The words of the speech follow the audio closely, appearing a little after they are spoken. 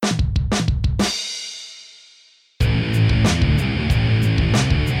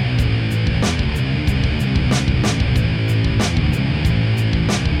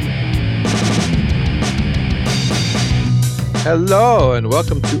Hello and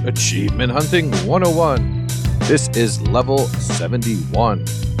welcome to Achievement Hunting 101. This is level 71,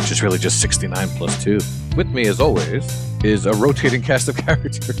 which is really just 69 plus 2. With me, as always, is a rotating cast of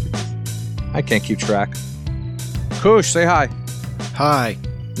characters. I can't keep track. Kush, say hi. Hi.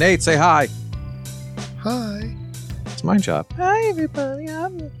 Nate, say hi. Hi. It's my job. Hi, everybody.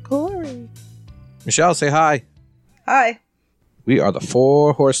 I'm Corey. Michelle, say hi. Hi. We are the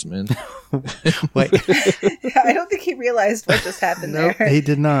Four Horsemen. Wait. I don't think he realized what just happened Nope, there. he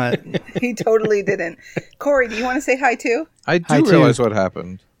did not. He totally didn't. Corey, do you want to say hi too? I do Hi, too. realize what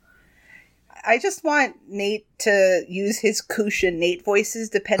happened. I just want Nate to use his Kush and Nate voices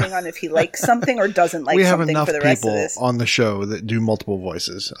depending on if he likes something or doesn't like We have something enough for the rest of people this. on the show that do multiple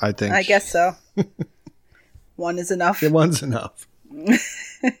voices, I think. I guess so. One is enough. One's enough.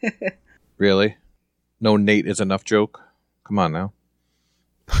 Really? No Nate is enough joke? Come on now.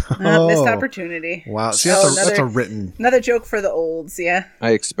 Missed opportunity. Wow. See, Oh, that's a written... Another joke for the olds, yeah.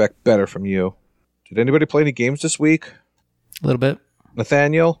 I expect better from you. Did anybody play any games this week? A little bit.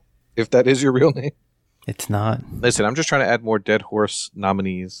 Nathaniel, if that is your real name. It's not. Listen, I'm just trying to add more Dead Horse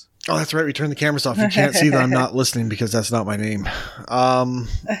nominees. Oh, that's right. We turned the cameras off. You can't see that I'm not listening because that's not my name.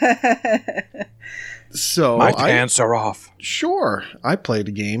 So My pants are off. Sure. I played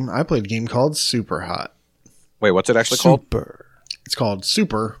a game. I played a game called Super Hot. Wait, what's it actually called? Super It's called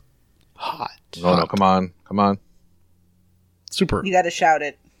Super hot. No, come on. Super. You got to shout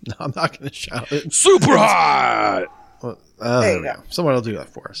it. No, I'm not going to shout it. Super hot! Well, There you go. Someone will do that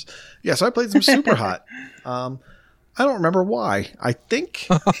for us. Yeah, so I played some Super Hot. I don't remember why. I think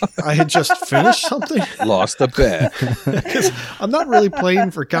I had just finished something. Lost a bet. Because I'm not really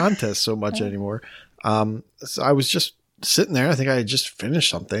playing for contests so much anymore. So I was just sitting there. I think I had just finished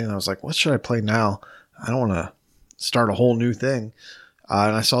something. And I was like, what should I play now? I don't want to start a whole new thing.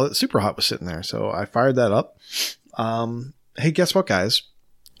 And I saw that Super Hot was sitting there. So I fired that up. Hey, guess what, guys?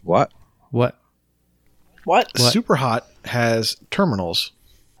 What? What? What? Super Hot has terminals.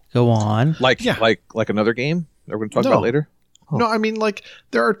 Go on. Like Yeah. like another game that we're going to talk No. about later? Oh. No, I mean, like,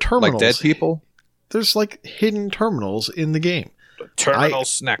 there are terminals. Like dead people? There's, like, hidden terminals in the game. Terminal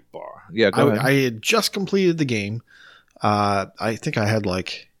snack bar. Yeah, go ahead. I had just completed the game. I think I had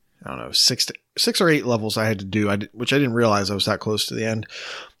like, I don't know, 6 or 8 levels I had to do, which I didn't realize I was that close to the end.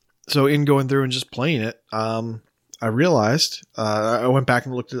 So in going through and just playing it, I realized, I went back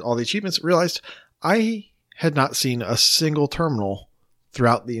and looked at all the achievements, realized I had not seen a single terminal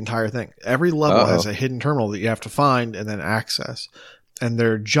throughout the entire thing. Every level has a hidden terminal that you have to find and then access. And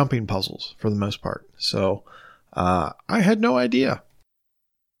they're jumping puzzles for the most part. So I had no idea.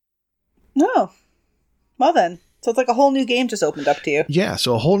 No. Well then. So it's like a whole new game just opened up to you. Yeah,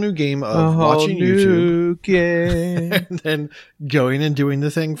 so a whole new game of watching YouTube game. and then going and doing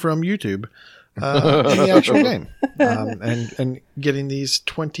the thing from YouTube in the actual game. And getting these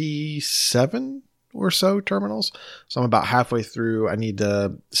 27 or so terminals. So I'm about halfway through. I need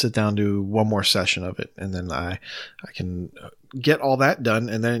to sit down, do one more session of it, and then I can get all that done.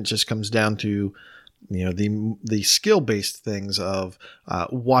 And then it just comes down to, you know, the skill-based things of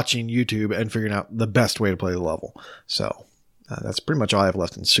watching YouTube and figuring out the best way to play the level. So that's pretty much all I have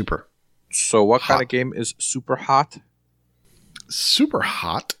left in Super. So what kind Hot. of game is Super Hot? Super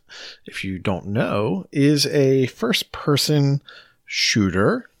Hot, if you don't know, is a first-person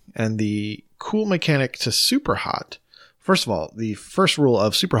shooter, and the cool mechanic to Super Hot. First of all, the first rule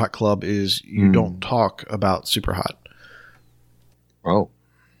of Super Hot Club is you don't talk about Super Hot. Oh.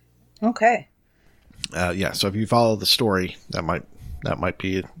 Okay. Yeah, so if you follow the story, that might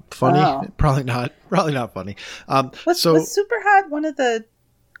be funny. Oh. Probably not funny. Was So Super Hot one of the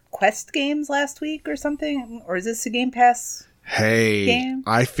Quest games last week or something? Or is this a Game Pass? hey, game?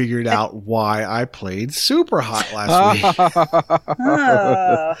 I figured out why I played Super Hot last week.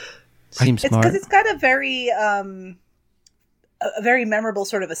 Oh. Seems It's smart. because it's got a very memorable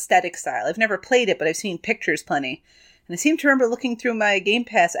sort of aesthetic style. I've never played it, but I've seen pictures plenty. And I seem to remember looking through my Game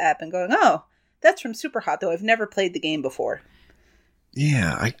Pass app and going, oh, that's from Super Hot, though I've never played the game before.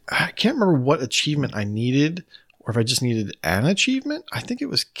 Yeah, I can't remember what achievement I needed, or if I just needed an achievement. I think it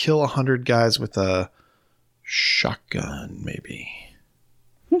was kill 100 guys with a shotgun, maybe.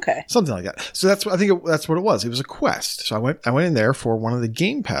 Okay. Something like that. So that's what it was. It was a quest. So I went in there for one of the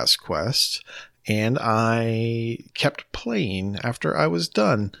Game Pass quests, and I kept playing after I was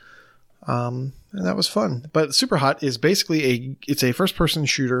done. And that was fun. But Super Hot is basically it's a first person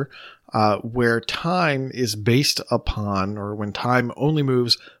shooter where time is based upon, or when time only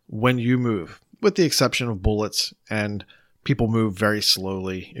moves when you move, with the exception of bullets and people move very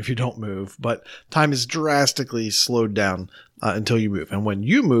slowly if you don't move, but time is drastically slowed down until you move. And when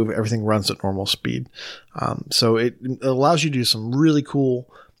you move, everything runs at normal speed. So it allows you to do some really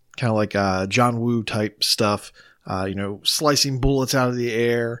cool, kind of like John Woo type stuff, slicing bullets out of the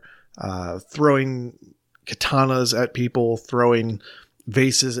air, throwing katanas at people, throwing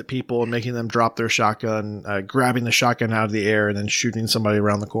vases at people and making them drop their shotgun, grabbing the shotgun out of the air and then shooting somebody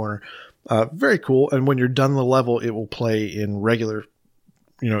around the corner. Very cool. And when you're done the level, it will play in regular,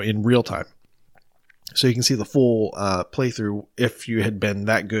 in real time. So you can see the full playthrough if you had been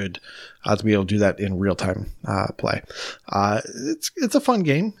that good to be able to do that in real time play. It's a fun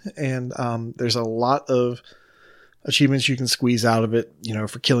game, and there's a lot of achievements you can squeeze out of it,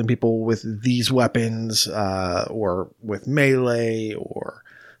 for killing people with these weapons or with melee or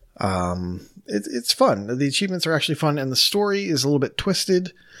it's fun. The achievements are actually fun, and the story is a little bit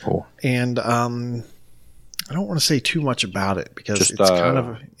twisted. Cool. And I don't want to say too much about it because Just,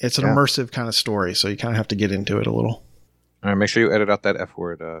 it's an immersive kind of story, so you kind of have to get into it a little. All right, make sure you edit out that F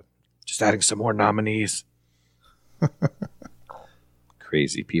word. Just adding some more nominees.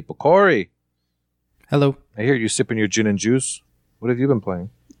 Crazy people. Corey, Hello. I hear you sipping your gin and juice. What have you been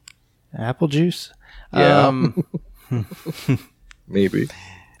playing? Apple juice. Yeah. Maybe.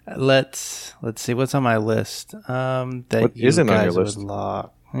 Let's see what's on my list. That What you isn't on guys your list? would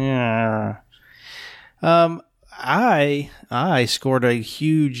lock. Yeah. I scored a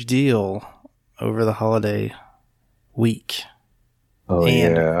huge deal over the holiday week Oh,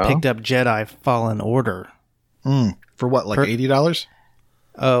 and yeah. picked up Jedi Fallen Order. For what, like $80?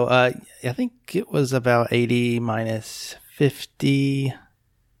 Oh, I think it was about 80 minus 50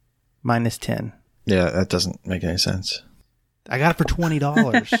 minus 10. Yeah, that doesn't make any sense. I got it for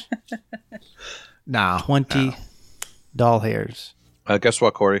 $20. No. 20 doll hairs. Guess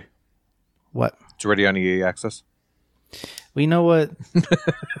what, Corey? What? It's already on EA Access. Well, you know what?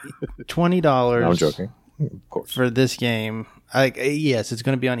 $20 No, I'm joking. Of course. for this game. Yes, it's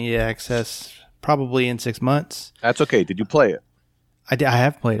going to be on EA Access probably in 6 months. That's okay. Did you play it? I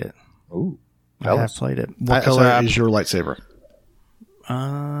have played it. Ooh. I have played it. What color is your lightsaber?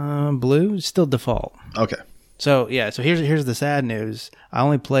 Blue? Still default. Okay. So here's the sad news. I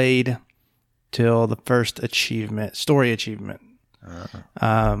only played till the first story achievement.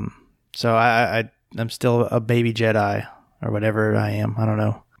 So I'm still a baby Jedi or whatever I am. I don't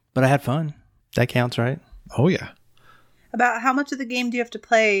know, but I had fun. That counts, right? Oh, yeah. About how much of the game do you have to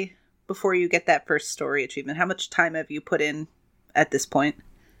play before you get that first story achievement? How much time have you put in at this point?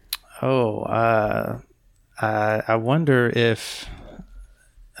 Oh, I wonder if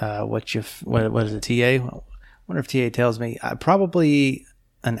what is it, TA? I wonder if TA tells me. Probably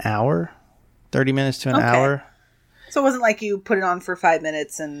an hour, 30 minutes to an hour. So it wasn't like you put it on for 5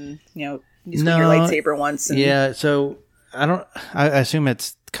 minutes and you swing your lightsaber once. And... Yeah, so I assume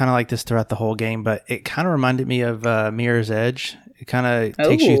it's kind of like this throughout the whole game, but it kind of reminded me of Mirror's Edge. It kind of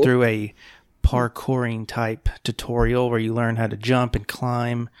takes you through a parkouring type tutorial where you learn how to jump and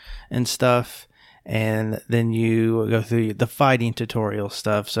climb and stuff, and then you go through the fighting tutorial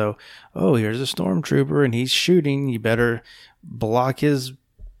stuff. So, here's a stormtrooper and he's shooting. You better block his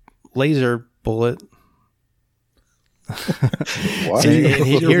laser bullet. What?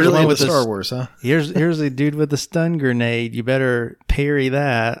 You're really into Star Wars, huh? Here's a dude with a stun grenade. You better parry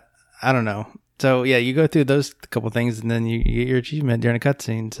that. I don't know. So yeah, you go through those couple things, and then you get your achievement during a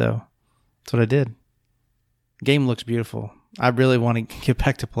cutscene. So that's what I did. Game looks beautiful. I really want to get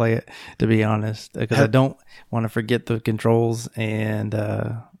back to play it, to be honest, because I don't want to forget the controls. And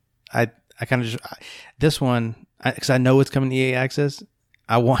I kind of just this one, because I know it's coming to EA Access.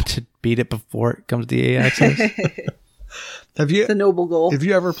 I want to beat it before it comes to EA Access. It's a noble goal. Have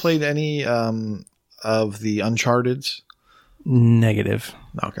you ever played any of the Uncharted's? Negative.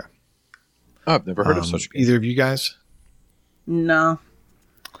 Okay. I've never heard of such a game. Either of you guys? No.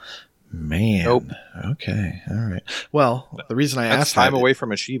 Man. Nope. Okay. All right. Well, the reason I That's asked time that, away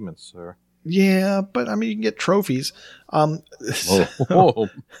from achievements, sir. Yeah, but I mean, you can get trophies. Whoa.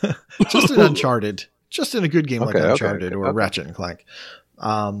 Just in Uncharted, just in a good game like Okay, Uncharted or okay. Ratchet and Clank.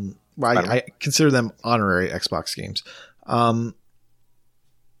 I consider them honorary Xbox games.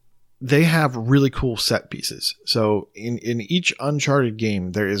 They have really cool set pieces. So in each Uncharted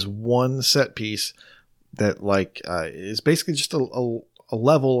game, there is one set piece that is basically just a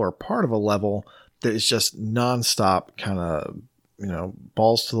level or part of a level that is just nonstop kind of,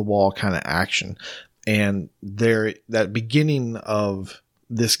 balls to the wall kind of action. And that beginning of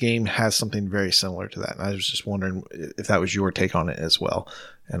this game has something very similar to that. And I was just wondering if that was your take on it as well.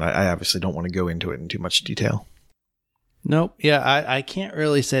 And I obviously don't want to go into it in too much detail. Nope. Yeah, I can't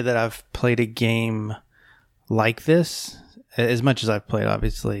really say that I've played a game like this. as much as I've played,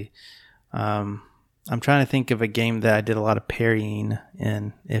 obviously. I'm trying to think of a game that I did a lot of parrying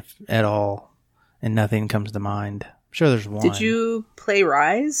in, if at all, and nothing comes to mind. I'm sure there's one. Did you play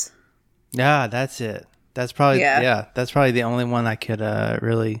Rise? Yeah, that's it. That's probably that's probably the only one I could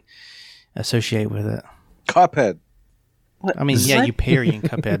really associate with it. Cuphead. What? I mean, yeah, you parry in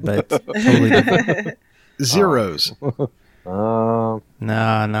Cuphead, but it's totally different. Zeros. No.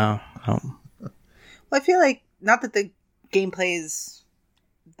 Well, I feel like, not that the gameplay is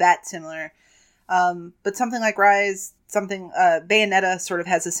that similar, but something like Rise, Bayonetta sort of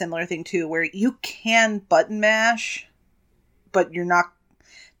has a similar thing too, where you can button mash, but you're not.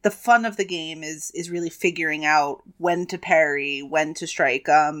 The fun of the game is really figuring out when to parry, when to strike.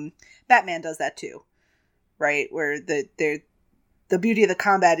 Batman does that too, right? Where the beauty of the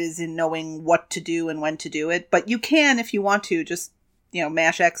combat is in knowing what to do and when to do it. But you can, if you want to, just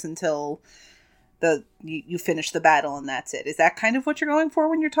mash X until you finish the battle, and that's it. Is that kind of what you're going for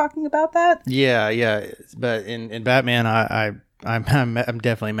when you're talking about that? Yeah. But in Batman, I'm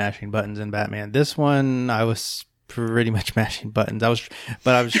definitely mashing buttons in Batman. This one, I was pretty much mashing buttons. I was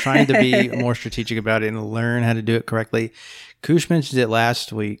trying to be more strategic about it and learn how to do it correctly. Koosh mentioned it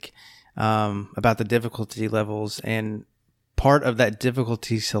last week about the difficulty levels, and part of that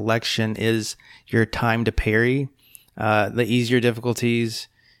difficulty selection is your time to parry. The easier difficulties,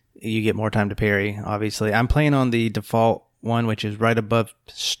 you get more time to parry, obviously. I'm playing on the default one, which is right above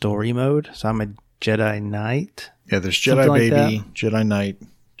story mode. So I'm a Jedi Knight. Yeah, there's Jedi Baby, Jedi Knight,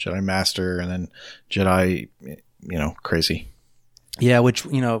 Jedi Master, and then Jedi, crazy. Yeah, which,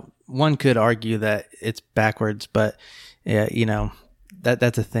 one could argue that it's backwards, but,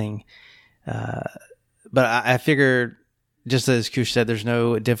 that's a thing. But I figured, just as Koosh said, there's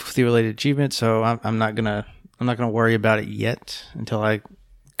no difficulty related achievement, so I'm not gonna worry about it yet until I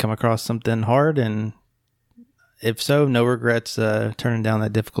come across something hard, and if so, no regrets turning down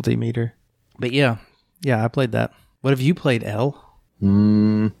that difficulty meter. But yeah, I played that. What have you played, Elle?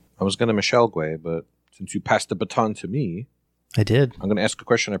 I was gonna Michelle Guay, but since you passed the baton to me, I did. I'm gonna ask a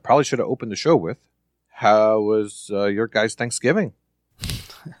question I probably should have opened the show with. How was your guys' Thanksgiving?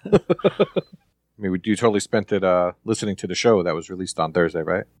 I mean, you totally spent it listening to the show that was released on Thursday,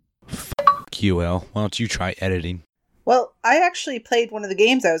 right? QL. Why don't you try editing? Well, I actually played one of the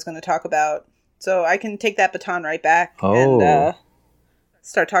games I was going to talk about, so I can take that baton right back and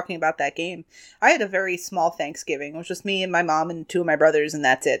start talking about that game. I had a very small Thanksgiving. It was just me and my mom and two of my brothers, and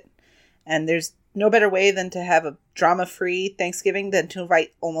that's it. And there's no better way than to have a drama-free Thanksgiving than to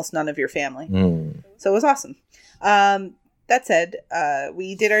invite almost none of your family. So it was awesome. That said,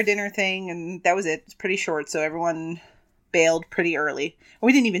 we did our dinner thing, and that was it. It's pretty short, so everyone bailed pretty early.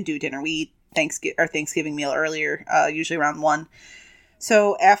 We didn't even do dinner. We eat our Thanksgiving meal earlier, usually around 1.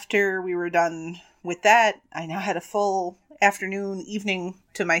 So after we were done with that, I now had a full afternoon, evening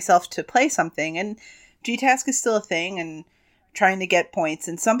to myself to play something. And G-Task is still a thing, and trying to get points.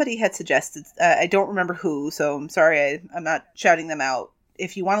 And somebody had suggested, I don't remember who, so I'm sorry I'm not shouting them out.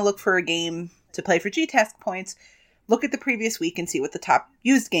 If you want to look for a game to play for G-Task points, look at the previous week and see what the top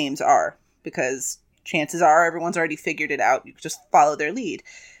used games are, because chances are everyone's already figured it out. You just follow their lead.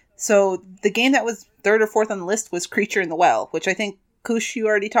 So the game that was 3rd or 4th on the list was Creature in the Well, which I think, Koosh, you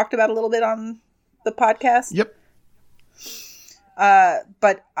already talked about a little bit on the podcast. Yep.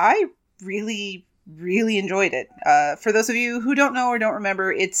 But I really, really enjoyed it. For those of you who don't know or don't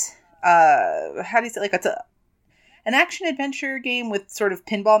remember, it's, it's an action-adventure game with sort of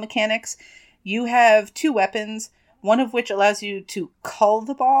pinball mechanics. You have 2 weapons, one of which allows you to cull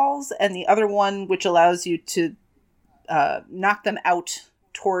the balls, and the other one which allows you to knock them out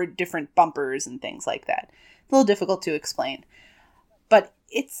toward different bumpers and things like that. A little difficult to explain. But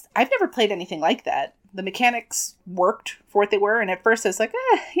I've never played anything like that. The mechanics worked for what they were, and at first I was like,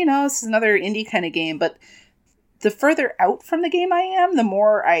 this is another indie kind of game, but the further out from the game I am, the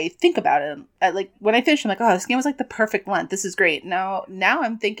more I think about it. When I finish, I'm like, this game was like the perfect length. This is great. Now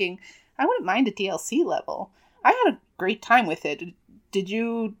I'm thinking, I wouldn't mind a DLC level. I had a great time with it. Did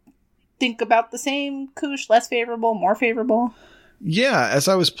you think about the same, Koosh? Less favorable, more favorable? Yeah, as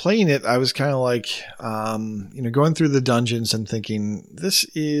I was playing it, I was kind of like, going through the dungeons and thinking, this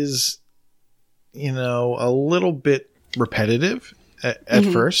is, a little bit repetitive at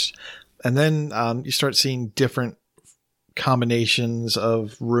first. And then you start seeing different combinations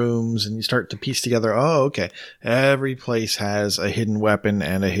of rooms, and you start to piece together, every place has a hidden weapon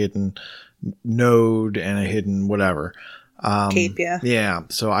and a hidden node and a hidden whatever. Cape, yeah. Yeah.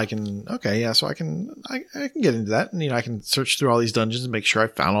 So I can get into that, and I can search through all these dungeons and make sure I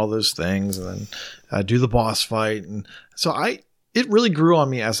found all those things, and then do the boss fight. And so I it really grew on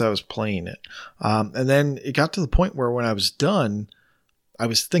me as I was playing it. And then it got to the point where when I was done, I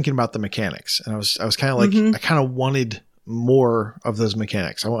was thinking about the mechanics, and I was kind of like, I kind of wanted more of those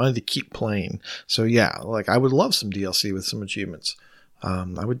mechanics. I wanted to keep playing. So yeah, like I would love some DLC with some achievements.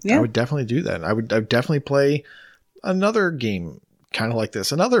 I would definitely do that. I would definitely play another game kind of like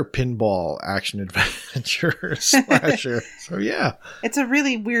this, another pinball action adventure slasher. So yeah, it's a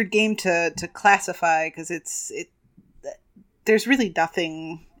really weird game to classify because there's really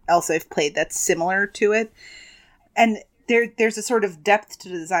nothing else I've played that's similar to it, and there's a sort of depth to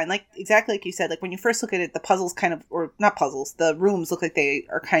the design, like exactly like you said. Like when you first look at it, the puzzles kind of, or not puzzles, the rooms look like they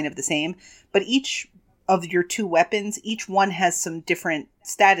are kind of the same, but each of your 2 weapons, each one has some different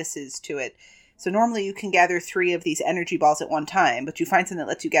statuses to it. So normally you can gather 3 of these energy balls at one time, but you find something that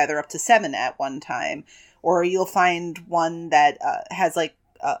lets you gather up to 7 at one time, or you'll find one that has like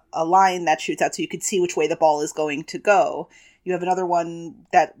a line that shoots out so you can see which way the ball is going to go. You have another one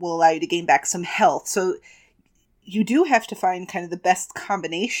that will allow you to gain back some health. So you do have to find kind of the best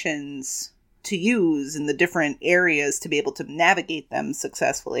combinations to use in the different areas to be able to navigate them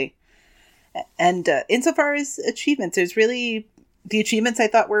successfully. And insofar as achievements, there's really, the achievements I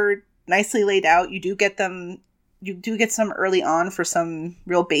thought were nicely laid out. You do get some early on for some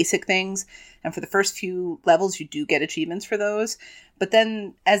real basic things. And for the first few levels, you do get achievements for those. But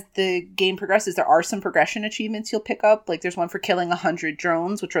then as the game progresses, there are some progression achievements you'll pick up. Like there's one for killing 100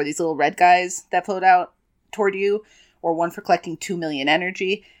 drones, which are these little red guys that float out toward you, or one for collecting 2 million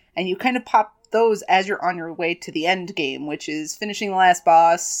energy. And you kind of pop those as you're on your way to the end game, which is finishing the last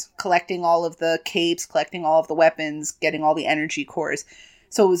boss, collecting all of the capes, collecting all of the weapons, getting all the energy cores.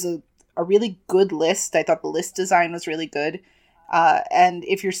 So it was a really good list. I thought the list design was really good. And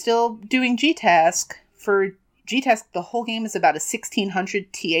if you're still doing G-Task, for G-Task, the whole game is about a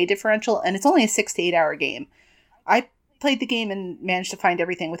 1600 TA differential, and it's only a 6 to 8 hour game. I played the game and managed to find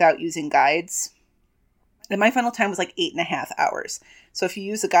everything without using guides. And my final time was like 8.5 hours. So if you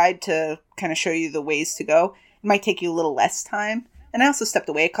use a guide to kind of show you the ways to go, it might take you a little less time. And I also stepped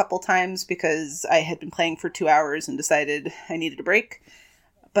away a couple times because I had been playing for 2 hours and decided I needed a break.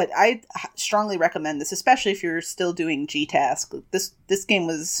 But I strongly recommend this, especially if you're still doing G-Task. This game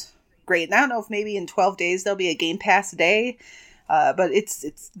was great. And I don't know if maybe in 12 days there'll be a Game Pass day, but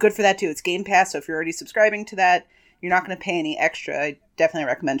it's good for that too. It's Game Pass, so if you're already subscribing to that, you're not going to pay any extra. I definitely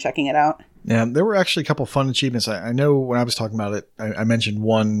recommend checking it out. Yeah, there were actually a couple fun achievements. I know when I was talking about it, I mentioned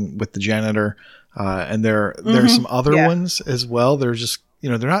one with the janitor, and there are some other ones as well. They're just,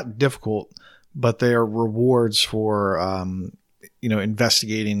 they're not difficult, but they are rewards for,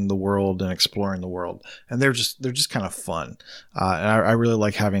 investigating the world and exploring the world. And they're just kind of fun. And I really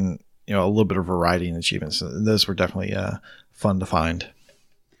like having, a little bit of variety in achievements. And those were definitely fun to find.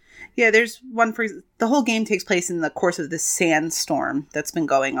 Yeah, there's one for the whole game takes place in the course of this sandstorm that's been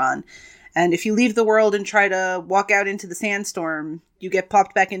going on. And if you leave the world and try to walk out into the sandstorm, you get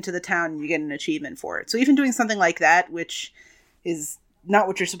popped back into the town and you get an achievement for it. So even doing something like that, which is not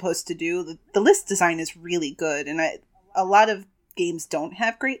what you're supposed to do, the list design is really good. And a lot of games don't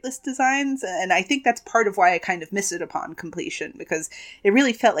have great list designs. And I think that's part of why I kind of miss it upon completion, because it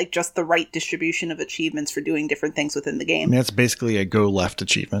really felt like just the right distribution of achievements for doing different things within the game. I mean, that's basically a go left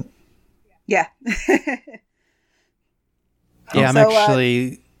achievement. Yeah. Yeah, I'm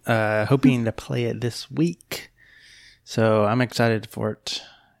actually hoping to play it this week. So I'm excited for it.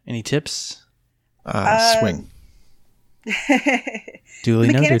 Any tips? Swing. Duly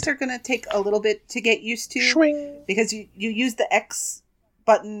the mechanics noted. are going to take a little bit to get used to. Swing. Because you use the X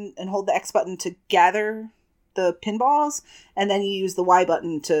button and hold the X button to gather the pinballs, and then you use the Y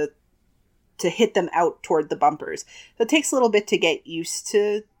button to hit them out toward the bumpers. So it takes a little bit to get used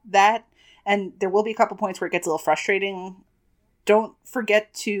to that. And there will be a couple points where it gets a little frustrating. Don't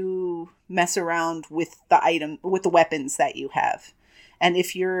forget to mess around with the weapons that you have. And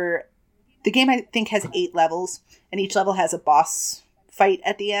the game I think has 8 levels, and each level has a boss fight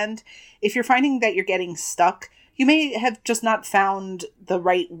at the end. If you're finding that you're getting stuck, you may have just not found the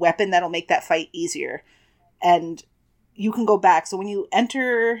right weapon that'll make that fight easier. And you can go back. So when you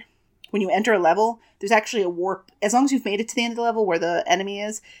enter a level, there's actually a warp. As long as you've made it to the end of the level where the enemy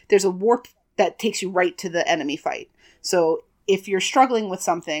is, there's a warp that takes you right to the enemy fight. So if you're struggling with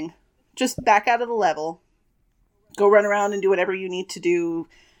something, just back out of the level, go run around and do whatever you need to do.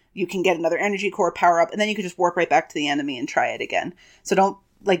 You can get another energy core, power up, and then you can just warp right back to the enemy and try it again. So don't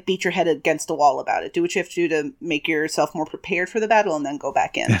beat your head against a wall about it. Do what you have to do to make yourself more prepared for the battle and then go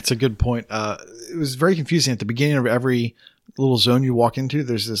back in. That's a good point. It was very confusing at the beginning of every little zone you walk into.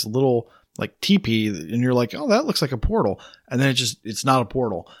 There's this little like TP, and you're like, oh, that looks like a portal. And then it's not a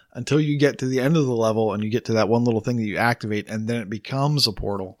portal until you get to the end of the level and you get to that one little thing that you activate, and then it becomes a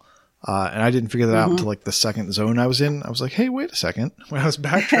portal. And I didn't figure that out until like the second zone I was in. I was like, hey, wait a second. When I was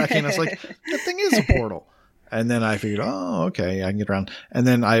backtracking, I was like, that thing is a portal. And then I figured, oh, okay, I can get around. And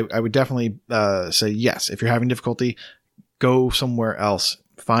then I would definitely say, yes, if you're having difficulty, go somewhere else.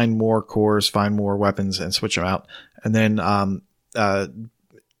 Find more cores, find more weapons, and switch them out. And then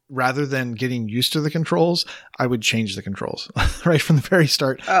rather than getting used to the controls, I would change the controls right from the very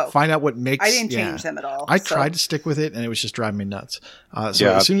start. Oh, find out what makes. I didn't change them at all. I tried to stick with it, and it was just driving me nuts. As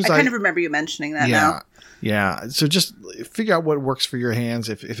soon as I kind of remember you mentioning that. Now. Yeah. So just figure out what works for your hands.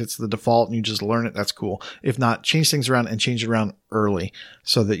 If it's the default and you just learn it, that's cool. If not, change things around and change it around early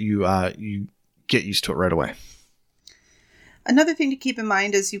so that you get used to it right away. Another thing to keep in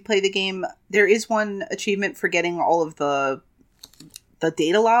mind as you play the game, there is one achievement for getting all of the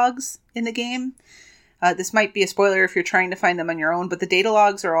data logs in the game. This might be a spoiler if you're trying to find them on your own, but the data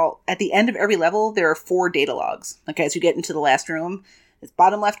logs are all at the end of every level. There are 4 data logs. Like as you get into the last room, it's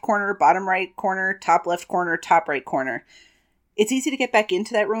bottom left corner, bottom right corner, top left corner, top right corner. It's easy to get back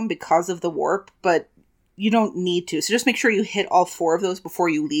into that room because of the warp, but you don't need to. So just make sure you hit all 4 of those before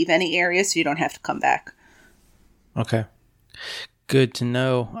you leave any area so you don't have to come back. Okay. Good to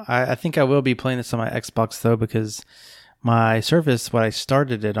know. I think I will be playing this on my Xbox though, because my Surface, what I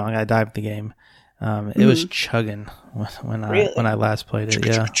started it on, I dived the game. It was chugging when I last played it.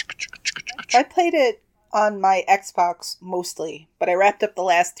 Yeah, I played it on my Xbox mostly, but I wrapped up the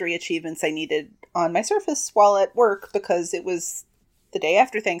last 3 achievements I needed on my Surface while at work because it was the day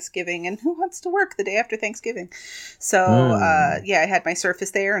after Thanksgiving, and who wants to work the day after Thanksgiving? So I had my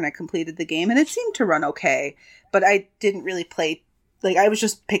Surface there and I completed the game, and it seemed to run okay, but I didn't really play. Like, I was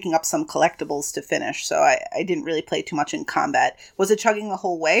just picking up some collectibles to finish, so I didn't really play too much in combat. Was it chugging the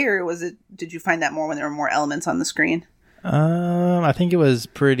whole way, or did you find that more when there were more elements on the screen? I think it was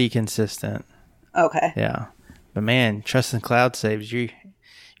pretty consistent. Okay. Yeah. But man, trust in cloud saves, you're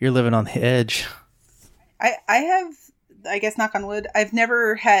living on the edge. I have, I guess, knock on wood, I've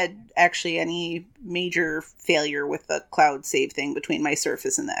never had actually any major failure with the cloud save thing between my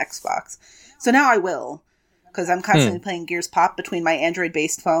Surface and the Xbox. So now I will. Because I'm constantly playing Gears Pop between my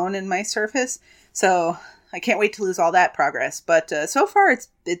Android-based phone and my Surface, so I can't wait to lose all that progress. But so far,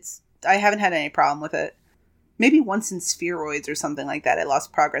 it's I haven't had any problem with it. Maybe once in Spheroids or something like that, I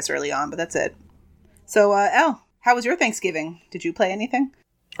lost progress early on, but that's it. So, Al, how was your Thanksgiving? Did you play anything?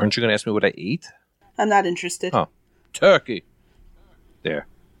 Aren't you going to ask me what I ate? I'm not interested. Oh, turkey. There,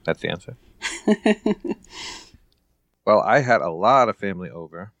 that's the answer. Well, I had a lot of family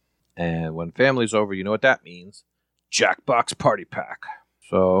over. And when family's over, you know what that means. Jackbox Party Pack.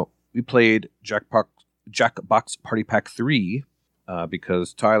 So we played Jackbox Party Pack 3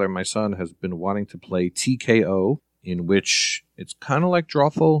 because Tyler, my son, has been wanting to play TKO, in which it's kind of like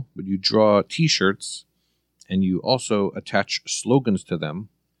Drawful, but you draw T-shirts and you also attach slogans to them,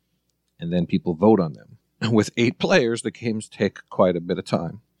 and then people vote on them. With 8 players, the games take quite a bit of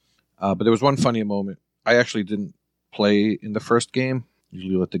time. But there was one funny moment. I actually didn't play in the first game.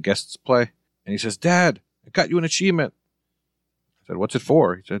 Usually let the guests play. And he says, Dad, I got you an achievement. I said, what's it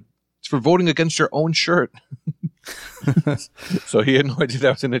for? He said, it's for voting against your own shirt. So he had no idea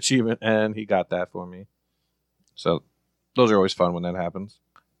that was an achievement, and he got that for me. So those are always fun when that happens.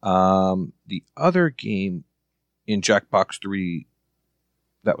 The other game in Jackbox 3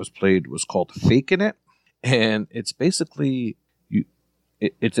 that was played was called Fakin' It. And it's basically,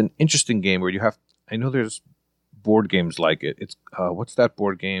 it's an interesting game where you have, I know there's board games like it. It's what's that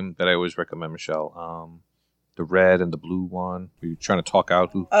board game that I always recommend, Michelle? The red and the blue one. Where you're trying to talk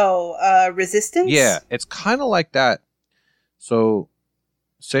out who? Resistance. Yeah, it's kind of like that. So,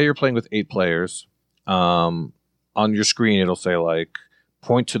 say you're playing with 8 players. On your screen, it'll say like,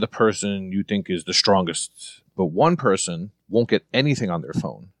 point to the person you think is the strongest. But one person won't get anything on their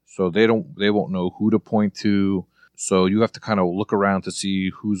phone, so they won't know who to point to. So you have to kind of look around to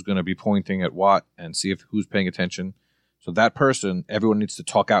see who's going to be pointing at what and see who's paying attention. So that person, everyone needs to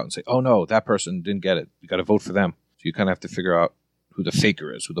talk out and say, oh no, that person didn't get it. You got to vote for them. So you kind of have to figure out who the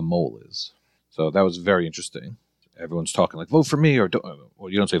faker is, who the mole is. So that was very interesting. Everyone's talking like, vote for me, or don't, well,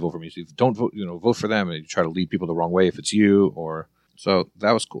 you don't say vote for me. So don't vote, vote for them, and you try to lead people the wrong way if it's you. So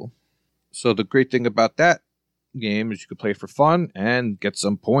that was cool. So the great thing about that game is you could play for fun and get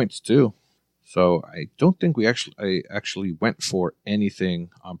some points too. So I don't think I actually went for anything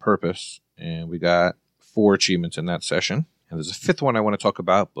on purpose, and we got 4 achievements in that session. And there's a 5th one I want to talk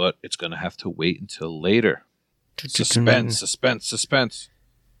about, but it's going to have to wait until later. Suspense.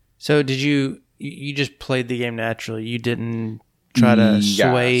 So did you just played the game naturally? You didn't try to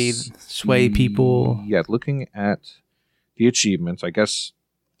Yes. sway people? Yeah, looking at the achievements, I guess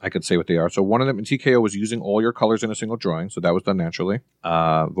I could say what they are. So one of them in TKO was using all your colors in a single drawing, so that was done naturally.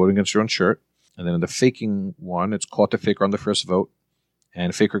 Voting against your own shirt. And then in the faking one, it's caught the faker on the first vote.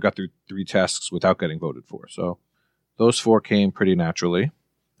 And faker got through 3 tasks without getting voted for. So those 4 came pretty naturally.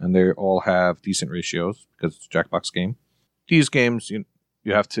 And they all have decent ratios because it's a Jackbox game. These games, you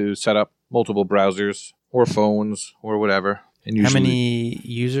have to set up multiple browsers or phones or whatever. And How usually, many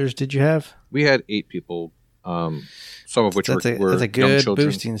users did you have? we had 8 people, some of which were That's a young good children.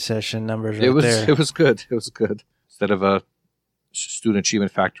 boosting session numbers right It was there. it was good. It was good. Instead of a student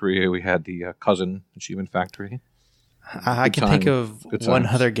achievement factory, we had the cousin achievement factory. I Good can think time. of Good one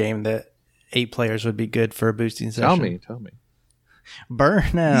times. other game that 8 players would be good for a boosting session. Tell me.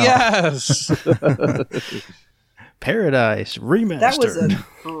 Burnout. Yes. Paradise Remaster. That was a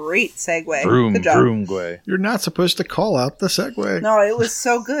great segue. Broom, Good job. broom, Gway. You're not supposed to call out the segue. No, it was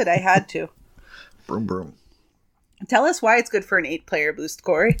so good. I had to. Broom, broom. Tell us why it's good for an 8-player boost,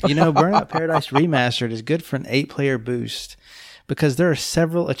 Corey. Burnout Paradise Remastered is good for an 8-player boost because there are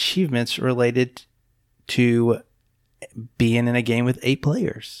several achievements related to being in a game with 8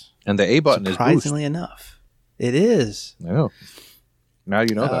 players. And the A button is boost. Surprisingly enough, it is. I know. Now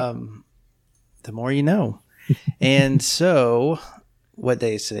you know that. The more you know. And so, what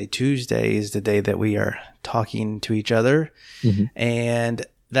day is today? Tuesday is the day that we are talking to each other. Mhm. And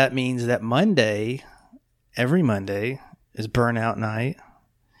that means that Monday, every Monday, is Burnout Night.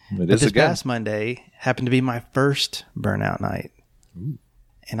 It But is this again. past Monday happened to be my first Burnout Night.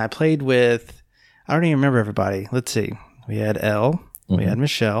 And I played with, I don't even remember everybody. Let's see. We had Elle, we had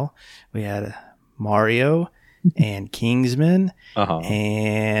Michelle, we had Mario and Kingsman, Uh-huh.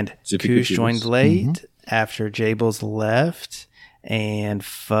 and Zippy Koosh Koosh. joined late after Jables left, and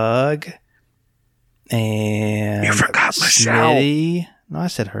Fug, and You forgot Michelle. Smitty. No, I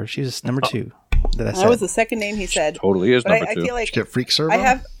said her. She was number 2 that I said. That was the second name he said. Totally is But number I 2. feel like Did you get Freak Servo?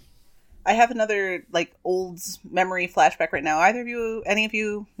 I have another like old memory flashback right now. Either of you, any of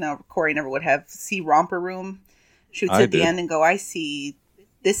you, no, Corey never would have, see Romper Room. She would I sit at the did. end and go, I see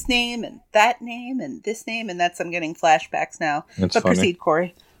this name and that name and this name, and that's, I'm getting flashbacks now. That's but funny. proceed,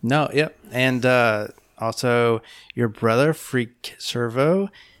 Corey. No, yep. And also your brother, Freak Servo.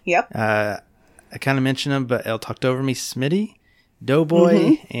 Yep. I kind of mentioned him, but Elle talked over me. Smitty,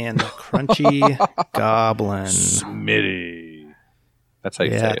 Doughboy, and the Crunchy Goblin. Smitty. That's how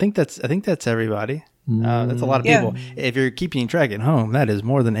you say Yeah, it. I think that's everybody. That's a lot of Yeah. people. If you're keeping track at home, that is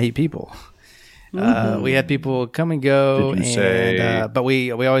more than 8 people. We had people come and go, Did you say- but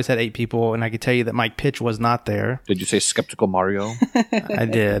we always had 8 people, and I could tell you that Mike Pitch was not there. Did you say Skeptical Mario? I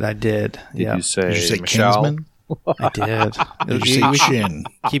did. Did Yeah, you say, Did you say Michelle? Kingsman? I did. Did you say We should Shin?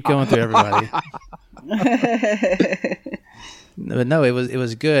 keep going through everybody. But no, it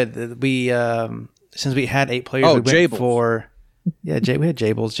was good. We since we had 8 players, Oh, we went Jables. for we had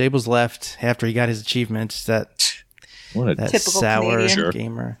Jables. Jables left after he got his achievements. That What a Typical sour Canadian. Sure.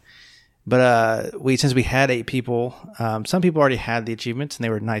 gamer. But since we had 8 people, some people already had the achievements and they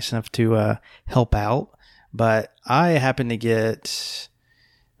were nice enough to help out. But I happened to get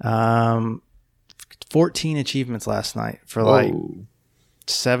 14 achievements last night for like Whoa.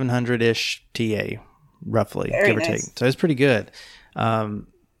 700-ish TA, roughly, Very give or nice. take. So it's pretty good.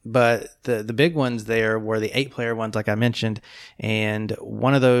 But the big ones there were the 8-player ones, like I mentioned, and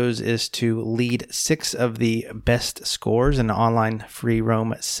one of those is to lead 6 of the best scores in an online free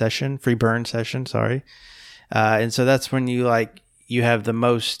burn session. Sorry, and so that's when you have the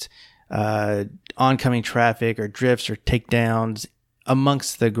most oncoming traffic or drifts or takedowns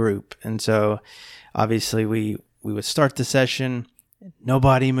amongst the group, and so obviously we would start the session,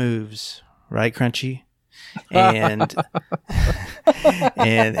 nobody moves, right, Crunchy? And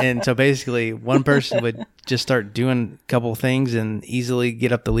and so basically one person would just start doing a couple things and easily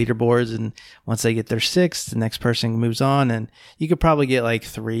get up the leaderboards, and once they get their 6th, the next person moves on, and you could probably get like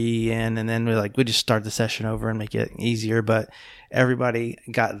 3 in, and then we just start the session over and make it easier. But everybody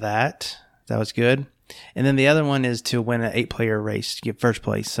got that was good. And then the other one is to win an 8-player race to get first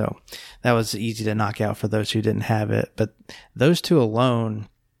place, so that was easy to knock out for those who didn't have it. But those 2 alone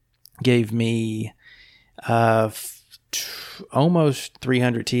gave me almost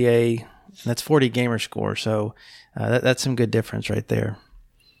 300 TA, and that's 40 gamer score, so that's some good difference right there.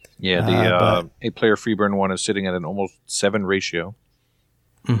 Yeah, the 8-player free burn one is sitting at an almost 7 ratio.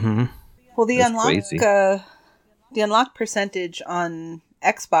 Mm-hmm. Well, the That's unlock crazy. the unlock percentage on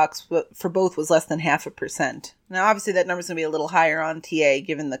Xbox for both was less than 0.5%. Now, obviously, that number's going to be a little higher on TA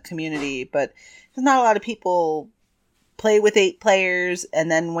given the community, but there's not a lot of people play with 8 players, and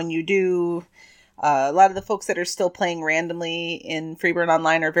then when you do, A lot of the folks that are still playing randomly in Freeburn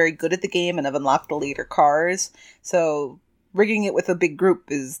Online are very good at the game and have unlocked the later cars. So rigging it with a big group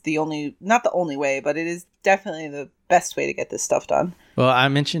is not the only way, but it is definitely the best way to get this stuff done. Well, I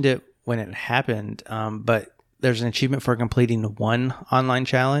mentioned it when it happened, but there's an achievement for completing one online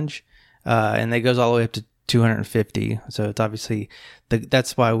challenge, and that goes all the way up to 250. So it's obviously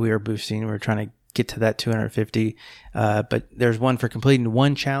that's why we are boosting. We're trying to get to that 250. But there's one for completing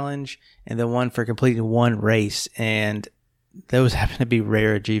one challenge and then one for completing one race. And those happen to be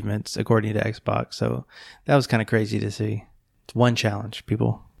rare achievements according to Xbox. So that was kind of crazy to see. It's one challenge,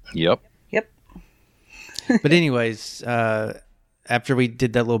 people. Yep. But anyways, after we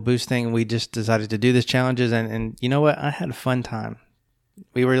did that little boost thing, we just decided to do these challenges. And you know what? I had a fun time.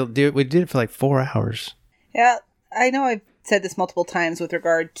 We did it for like 4 hours. Yeah, I know I've said this multiple times with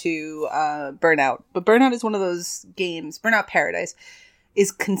regard to Burnout, but Burnout is one of those games, Burnout Paradise,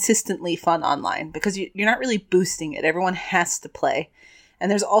 is consistently fun online because you're not really boosting it. Everyone has to play. And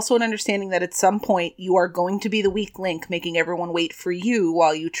there's also an understanding that at some point you are going to be the weak link, making everyone wait for you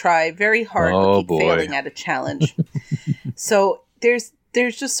while you try very hard but keep failing at a challenge. So there's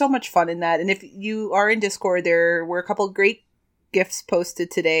just so much fun in that. And if you are in Discord, there were a couple of great GIFs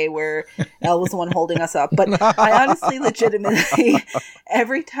posted today where Elle was the one holding us up. But I honestly, legitimately,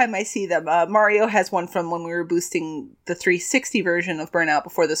 every time I see them, Mario has one from when we were boosting the 360 version of Burnout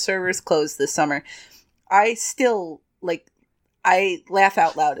before the servers closed this summer. I still, I laugh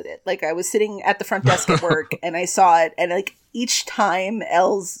out loud at it. Like, I was sitting at the front desk at work and I saw it, and like each time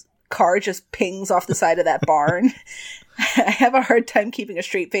Elle's car just pings off the side of that barn, I have a hard time keeping a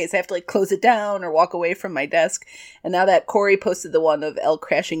straight face. I have to like close it down or walk away from my desk. And now that Corey posted the one of Elle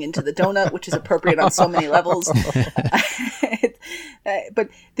crashing into the donut, which is appropriate on so many levels. But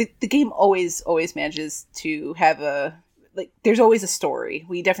the game always manages to have there's always a story.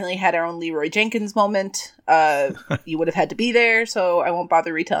 We definitely had our own Leroy Jenkins moment. You would have had to be there, so I won't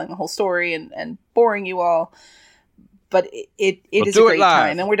bother retelling the whole story and boring you all. But it is a great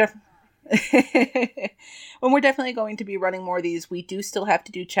time, and we're definitely going to be running more of these. We do still have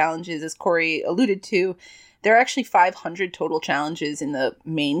to do challenges, as Corey alluded to. There are actually 500 total challenges in the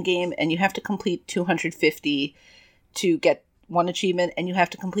main game, and you have to complete 250 to get one achievement, and you have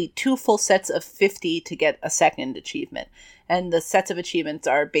to complete 2 full sets of 50 to get a second achievement. And the sets of achievements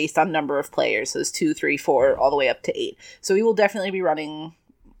are based on number of players. So there's 2, 3, 4, all the way up to 8. So we will definitely be running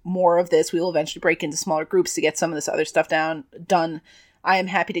more of this. We will eventually break into smaller groups to get some of this other stuff done. I am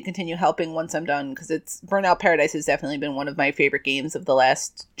happy to continue helping once I'm done, because Burnout Paradise has definitely been one of my favorite games of the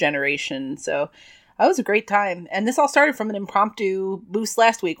last generation. So that was a great time. And this all started from an impromptu boost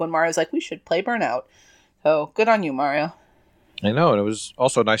last week when Mario was like, we should play Burnout. So good on you, Mario. I know, and it was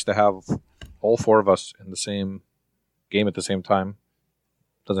also nice to have all 4 of us in the same game at the same time.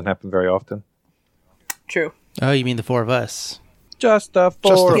 Doesn't happen very often. True. Oh, you mean the 4 of us? Just the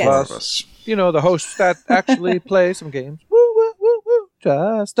 4 Just the of 4 of us. You know, the hosts that actually play some games. Woo, woo, woo, woo.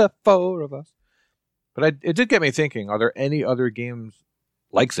 Just the 4 of us. But it did get me thinking, are there any other games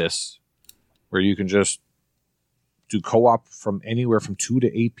like this where you can just do co-op from anywhere from 2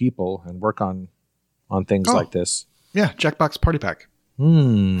 to 8 people and work on things like this? Yeah, Jackbox Party Pack.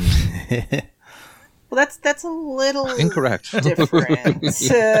 Well, that's a little Incorrect. different.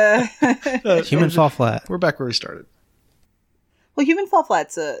 Human Fall Flat. We're back where we started. Well, Human Fall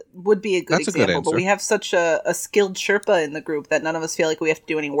Flats would be a good That's a good example, but answer. we have such a skilled Sherpa in the group that none of us feel like we have to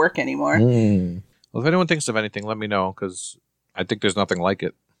do any work anymore. Well, if anyone thinks of anything, let me know, because I think there's nothing like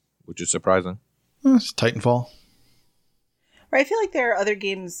it, which is surprising. It's Titanfall. Right, I feel like there are other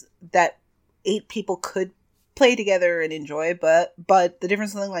games that 8 people could play together and enjoy, but the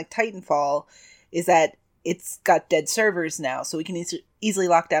difference with something like Titanfall is that it's got dead servers now, so we can easily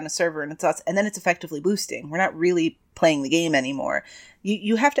lock down a server and it's us, and then it's effectively boosting. We're not really playing the game anymore.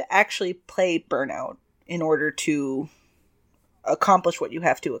 You have to actually play Burnout in order to accomplish what you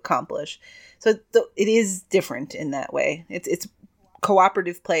have to accomplish. So it is different in that way. It's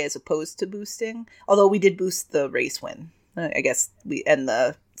cooperative play as opposed to boosting, although we did boost the race win. I guess we and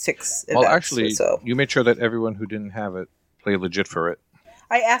the 6 Well, events actually, or so. you made sure that everyone who didn't have it played legit for it.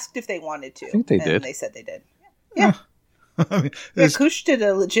 I asked if they wanted to. I think they and did. They said they did. Yeah. I mean, Yeah, it's, Kush did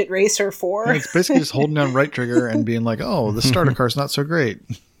a legit Racer 4. it's basically just holding down right trigger and being like, oh, the starter car's not so great.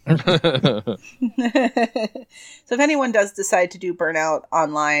 So if anyone does decide to do Burnout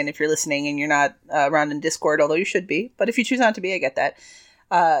online, if you're listening and you're not around in Discord, although you should be, but if you choose not to be, I get that.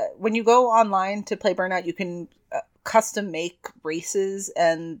 When you go online to play Burnout, you can custom make races,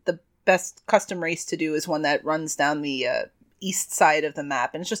 and the best custom race to do is one that runs down the east side of the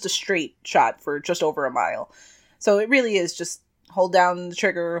map, and it's just a straight shot for just over a mile. So it really is just hold down the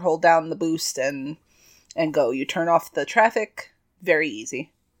trigger, hold down the boost, and go. You turn off the traffic. Very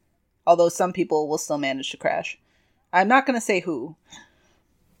easy. Although some people will still manage to crash. I'm not going to say who.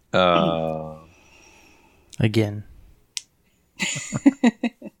 Again.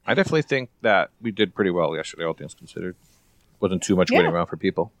 I definitely think that we did pretty well yesterday, all things considered. Wasn't too much waiting around for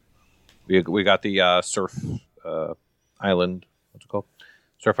people. We got the Surf Island. What's it called?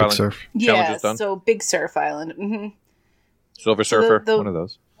 Surf Big Island Surf. challenges done. So Big Surf Island. Mm-hmm. Silver Surfer, the one of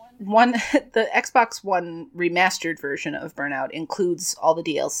those. The Xbox One remastered version of Burnout includes all the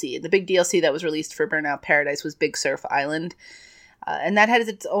DLC. The big DLC that was released for Burnout Paradise was Big Surf Island. And that has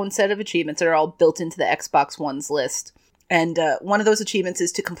its own set of achievements that are all built into the Xbox One's list. And one of those achievements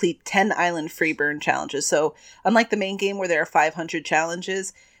is to complete 10 island free burn challenges. So unlike the main game where there are 500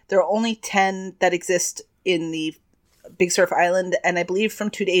 challenges, there are only 10 that exist in the Big Surf Island. And I believe from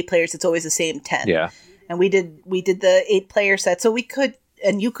 2 to 8 players, it's always the same 10. Yeah. And we did the 8-player set. So we could,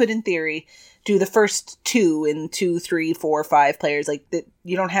 and you could in theory, do the first 2 in 2, 3, 4, 5 players. Like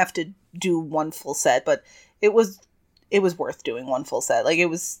you don't have to do one full set, but it was worth doing one full set. Like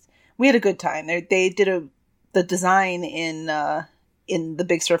we had a good time. They did the design in the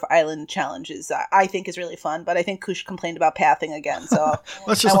Big Surf Island challenges, I think is really fun, but I think Kush complained about pathing again, so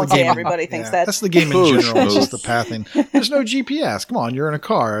That's just I won't the say game. everybody thinks that. That's the game in Kush. general. It's just the pathing. There's no GPS. Come on, you're in a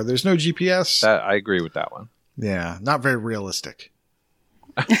car. There's no GPS. I agree with that one. Yeah, not very realistic.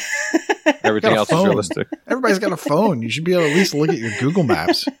 Everything Got a else is phone. realistic. Everybody's got a phone. You should be able to at least look at your Google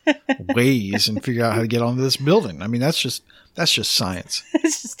Maps, Waze, and figure out how to get onto this building. I mean, that's just science.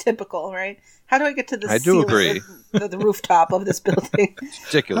 It's just typical, right? How do I get to the I do ceiling agree. of the rooftop of this building? It's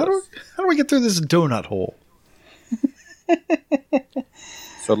ridiculous. How do we get through this donut hole?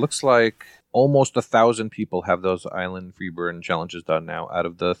 So it looks like almost 1,000 people have those island free burn challenges done now out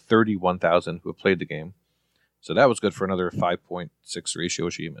of the 31,000 who have played the game. So that was good for another 5.6 ratio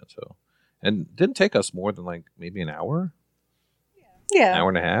achievement. So, and it didn't take us more than like maybe an hour, Yeah. hour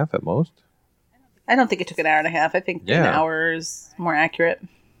and a half at most. I don't think it took an hour and a half. I think an hour is more accurate.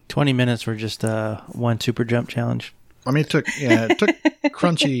 20 minutes for just one super jump challenge. I mean, it took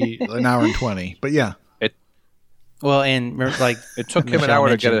Crunchy an hour and 20, but yeah. Well, and like It took him an Michelle hour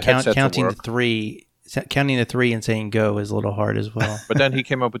to get a mentioned, headset counting to work. to 3, counting to 3 and saying go is a little hard as well. But then he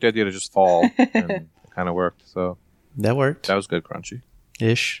came up with the idea to just fall, and it kind of worked. So That worked. that was good, Crunchy.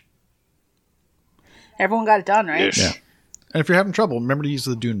 Ish. Everyone got it done, right? Ish. Yeah. And if you're having trouble, remember to use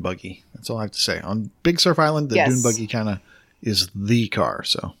the dune buggy. That's all I have to say. On Big Surf Island, the Yes. dune buggy kind of is the car.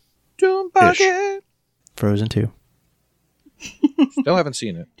 So Doom bucket. Frozen 2. Still haven't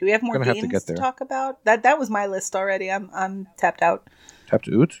seen it. Do we have more Gonna have to games get to there. talk about? That was my list already. I'm tapped out. Tapped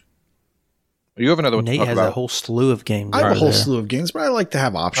out. You have another one to Nate talk has about. a whole slew of games. I have a over whole there. slew of games, but I like to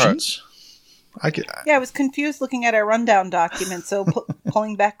have options. I could. Yeah, I was confused looking at our rundown document. So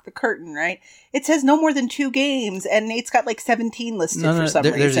pulling back the curtain, right? It says no more than 2 games, and Nate's got like 17 listed for some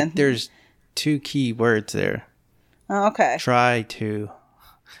reason. There's 2 key words there. Oh, okay. Try to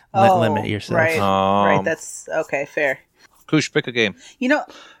limit yourself. Right. Right. That's okay. Fair. Kush, pick a game. You know,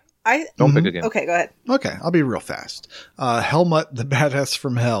 Don't pick a game. Okay, go ahead. Okay, I'll be real fast. Helmut, the Badass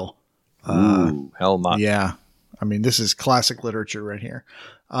from Hell. Ooh, Helmut. Yeah. I mean, this is classic literature right here.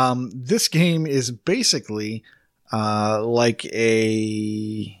 This game is basically like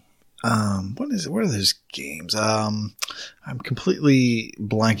a what are those games? I'm completely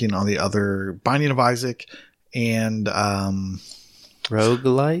blanking on the other. Binding of Isaac and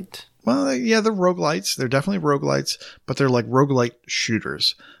Roguelite? well, yeah, they're roguelites. They're definitely roguelites, but they're like roguelite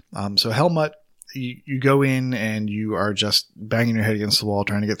shooters. So Helmut, you go in and you are just banging your head against the wall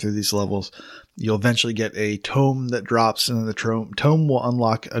trying to get through these levels. You'll eventually get a tome that drops, and then the tome will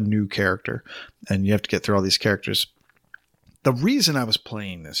unlock a new character, and you have to get through all these characters. The reason I was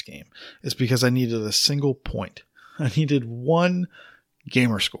playing this game is because I needed a single point. I needed one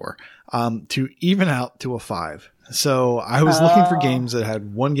gamer score to even out to a 5. So I was looking for games that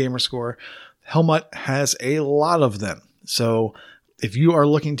had one gamer score. Helmut has a lot of them. So if you are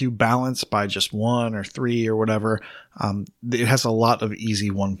looking to balance by just 1 or 3 or whatever, it has a lot of easy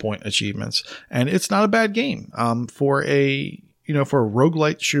 1-point achievements, and it's not a bad game for a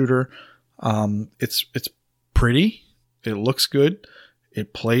roguelite shooter. It's pretty. It looks good.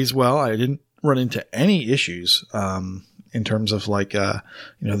 It plays well. I didn't run into any issues in terms of like the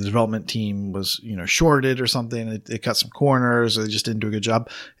development team was shorted or something. It cut some corners, or they just didn't do a good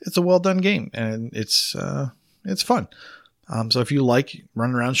job. It's a well done game, and it's fun. So if you like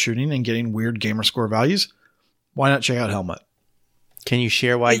running around shooting and getting weird gamer score values, why not check out Helmut? Can you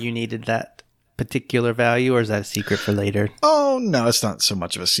share why you needed that particular value, or is that a secret for later? Oh, no, it's not so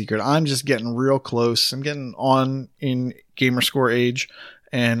much of a secret. I'm just getting real close. I'm getting on in gamer score age,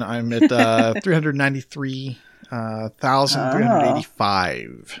 and I'm at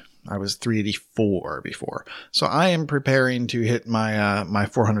 393,385. I was 384 before. So I am preparing to hit my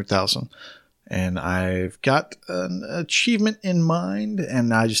 400,000. And I've got an achievement in mind,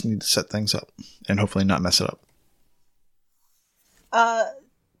 and I just need to set things up and hopefully not mess it up.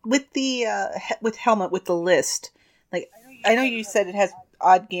 With the with Helmet, with the list, like I know you said it has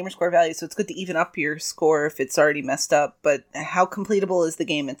odd gamer score values, so it's good to even up your score if it's already messed up. But how completable is the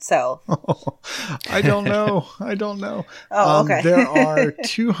game itself? I don't know. I don't know. Oh, okay. There are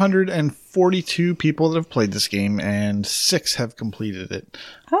 242 people that have played this game, and 6 have completed it.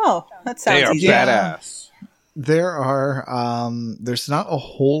 Oh, that sounds They are easy. badass. There are there's not a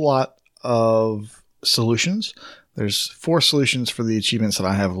whole lot of solutions. There's 4 solutions for the achievements that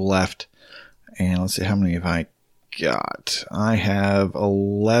I have left, and let's see how many have I got. I have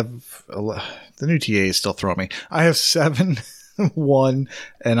 11 the new TA is still throwing me. I have 7 1,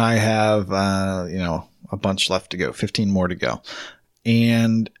 and I have a bunch left to go, 15 more to go.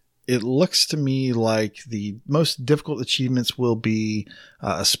 And it looks to me like the most difficult achievements will be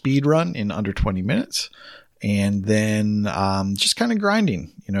a speed run in under 20 minutes. And then just kind of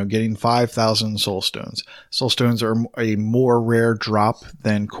grinding, getting 5,000 soul stones. Soul stones are a more rare drop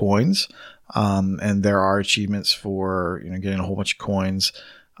than coins. And there are achievements for, getting a whole bunch of coins,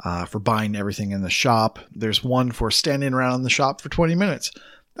 for buying everything in the shop. There's one for standing around in the shop for 20 minutes.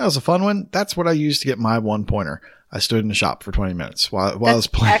 That was a fun one. That's what I used to get my 1 pointer. I stood in the shop for 20 minutes while I was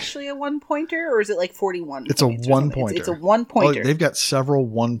playing. Actually a 1 pointer, or is it like 41? It's a 1 pointer. It's a 1 pointer. Oh, they've got several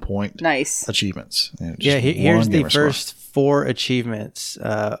 1 point Nice achievements. Here's the first 4 achievements,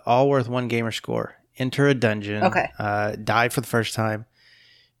 all worth 1 gamer score. Enter a dungeon. Okay. Die for the first time.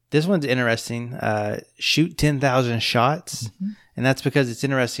 This one's interesting. Shoot 10,000 shots. Mm-hmm. And that's because it's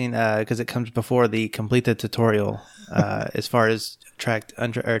interesting because it comes before the complete the tutorial as far as attract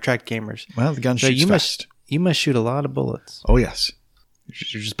gamers. Well, the gun shoots fast. You must shoot a lot of bullets. Oh, yes.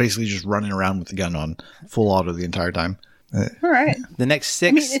 You're just basically just running around with the gun on full auto the entire time. All right. The next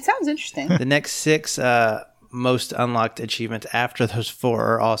 6... I mean, it sounds interesting. The next 6 most unlocked achievements after those 4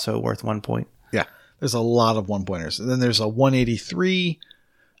 are also worth 1 point. Yeah. There's a lot of 1 pointers. And then there's a 183,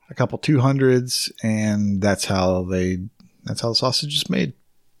 a couple 200s, and that's how the sausage is made.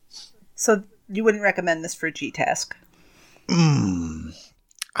 So you wouldn't recommend this for a G-Task?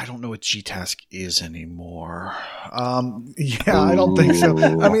 I don't know what G-Task is anymore. I don't think so.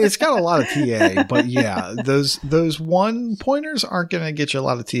 I mean, it's got a lot of TA, but yeah, those 1 pointers aren't going to get you a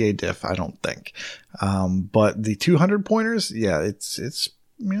lot of TA diff, I don't think. But the 200 pointers, yeah, it's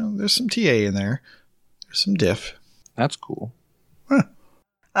there's some TA in there. There's some diff. That's cool. Huh.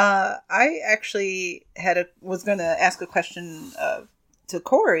 I actually was going to ask a question to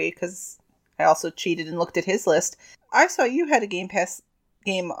Corey, because I also cheated and looked at his list. I saw you had a Game Pass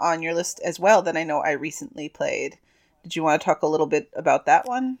game on your list as well that I know I recently played. Did you want to talk a little bit about that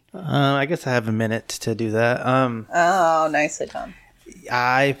one? I guess I have a minute to do that. Oh, nicely done.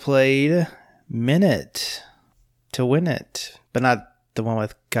 I played Minute to Win It, but not the one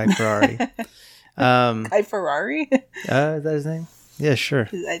with Guy Ferrari. Guy Ferrari? Is that his name? Yeah, sure.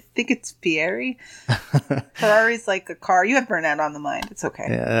 I think it's Fieri. Ferrari's like a car. You have Burnout on the mind. It's okay.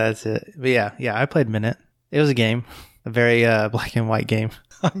 Yeah, that's it. But yeah, I played Minute. It was a game. A very black and white game.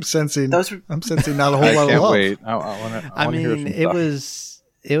 I'm sensing not a whole lot of love. I can't wait. I mean, it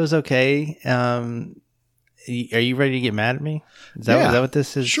was okay. Are you ready to get mad at me? Is that what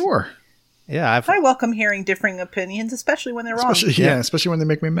this is? Sure. Yeah, I welcome hearing differing opinions, especially when they're wrong. Especially when they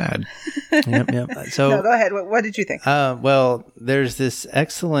make me mad. Yep. So no, go ahead. What did you think? Well, there's this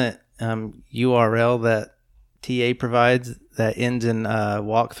excellent URL that TA provides that ends in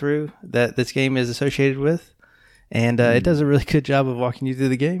walkthrough that this game is associated with. And it does a really good job of walking you through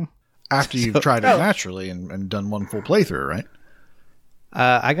the game. After you've tried it naturally and done one full playthrough, right?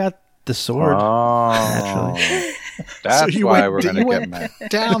 I got the sword naturally. That's why we're going to get mad.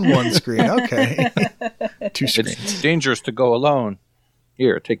 Down one screen. Okay. 2 screens. It's dangerous to go alone.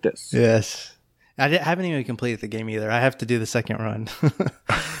 Here, take this. Yes. I haven't even completed the game either. I have to do the second run.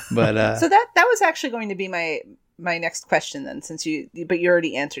 But so that was actually going to be my next question then, but you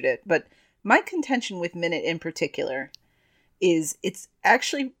already answered it. But my contention with Minute in particular is it's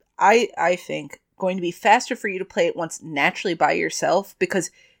actually, I think, going to be faster for you to play it once naturally by yourself, because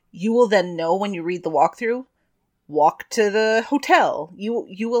you will then know when you read the walkthrough, walk to the hotel.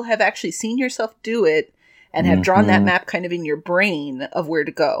 You will have actually seen yourself do it, and have drawn that map kind of in your brain of where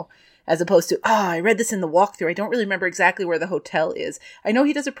to go. As opposed to, I read this in the walkthrough. I don't really remember exactly where the hotel is. I know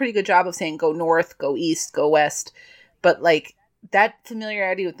he does a pretty good job of saying go north, go east, go west. But, like, that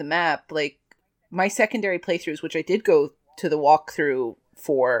familiarity with the map, like, my secondary playthroughs, which I did go to the walkthrough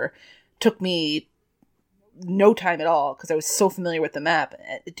for, took me no time at all because I was so familiar with the map.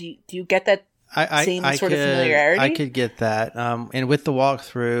 Do you get that same sort of familiarity? I could get that. And with the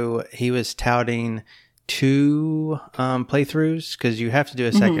walkthrough, he was touting 2 playthroughs because you have to do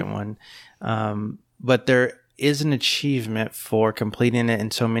a second one. But there is an achievement for completing it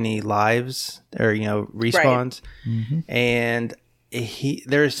in so many lives or, respawns. Right. And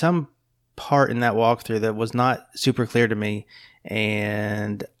there is some part in that walkthrough that was not super clear to me.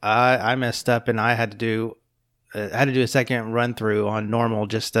 And I messed up and I had to do a second run through on normal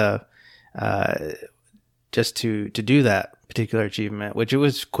just to do that particular achievement, which it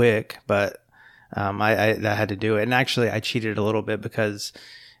was quick, but I had to do it. And actually I cheated a little bit because,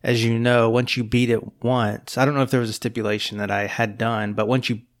 as you know, once you beat it once, I don't know if there was a stipulation that I had done, but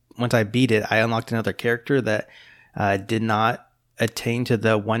once I beat it, I unlocked another character that did not attain to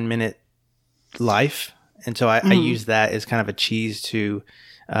the 1 minute life. And so I used that as kind of a cheese to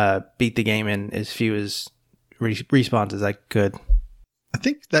beat the game in as few as respawns as I could. I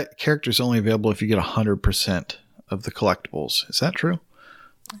think that character is only available if you get 100% of the collectibles. Is that true?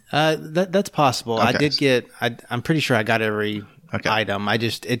 That's possible. Okay. I did get. I'm pretty sure I got every item.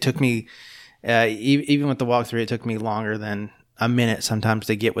 It took me, even with the walkthrough, it took me longer than a minute sometimes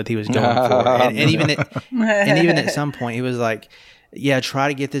to get what he was going for. And even at some point, he was like, "Yeah, try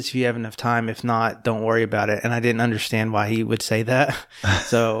to get this if you have enough time. If not, don't worry about it." And I didn't understand why he would say that.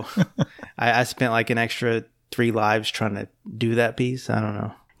 So I spent like an extra 3 lives trying to do that piece. I don't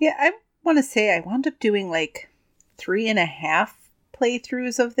know. Yeah, I want to say I wound up doing like 3.5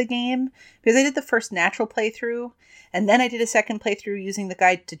 playthroughs of the game because I did the first natural playthrough and then I did a second playthrough using the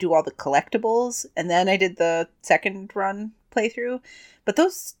guide to do all the collectibles, and then I did the second run playthrough. But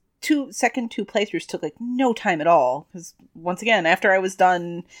those second two playthroughs took like no time at all because, once again, after I was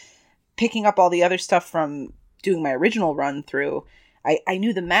done picking up all the other stuff from doing my original run through, I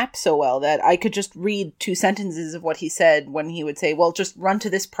knew the map so well that I could just read 2 sentences of what he said when he would say, well, just run to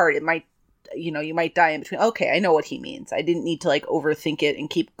this part. It might, you might die in between. Okay, I know what he means. I didn't need to like overthink it and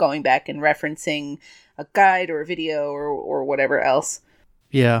keep going back and referencing a guide or a video or whatever else.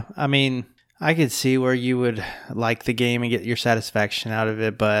 Yeah, I mean, I could see where you would like the game and get your satisfaction out of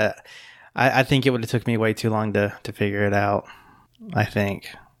it, but I think it would have took me way too long to figure it out, I think.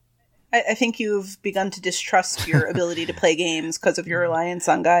 I think you've begun to distrust your ability to play games because of your reliance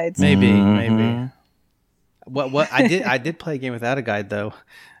on guides. Maybe. What I did play a game without a guide though.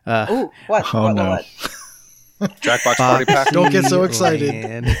 What? Oh, no. Jackbox Party Pack. Don't get so excited.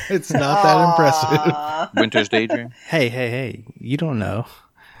 It's not that impressive. Winter's Daydream. Hey! You don't know.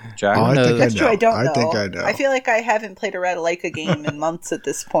 Jack. That's true. I don't know. I think I know. I feel like I haven't played a Ratalaika game in months at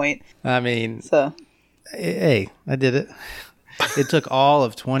this point. I mean, so hey, I did it. It took all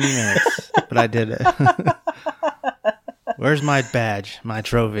of 20 minutes, but I did it. Where's my badge, my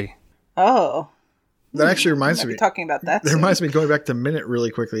trophy? Oh. That actually reminds me. Talking about that. It reminds me, going back to Minute really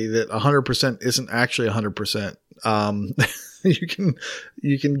quickly, that 100% isn't actually 100%.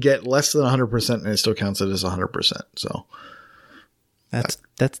 You can get less than 100% and it still counts it as 100%. So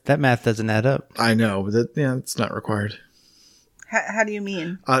that math doesn't add up. I know, but it's not required. How do you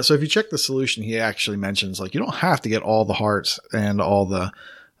mean? So if you check the solution, he actually mentions like you don't have to get all the hearts and all the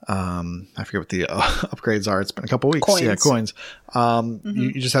I forget what the upgrades are. It's been a couple weeks. Coins. Yeah, coins.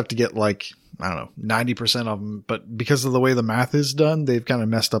 You just have to get like, I don't know, 90% of them. But because of the way the math is done, they've kind of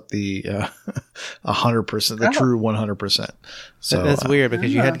messed up the 100%, the true 100%. So that's weird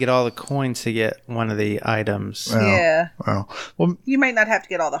because you had to get all the coins to get one of the items. Well, you might not have to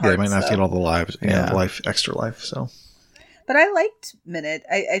get all the hearts. Yeah, you might not have to get all the lives. Yeah, life, extra life. So. But I liked Minute.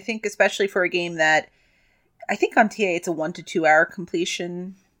 I think especially for a game that I think on TA it's a 1 to 2 hour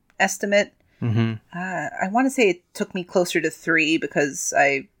completion estimate. Mm-hmm. I want to say it took me closer to 3 because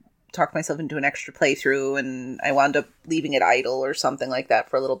I talked myself into an extra playthrough and I wound up leaving it idle or something like that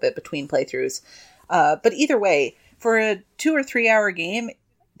for a little bit between playthroughs. But either way, for a 2 or 3 hour game,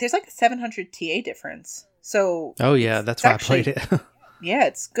 there's like a 700 TA difference. So that's why I played it. Yeah,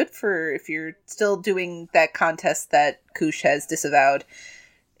 it's good for if you're still doing that contest that Koosh has disavowed.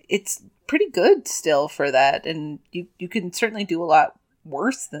 It's pretty good still for that, and you can certainly do a lot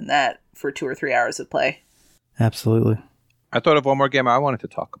worse than that for 2 or 3 hours of play. Absolutely. I thought of one more game I wanted to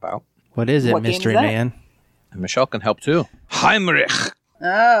talk about. What is it, What Mystery game is that? Man? And Michelle can help too. Heimrich.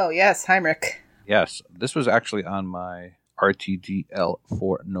 Oh, yes, Heimrich. Yes, this was actually on my RTGL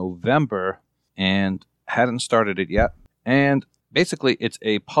for November, and Hadn't started it yet. And basically, it's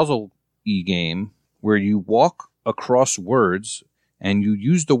a puzzle-y game where you walk across words and you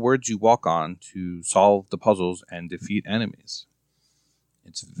use the words you walk on to solve the puzzles and defeat enemies.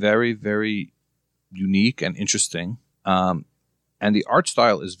 It's very, very unique and interesting. And the art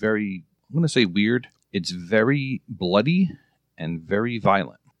style is very, I'm going to say weird. It's very bloody and very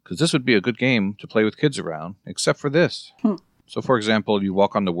violent. Because this would be a good game to play with kids around, except for this. So, for example, you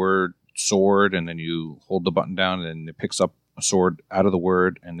walk on the word sword, and then you hold the button down, and it picks up a sword out of the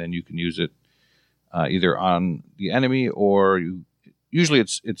word, and then you can use it either on the enemy, or usually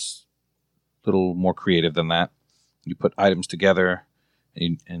it's a little more creative than that. You put items together,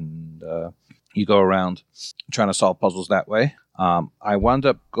 and you go around trying to solve puzzles that way. I wound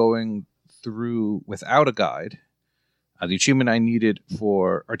up going through without a guide. The achievement I needed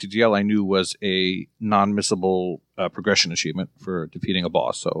for RTGL I knew was a non-missable progression achievement for defeating a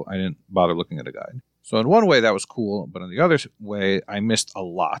boss, so I didn't bother looking at a guide. So in one way that was cool, but in the other way I missed a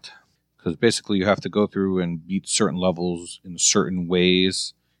lot, because basically you have to go through and beat certain levels in certain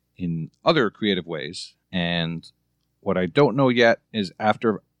ways, in other creative ways, and what I don't know yet is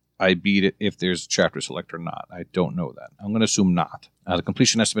after I beat it if there's a chapter select or not. I don't know that. I'm going to assume not. The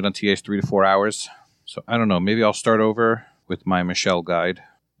completion estimate on TA is 3 to 4 hours. So I don't know. Maybe I'll start over with my Michelle guide.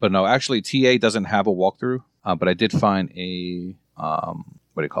 But no, actually, TA doesn't have a walkthrough. But I did find a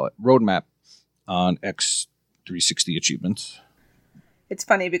roadmap on X360 achievements. It's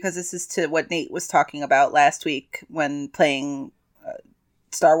funny because this is to what Nate was talking about last week when playing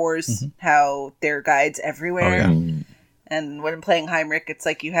Star Wars, how there are guides everywhere. Oh, yeah. And when I'm playing Heimrich, it's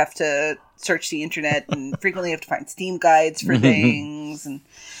like you have to search the internet and frequently have to find Steam guides for things.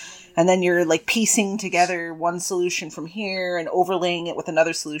 And then you're like piecing together one solution from here and overlaying it with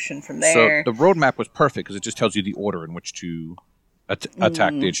another solution from there. So the roadmap was perfect because it just tells you the order in which to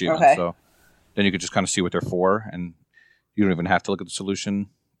attack the achievement. Okay. So then you could just kind of see what they're for, and you don't even have to look at the solution,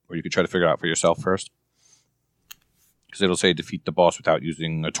 or you could try to figure it out for yourself first. Because it'll say defeat the boss without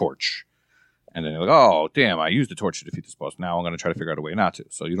using a torch. And then you're like, oh, damn, I used a torch to defeat this boss. Now I'm going to try to figure out a way not to.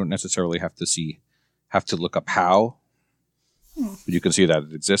 So you don't necessarily have to look up how. But you can see that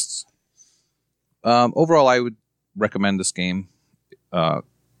it exists. Overall, I would recommend this game. Now,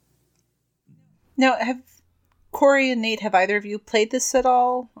 have Corey and Nate, have either of you played this at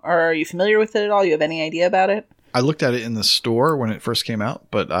all? Or are you familiar with it at all? You have any idea about it? I looked at it in the store when it first came out,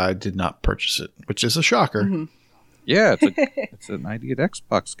 but I did not purchase it, which is a shocker. Mm-hmm. Yeah, it's an ID at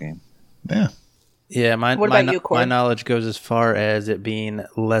Xbox game. Yeah. Yeah, What about you, Corey? my knowledge goes as far as it being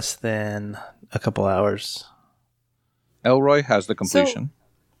less than a couple hours. Elroy has the completion.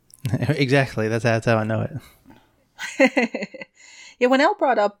 Exactly. That's how I know it. Yeah, when El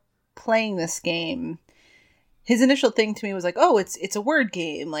brought up playing this game, his initial thing to me was like, oh, it's a word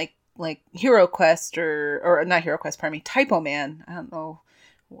game, like Hero Quest or not Hero Quest, pardon me, Typo Man. I don't know.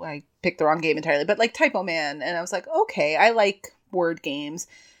 I picked the wrong game entirely, but like Typo Man. And I was like, okay, I like word games.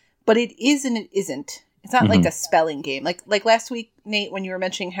 But it is and it isn't. It's not like a spelling game. Like last week, Nate, when you were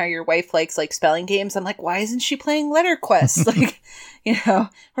mentioning how your wife likes like spelling games, I'm like, why isn't she playing Letter Quest?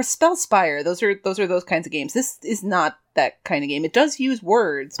 Or Spell Spire. Those are those kinds of games. This is not that kind of game. It does use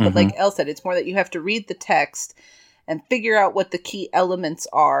words, but like Elle said, it's more that you have to read the text and figure out what the key elements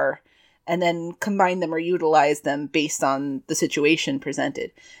are and then combine them or utilize them based on the situation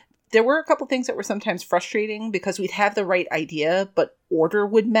presented. There were a couple things that were sometimes frustrating because we'd have the right idea, but order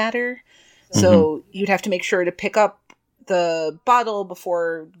would matter. So you'd have to make sure to pick up the bottle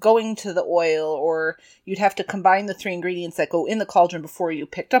before going to the oil, or you'd have to combine the 3 ingredients that go in the cauldron before you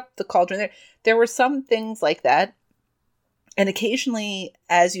picked up the cauldron. There were some things like that. And occasionally,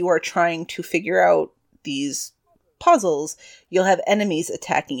 as you are trying to figure out these puzzles, you'll have enemies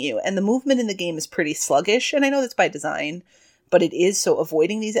attacking you. And the movement in the game is pretty sluggish. And I know that's by design, but it is, so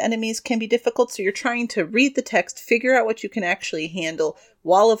avoiding these enemies can be difficult. So you're trying to read the text, figure out what you can actually handle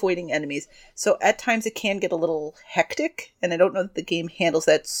while avoiding enemies. So at times it can get a little hectic, and I don't know that the game handles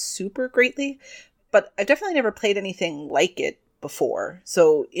that super greatly, but I've definitely never played anything like it before.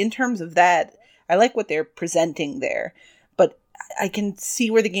 So in terms of that, I like what they're presenting there, but I can see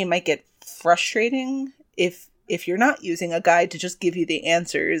where the game might get frustrating if you're not using a guide to just give you the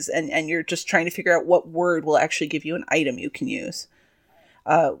answers and you're just trying to figure out what word will actually give you an item you can use.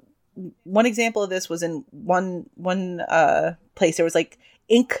 One example of this was in one place. There was like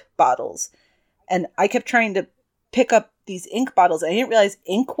ink bottles, and I kept trying to pick up these ink bottles. And I didn't realize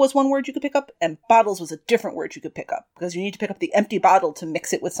ink was one word you could pick up and bottles was a different word you could pick up, because you need to pick up the empty bottle to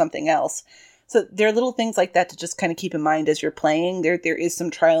mix it with something else. So there are little things like that to just kind of keep in mind as you're playing. There is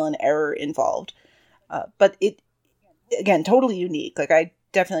some trial and error involved. But it, again, totally unique. Like, I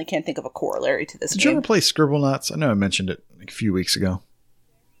definitely can't think of a corollary to this Did you game. ever play Scribblenauts? I know I mentioned it like a few weeks ago.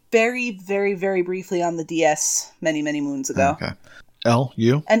 Very, very, very briefly on the DS many, many moons ago. Okay. L,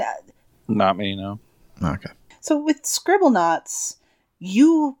 you? And Not me, no. Okay. so with Scribblenauts,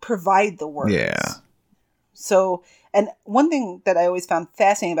 you provide the words. Yeah. So, and one thing that I always found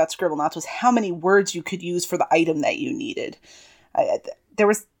fascinating about Scribblenauts was how many words you could use for the item that you needed. There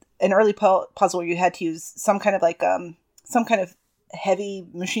was an early puzzle where you had to use some kind of heavy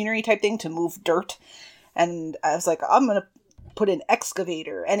machinery type thing to move dirt. And I was like, I'm going to put in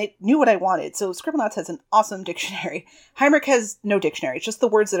excavator, and it knew what I wanted. So Scribblenauts has an awesome dictionary. Heimerick has no dictionary. It's just the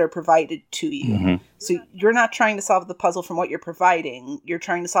words that are provided to you. Mm-hmm. So you're not trying to solve the puzzle from what you're providing. You're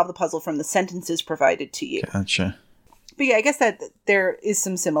trying to solve the puzzle from the sentences provided to you. Gotcha. But yeah, I guess that there is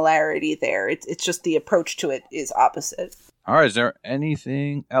some similarity there. It's just the approach to it is opposite. All right, is there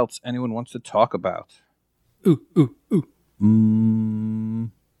anything else anyone wants to talk about? Ooh. Ooh.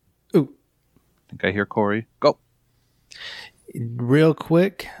 Ooh. I think I hear Corey. Go. Real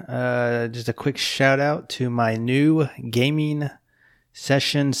quick, just a quick shout out to my new gaming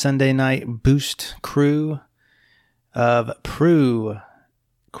session Sunday night boost crew of Prue,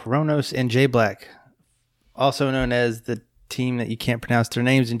 Kronos, and J Black, also known as the team that you can't pronounce their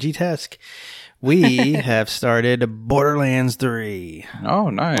names in G-Task. We have started Borderlands 3. Oh,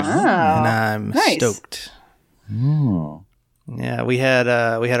 nice. Wow. And I'm Nice. stoked. Oh. Yeah, we had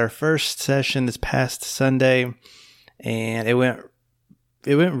our first session this past Sunday, and it went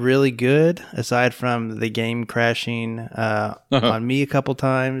really good. Aside from the game crashing on me a couple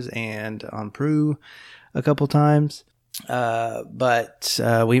times and on Prue a couple times, but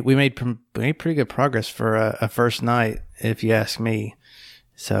we made pretty good progress for a first night, if you ask me.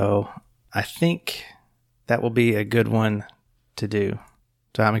 So I think that will be a good one to do.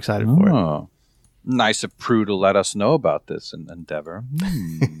 So I'm excited for it. Oh. Nice of Prue to let us know about this endeavor.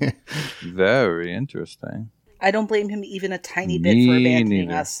 Very interesting. I don't blame him even a tiny bit Me for abandoning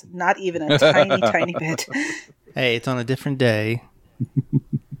neither. us. Not even a tiny, tiny bit. Hey, it's on a different day.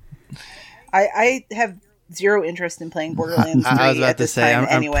 I have zero interest in playing Borderlands 3 I was at about to this say, time I'm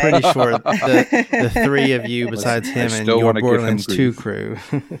anyway. pretty sure the three of you, besides I him and still your wanna give him Borderlands 2 grief.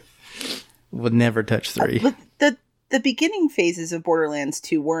 crew, would never touch 3. But the beginning phases of Borderlands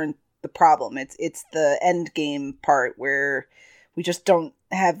 2 weren't the problem. It's the end game part where we just don't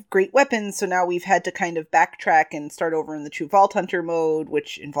have great weapons, so now we've had to kind of backtrack and start over in the True Vault Hunter mode,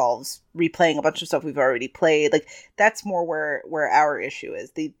 which involves replaying a bunch of stuff we've already played. Like, that's more where our issue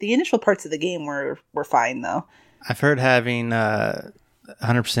is. The initial parts of the game were fine, though. I've heard having 100%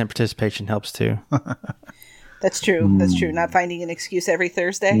 participation helps too, That's true. That's true. Not finding an excuse every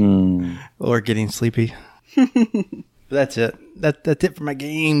Thursday. or getting sleepy. But that's it. That's it for my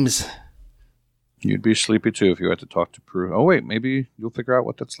games. You'd be sleepy too if you had to talk to Prue. Oh wait, maybe you'll figure out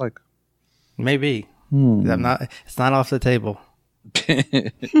what that's like. Maybe I'm not. It's not off the table.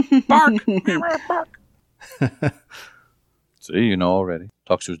 Bark! See, you know already.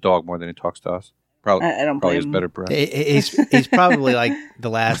 Talks to his dog more than he talks to us. Probably, I don't probably blame has him. better breath. He's probably like the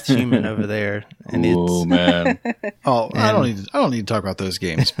last human over there, and Oh man, Oh, I don't need to talk about those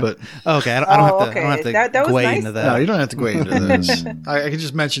games, but okay. I don't have to That was go nice, into that. no, you don't have to go into those. I can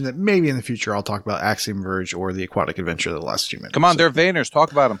just mention that maybe in the future I'll talk about Axiom Verge or the Aquatic Adventure of the Last Human. come on, they're Vayners.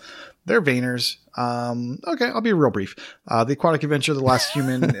 Talk about them. They're Vayners. Okay, I'll be real brief. The Aquatic Adventure of the Last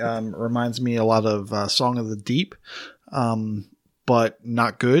Human reminds me a lot of Song of the Deep, but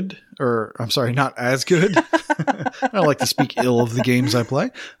not good. Or, I'm sorry, not as good. I don't like to speak ill of the games I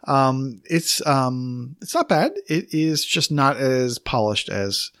play. It's not bad. It is just not as polished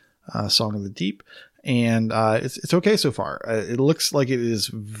as Song of the Deep. And it's okay so far. It looks like it is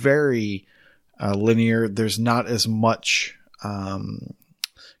very linear. There's not as much kind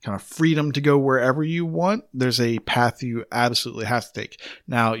of freedom to go wherever you want. There's a path you absolutely have to take.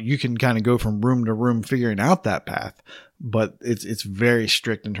 Now, you can kind of go from room to room figuring out that path, but it's very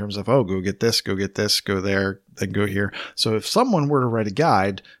strict in terms of, oh, go get this, go there, then go here. So if someone were to write a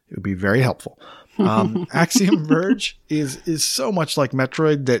guide, it would be very helpful. Axiom Verge is so much like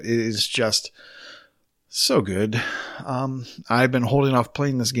Metroid that it is just so good. I've been holding off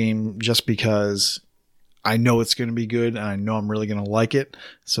playing this game just because I know it's going to be good and I know I'm really going to like it.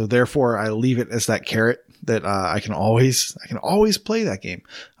 So therefore I leave it as that carrot that I can always play that game.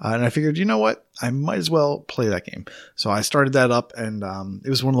 And I figured, you know what? I might as well play that game. So I started that up, and it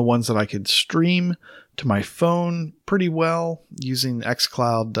was one of the ones that I could stream to my phone pretty well using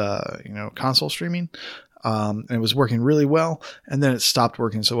xCloud, console streaming. And it was working really well. And then it stopped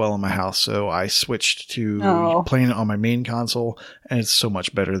working so well in my house. So I switched to playing it on my main console, and it's so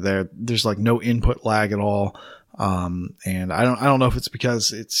much better there. There's like no input lag at all. And I don't know if it's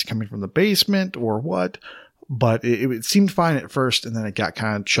because it's coming from the basement or what, but it seemed fine at first, and then it got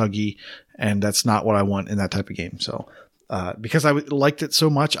kind of chuggy, and that's not what I want in that type of game. So, because I liked it so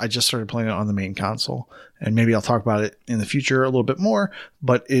much, I just started playing it on the main console, and maybe I'll talk about it in the future a little bit more,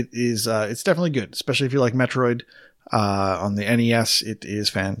 but it's definitely good, especially if you like Metroid, on the NES. It is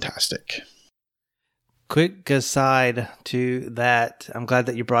fantastic. Quick aside to that, I'm glad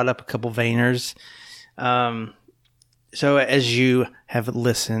that you brought up a couple Vayners. So as you have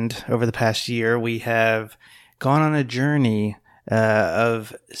listened over the past year, we have gone on a journey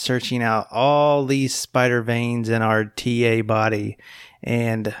of searching out all these spider veins in our TA body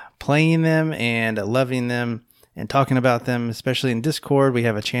and playing them and loving them and talking about them, especially in Discord. We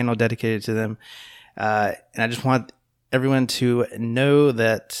have a channel dedicated to them. And I just want everyone to know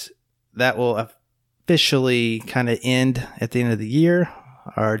that that will officially kind of end at the end of the year.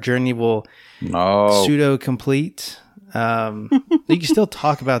 Our journey will pseudo complete. You can still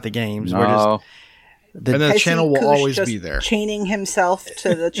talk about the games. No. And the channel will always be there. Chaining himself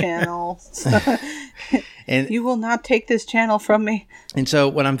to the channel. And you will not take this channel from me. And so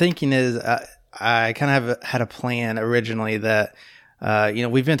what I'm thinking is, I kind of had a plan originally that,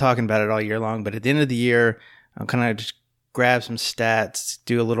 we've been talking about it all year long, but at the end of the year, I'm kind of just grab some stats,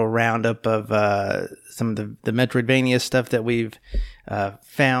 do a little roundup of some of the Metroidvania stuff that we've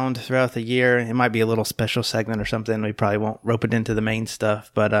found throughout the year. It might be a little special segment or something. We probably won't rope it into the main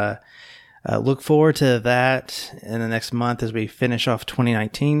stuff, but look forward to that in the next month as we finish off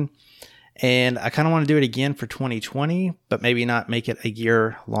 2019. And I kind of want to do it again for 2020, but maybe not make it a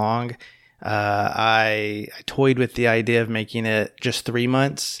year long. I toyed with the idea of making it just 3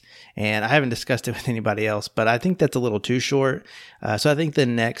 months, and I haven't discussed it with anybody else, but I think that's a little too short. So I think the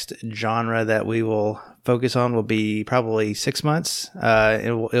next genre that we will focus on will be probably 6 months.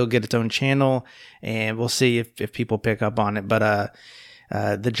 It'll get its own channel, and we'll see if people pick up on it. But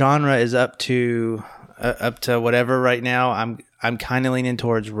the genre is up to whatever right now. I'm kind of leaning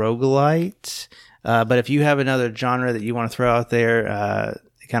towards roguelite. But if you have another genre that you want to throw out there,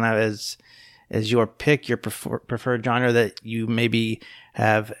 kind of as your pick, your preferred genre that you maybe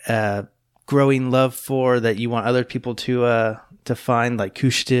have a growing love for, that you want other people to find, like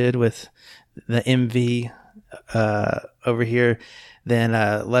Kush did with the MV over here, then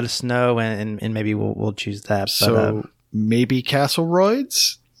let us know, and maybe we'll choose that. So maybe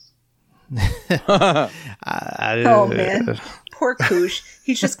Castleroids? Oh man, poor Kush.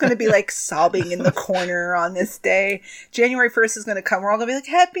 He's just going to be like sobbing in the corner on this day. January 1st is going to come. We're all going to be like,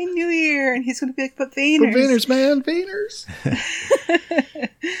 Happy New Year. And he's going to be like, but Vayners. But Vayners, man, Vayners.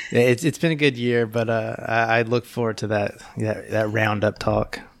 It's been a good year, but I look forward to that roundup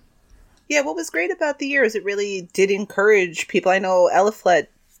talk. Yeah, what was great about the year is it really did encourage people. I know Eliflet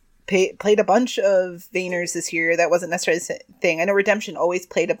played a bunch of Vayners this year. That wasn't necessarily the thing. I know Redemption always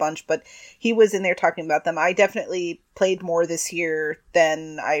played a bunch, but he was in there talking about them. I definitely played more this year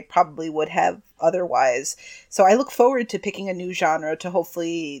than I probably would have otherwise. So I look forward to picking a new genre to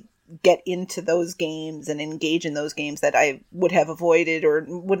hopefully get into those games and engage in those games that I would have avoided or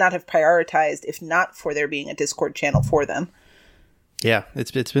would not have prioritized if not for there being a Discord channel for them. Yeah,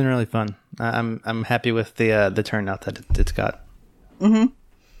 it's been really fun. I'm happy with the turnout that it's got. Mm-hmm.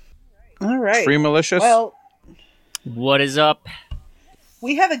 All right. Free Malicious? Well, what is up?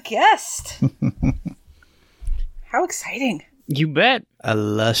 We have a guest. How exciting. You bet.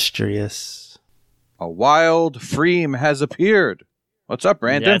 Illustrious. A wild Freem has appeared. What's up,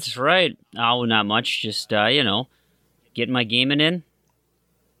 Brandon? That's right. Oh, not much. Just, getting my gaming in.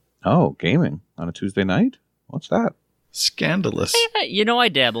 Oh, gaming on a Tuesday night? What's that? Scandalous. I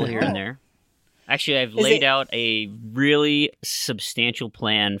dabble here and there. Actually, I've laid out a really substantial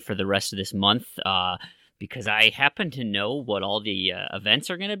plan for the rest of this month because I happen to know what all the events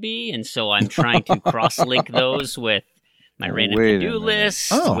are going to be, and so I'm trying to cross-link those with my random to-do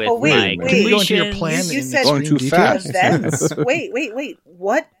list, with my completions. Can you go into your plan? You said going too fast. Events. Wait.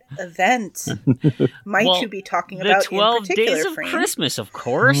 What event might you be talking about? The 12 days of Frame? Christmas, of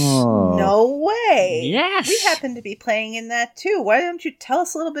course. Oh. No way. Yes. We happen to be playing in that too. Why don't you tell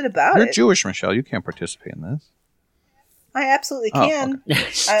us a little bit about You're it? Jewish, Michelle. You can't participate in this. I absolutely can.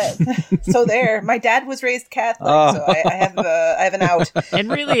 Okay. So there. My dad was raised Catholic, so I have an out.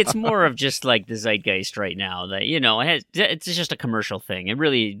 And really, it's more of just like the zeitgeist right now. That it's just a commercial thing. It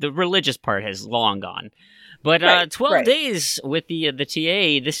really, the religious part has long gone. But 12 days with the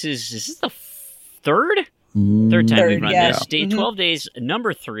TA. This is the third time we've run this. 12 days,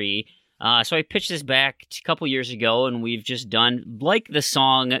 number 3. So I pitched this back a couple years ago, and we've just done like the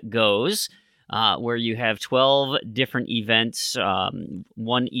song goes. where you have 12 different events,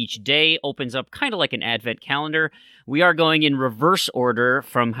 one each day, opens up kind of like an advent calendar. We are going in reverse order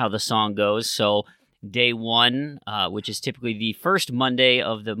from how the song goes. So day 1, which is typically the first Monday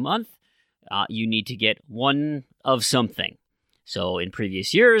of the month, you need to get one of something. So in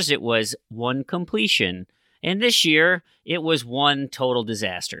previous years, it was one completion. And this year, it was one total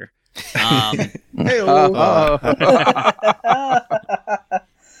disaster.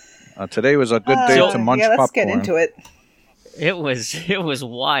 Today was a good day to munch popcorn. Let's get into it. It was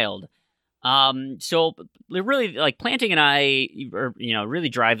wild. So really, like, Planting and I, really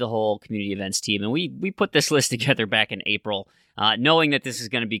drive the whole community events team, and we put this list together back in April, knowing that this is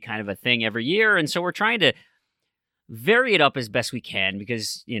going to be kind of a thing every year, and so we're trying to vary it up as best we can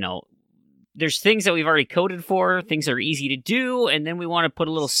because there's things that we've already coded for, things that are easy to do, and then we want to put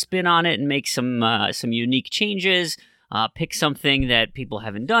a little spin on it and make some unique changes, pick something that people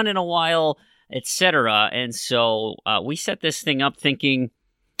haven't done in a while, etc. And so we set this thing up thinking,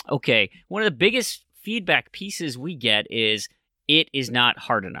 okay, one of the biggest feedback pieces we get is it is not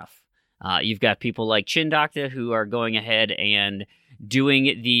hard enough. You've got people like Chindocta who are going ahead and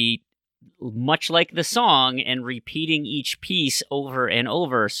doing the much like the song and repeating each piece over and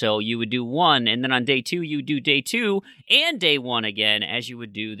over. So you would do 1, and then on day 2, you do day 2 and day 1 again as you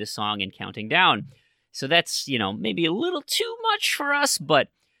would do the song and counting down. So that's, maybe a little too much for us, but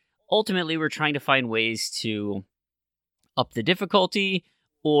ultimately we're trying to find ways to up the difficulty,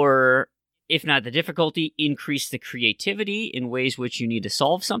 or if not the difficulty, increase the creativity in ways which you need to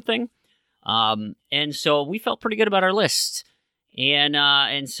solve something. And so we felt pretty good about our list.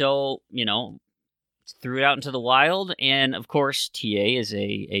 And so, threw it out into the wild. And of course, TA is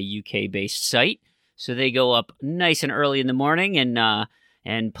a UK-based site. So they go up nice and early in the morning.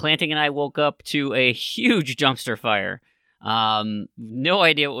 And Planting and I woke up to a huge dumpster fire. No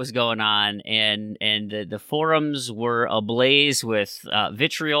idea what was going on. And the forums were ablaze with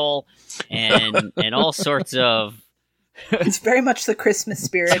vitriol and all sorts of... It's very much the Christmas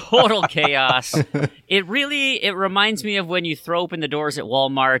spirit. Total chaos. It reminds me of when you throw open the doors at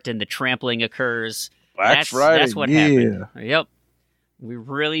Walmart and the trampling occurs. That's right. That's what happened. Yep. We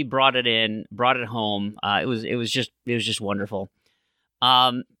really brought it home. It was just wonderful.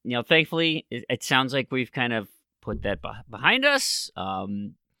 Thankfully, it sounds like we've kind of put that behind us.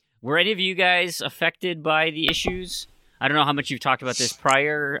 Were any of you guys affected by the issues? I don't know how much you've talked about this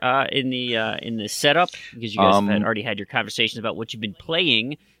prior in the setup, because you guys have already had your conversations about what you've been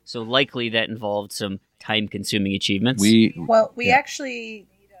playing. So likely that involved some time-consuming achievements. We actually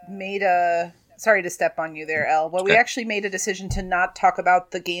made sorry to step on you there, El. Well, we actually made a decision to not talk about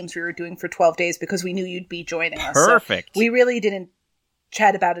the games we were doing for 12 days because we knew you'd be joining us. Perfect. So we really didn't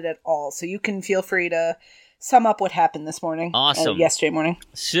chat about it at all. So you can feel free to sum up what happened this morning. Awesome. Yesterday morning.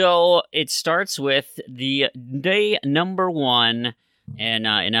 So it starts with the day number 1,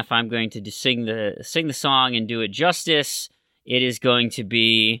 and if I'm going to sing the song and do it justice, it is going to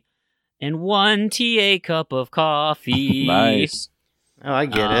be "And 1 TA cup of coffee." Nice. Oh, I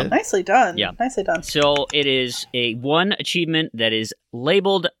get it. Nicely done. Yeah. Nicely done. So it is one achievement that is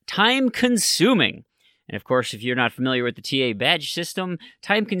labeled time consuming. And of course, if you're not familiar with the TA badge system,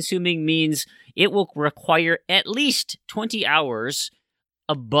 time consuming means it will require at least 20 hours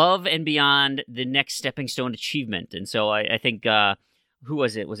above and beyond the next stepping stone achievement. And so I think, who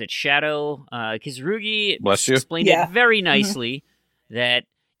was it? Was it Shadow Kizarugi? Bless you. Explained it very nicely that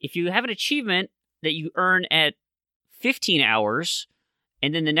if you have an achievement that you earn at 15 hours,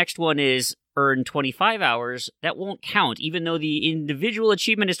 and then the next one is earn 25 hours, that won't count. Even though the individual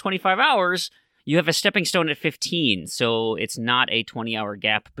achievement is 25 hours, you have a stepping stone at 15, so it's not a 20-hour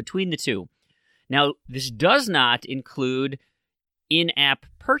gap between the two. Now, this does not include in-app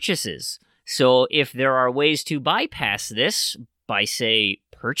purchases. So if there are ways to bypass this by, say,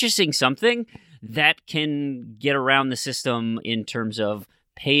 purchasing something, that can get around the system in terms of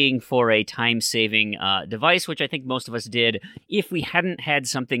paying for a time-saving device, which I think most of us did if we hadn't had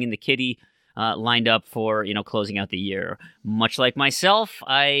something in the kitty lined up for, closing out the year. Much like myself,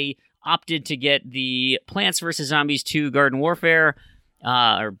 I opted to get the Plants vs. Zombies 2 Garden Warfare,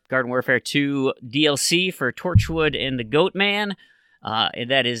 or Garden Warfare 2 DLC for Torchwood and the Goat Man. And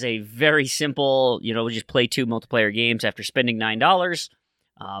that is a very simple, we just play 2 multiplayer games after spending $9.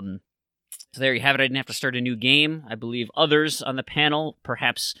 So there you have it. I didn't have to start a new game. I believe others on the panel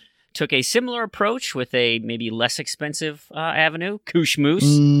perhaps took a similar approach with a maybe less expensive avenue. Koosh Moose.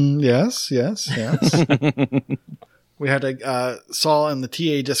 Yes. We had saw in the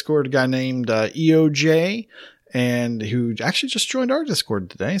TA Discord a guy named EOJ, and who actually just joined our Discord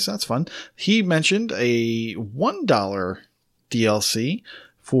today, so that's fun. He mentioned a $1 DLC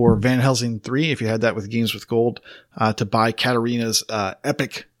for Van Helsing 3, if you had that with Games with Gold, to buy Katarina's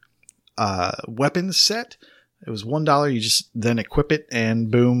epic weapons set. It was $1. You just then equip it, and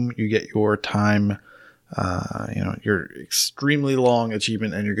boom, you get your time, your extremely long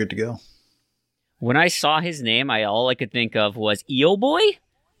achievement, and you're good to go. When I saw his name, all I could think of was EO Boy?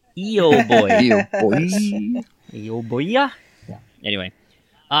 EO Boy. EO boy. EO Boy. Yeah. Anyway.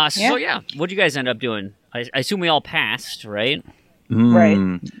 So what'd you guys end up doing? I assume we all passed, right?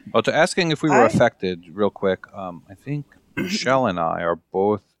 Right. Well, to asking if we were affected, real quick, I think Michelle and I are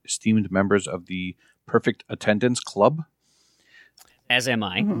both esteemed members of the Perfect Attendance Club. As am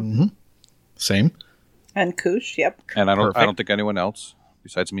I. Mm-hmm. Same. And Koosh, yep. And I don't think anyone else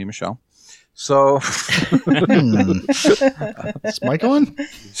besides me and Michelle. So, is Mike on?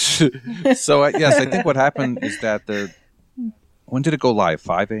 So yes, I think what happened is that when did it go live?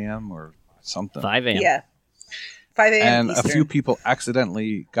 5 a.m. or something? 5 a.m. Yeah. 5 a.m. And Eastern. a few people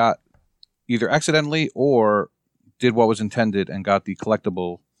got either accidentally or did what was intended and got the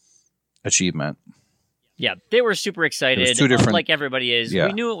collectible achievement. Yeah, they were super excited. It was two different- like everybody is. Yeah.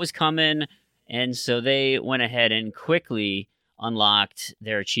 We knew it was coming, and so they went ahead and quickly unlocked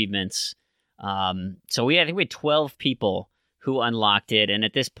their achievements. So I think we had 12 people who unlocked it, and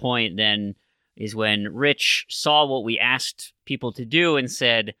at this point then is when Rich saw what we asked people to do and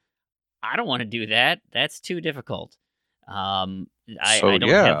said, I don't want to do that. That's too difficult. I don't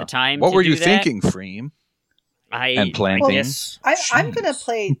have the time What to were do you that. thinking, Freem? And planting. Yes. I'm going to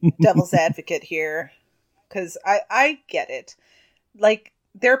play devil's advocate here because I get it. Like,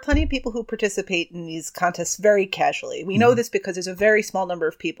 there are plenty of people who participate in these contests very casually. We know this because there's a very small number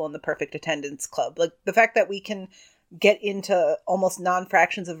of people in the Perfect Attendance Club. Like, the fact that we can get into almost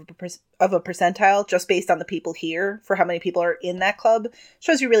non-fractions of a percentile just based on the people here for how many people are in that club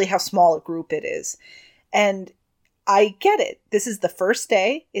shows you really how small a group it is. And I get it. This is the first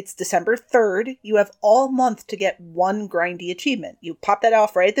day. It's December 3rd. You have all month to get one grindy achievement. You pop that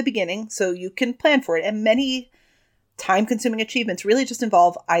off right at the beginning so you can plan for it. And many time-consuming achievements really just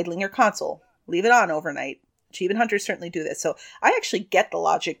involve idling your console. Leave it on overnight. Achievement hunters certainly do this. So I actually get the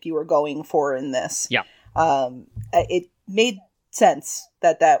logic you were going for in this. Yeah. It made sense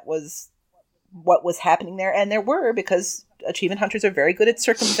that was what was happening there. And there were, because achievement hunters are very good at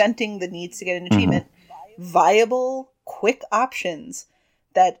circumventing the needs to get an achievement, viable, quick options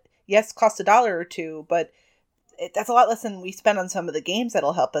that, yes, cost $1 or $2, but that's a lot less than we spend on some of the games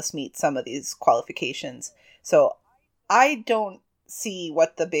that'll help us meet some of these qualifications. So I don't see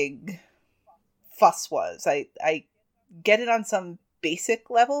what the big fuss was. I get it on some basic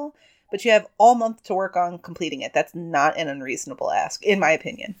level, but you have all month to work on completing it. That's not an unreasonable ask, in my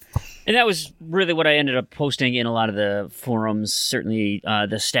opinion. And that was really what I ended up posting in a lot of the forums. Certainly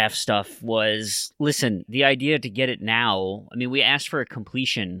the staff stuff was, listen, the idea to get it now, I mean, we asked for a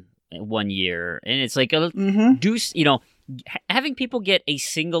completion 1 year, and it's like, having people get a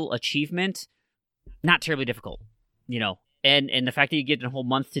single achievement, not terribly difficult, and the fact that you get a whole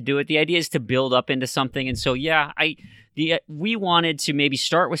month to do it, the idea is to build up into something. And so, we wanted to maybe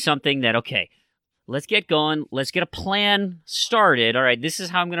start with something that, okay, let's get going. Let's get a plan started. All right, this is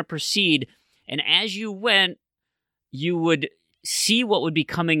how I'm going to proceed. And as you went, you would see what would be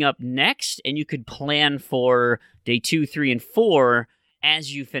coming up next, and you could plan for day 2, 3, and 4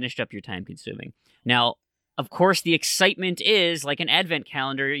 as you finished up your time consuming. Now, of course, the excitement is like an advent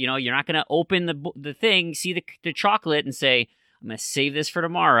calendar. You're not going to open the thing, see the chocolate, and say, I'm going to save this for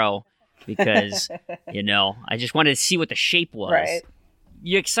tomorrow because, I just wanted to see what the shape was. Right.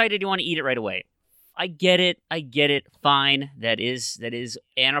 You're excited. You want to eat it right away. I get it. Fine. That is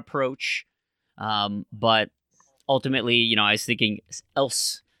an approach. But ultimately, I was thinking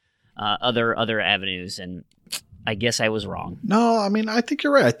other avenues, and I guess I was wrong. No, I mean, I think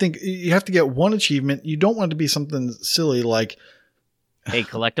you're right. I think you have to get one achievement. You don't want it to be something silly like a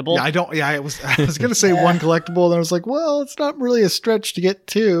collectible. I was going to say one collectible, and I was like, well, it's not really a stretch to get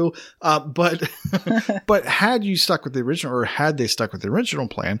two. But had you stuck with the original, or had they stuck with the original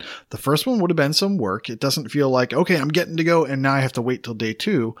plan, the first one would have been some work. It doesn't feel like, okay, I'm getting to go, and now I have to wait till day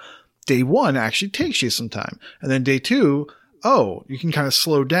 2. Day 1 actually takes you some time, and then day 2. Oh, you can kind of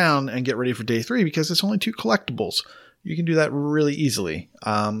slow down and get ready for day 3 because it's only 2 collectibles. You can do that really easily.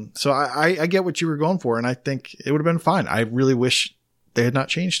 So I get what you were going for, and I think it would have been fine. I really wish they had not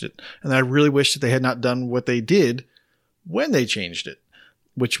changed it. And I really wish that they had not done what they did when they changed it,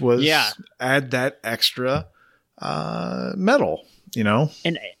 which was add that extra metal,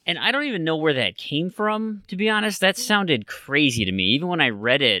 And I don't even know where that came from, to be honest. That sounded crazy to me. Even when I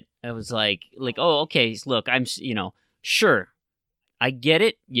read it, I was like, oh, okay, look, I'm, sure, I get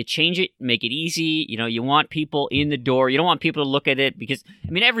it. You change it, make it easy. You want people in the door. You don't want people to look at it because,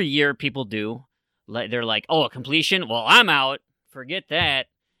 every year people do. They're like, oh, a completion? Well, I'm out. Forget that.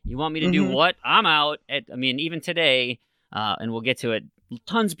 You want me to do what? I'm out. Even today, and we'll get to it,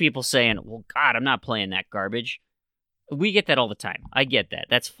 tons of people saying, well, God, I'm not playing that garbage. We get that all the time. I get that.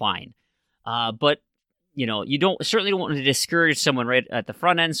 That's fine. But, you certainly don't want to discourage someone right at the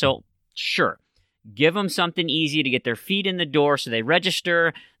front end. So, sure. Give them something easy to get their feet in the door so they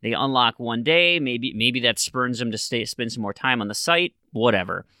register, they unlock one day, maybe that spurns them to spend some more time on the site,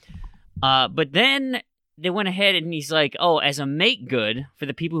 whatever. But then they went ahead and he's like, oh, as a make good for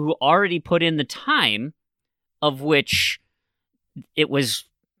the people who already put in the time, of which it was,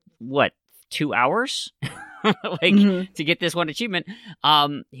 2 hours? to get this one achievement.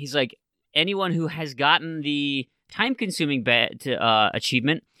 He's like, anyone who has gotten the time-consuming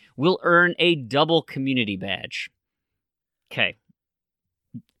achievement will earn a double community badge. Okay.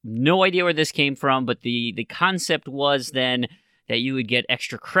 No idea where this came from, but the concept was then that you would get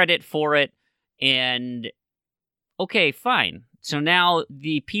extra credit for it. And, okay, fine. So now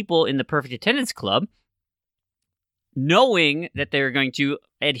the people in the Perfect Attendance Club, knowing that they're going to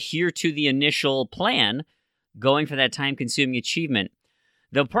adhere to the initial plan, going for that time-consuming achievement.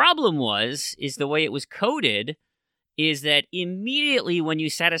 The problem is the way it was coded is that immediately when you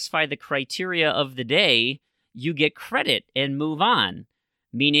satisfy the criteria of the day, you get credit and move on.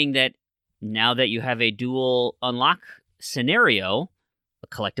 Meaning that now that you have a dual unlock scenario, a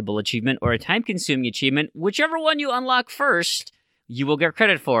collectible achievement or a time-consuming achievement, whichever one you unlock first, you will get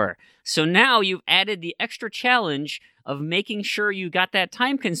credit for. So now you've added the extra challenge of making sure you got that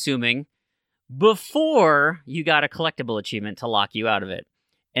time-consuming before you got a collectible achievement to lock you out of it.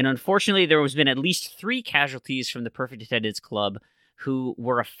 And unfortunately, there has been at least 3 casualties from the Perfect Attendance Club who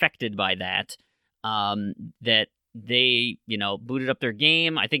were affected by that. That they, booted up their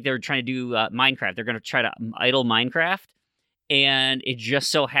game. I think they were trying to do Minecraft. They're going to try to idle Minecraft. And it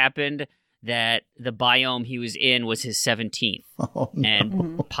just so happened that the biome he was in was his 17th. Oh, no.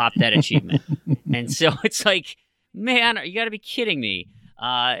 And popped that achievement. And so it's like, man, you got to be kidding me.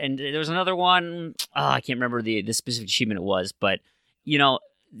 And there was another one. I can't remember the specific achievement it was. But,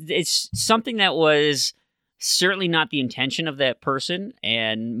 it's something that was certainly not the intention of that person.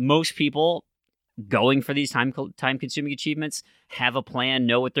 And most people going for these time-consuming achievements have a plan,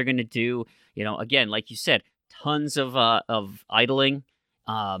 know what they're going to do. Again, like you said, tons of idling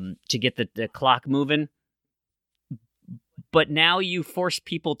to get the clock moving. But now you force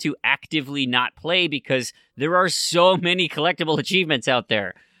people to actively not play because there are so many collectible achievements out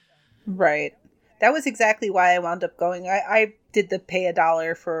there. Right. That was exactly why I wound up going. I did the pay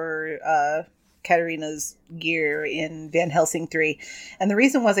 $1 for Katarina's gear in Van Helsing 3. And the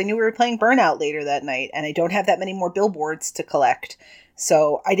reason was I knew we were playing Burnout later that night, and I don't have that many more billboards to collect.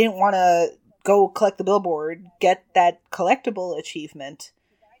 So I didn't want to go collect the billboard, get that collectible achievement,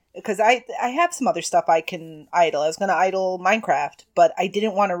 because I have some other stuff I can idle. I was going to idle Minecraft, but I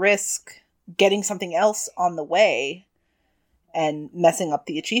didn't want to risk getting something else on the way and messing up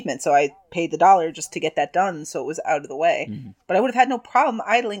the achievement. So I paid the $1 just to get that done so it was out of the way. Mm-hmm. But I would have had no problem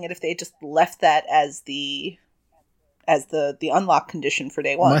idling it if they just left that as the unlock condition for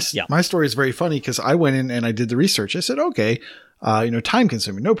day one. My story is very funny because I went in and I did the research. I said, okay, time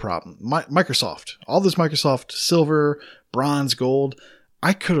consuming, no problem. Microsoft, all this Microsoft silver, bronze, gold.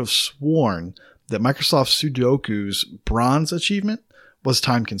 I could have sworn that Microsoft Sudoku's bronze achievement was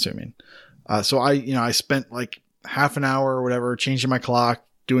time consuming. So I spent like half an hour or whatever changing my clock,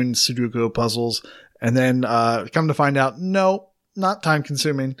 doing Sudoku puzzles, and then come to find out, no, not time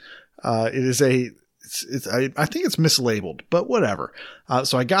consuming. It is I think it's mislabeled, but whatever.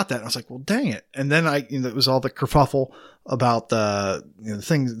 So I got that and I was like, well, dang it. And then it was all the kerfuffle about the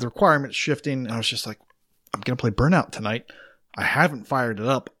requirements shifting. And I was just like, I'm going to play Burnout tonight. I haven't fired it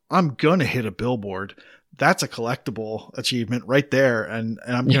up. I'm going to hit a billboard. That's a collectible achievement right there. And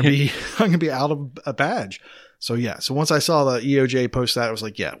I'm going to be out of a badge. So yeah. So once I saw the EOJ post that, I was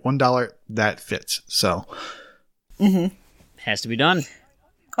like, yeah, $1 that fits. So has to be done.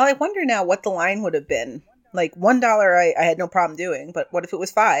 Well, I wonder now what the line would have been. Like $1 I had no problem doing, but what if it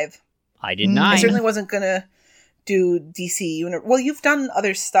was $5? I did not. I certainly wasn't going to do DC. Well, you've done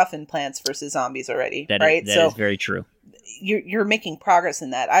other stuff in Plants vs. Zombies already, right? That is very true. You're making progress in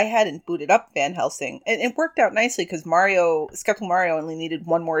that. I hadn't booted up Van Helsing. And it worked out nicely because Skeptical Mario only needed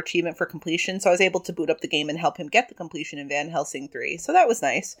one more achievement for completion, so I was able to boot up the game and help him get the completion in Van Helsing 3. So that was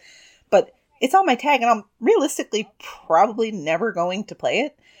nice. But it's on my tag, and I'm realistically probably never going to play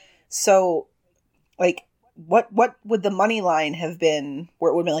it. So, like, what would the money line have been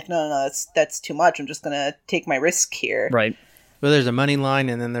where it would have been like, no, that's too much. I'm just going to take my risk here. Right. Well, there's a money line,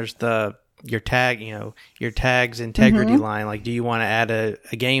 and then there's your tag's integrity line. Like, do you want to add a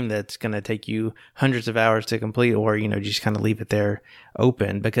game that's going to take you hundreds of hours to complete, or, just kind of leave it there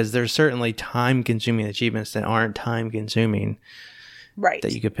open? Because there's certainly time-consuming achievements that aren't time-consuming, right,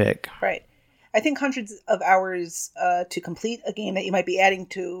 that you could pick. Right. I think hundreds of hours to complete a game that you might be adding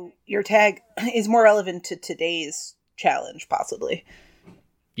to your tag is more relevant to today's challenge, possibly.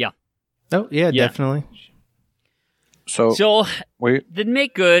 Yeah. Oh, yeah. Definitely. So wait. The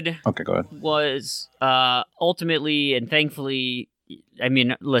make good Okay, go ahead. was ultimately and thankfully, I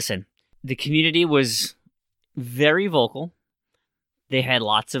mean, listen, the community was very vocal. They had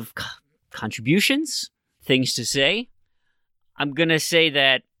lots of contributions, things to say. I'm going to say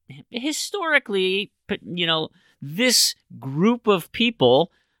that historically, this group of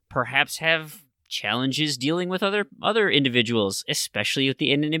people perhaps have challenges dealing with other individuals, especially with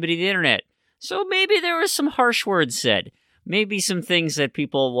the anonymity of the internet. So maybe there were some harsh words said, maybe some things that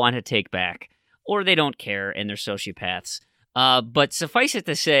people want to take back, or they don't care and they're sociopaths. But suffice it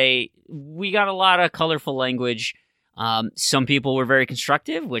to say, we got a lot of colorful language. Some people were very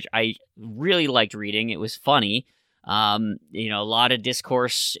constructive, which I really liked reading. It was funny. A lot of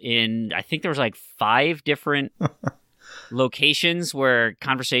discourse I think there was like 5 different locations where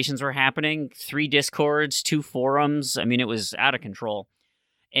conversations were happening, 3 Discords, 2 forums. I mean, it was out of control.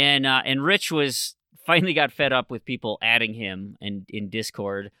 And Rich finally got fed up with people adding him in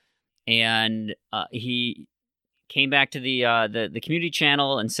Discord, and he came back to the community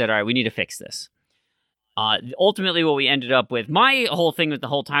channel and said, "All right, we need to fix this." Ultimately, what we ended up with, my whole thing with the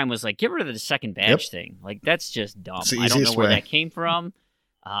whole time was like, get rid of the second badge thing. Like, that's just dumb. I don't know where that came from.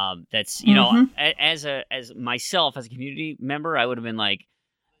 That's as myself as a community member, I would have been like,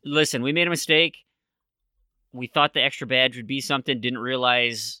 listen, we made a mistake. We thought the extra badge would be something, didn't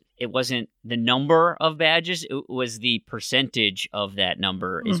realize it wasn't the number of badges, it was the percentage of that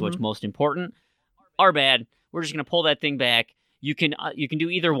number is what's most important. Our bad. We're just going to pull that thing back. You can do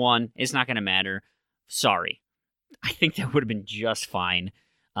either one. It's not going to matter. Sorry. I think that would have been just fine.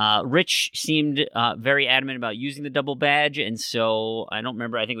 Rich seemed very adamant about using the double badge, and so I don't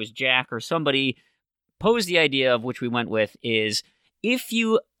remember, I think it was Jack or somebody posed the idea, of which we went with, is if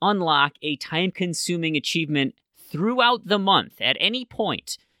you unlock a time-consuming achievement throughout the month, at any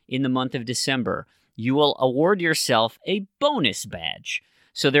point in the month of December, you will award yourself a bonus badge.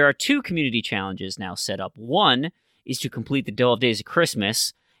 So there are 2 community challenges now set up. One is to complete the 12 Days of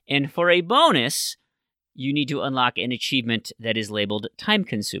Christmas, and for a bonus, you need to unlock an achievement that is labeled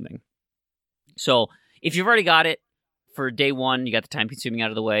time-consuming. So if you've already got it for day 1, you got the time-consuming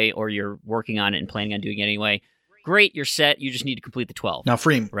out of the way, or you're working on it and planning on doing it anyway, great, you're set. You just need to complete the 12. Now,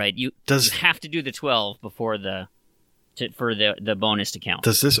 Freem, right? You have to do the 12 before for the bonus to count.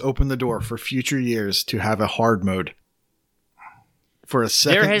 Does this open the door for future years to have a hard mode for a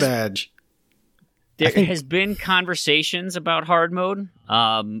second badge? There has been conversations about hard mode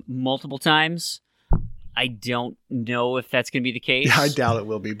multiple times. I don't know if that's going to be the case. Yeah, I doubt it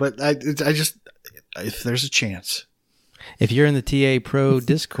will be, but I just, if there's a chance. If you're in the TA Pro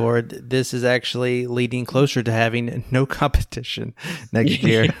Discord, this is actually leading closer to having no competition next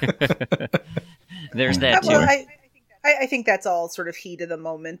year. There's that too. Well, I think that's all sort of heat of the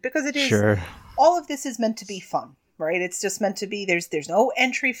moment, because it is. Sure. All of this is meant to be fun, right? It's just meant to be. There's no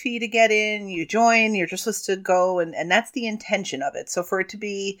entry fee to get in. You join. You're just supposed to go, and that's the intention of it. So for it to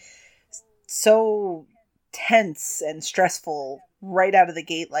be so tense and stressful right out of the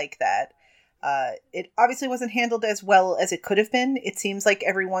gate like that. It obviously wasn't handled as well as it could have been. It seems like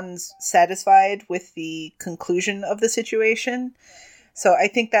everyone's satisfied with the conclusion of the situation. So I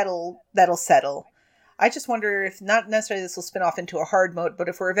think that'll settle. I just wonder if not necessarily this will spin off into a hard mode, but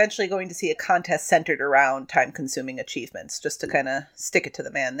if we're eventually going to see a contest centered around time-consuming achievements, just to kind of stick it to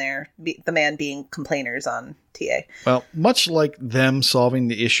the man there, the man being complainers on TA. Well, much like them solving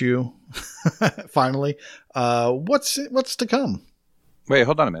the issue, finally, what's to come? Wait,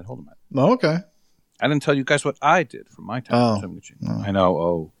 hold on a minute. Oh, okay. I didn't tell you guys what I did for my time-consuming achievement. Oh. I know.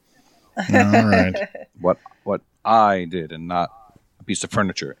 All right. What I did, and not a piece of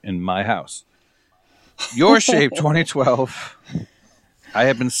furniture in my house. Your Shape 2012. I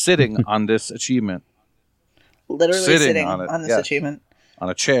have been sitting on this achievement. Literally sitting on this achievement. On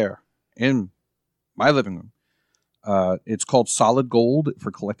a chair in my living room. It's called Solid Gold for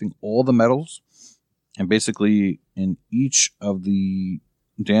collecting all the medals. And basically, in each of the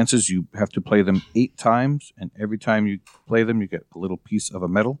dances, you have to play them 8 times. And every time you play them, you get a little piece of a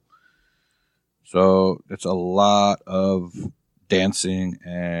medal. So it's a lot of dancing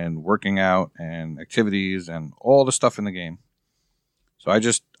and working out and activities and all the stuff in the game. So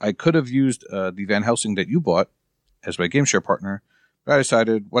I could have used the Van Helsing that you bought as my game share partner, but I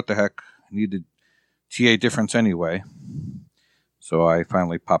decided, what the heck, I needed TA difference anyway. So I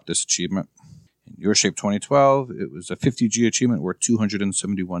finally popped this achievement. In Your Shape 2012, it was a 50G achievement worth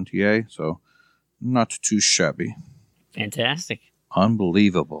 271 TA, so not too shabby. Fantastic.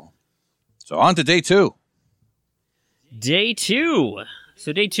 Unbelievable. So on to day 2. Day 2.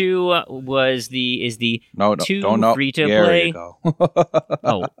 So day 2 is the free to There play. you go.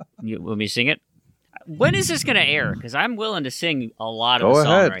 Oh, you want me to sing it? When is this going to air? Because I'm willing to sing a lot of Go the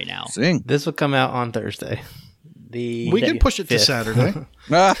song ahead. right now. Sing. This will come out on Thursday. We can push it to 5th. Saturday.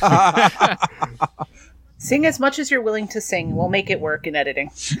 Sing as much as you're willing to sing. We'll make it work in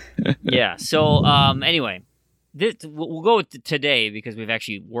editing. Yeah. So anyway, we'll go with today because we've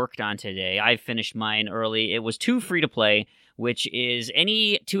actually worked on today. I finished mine early. It was 2 free to play, which is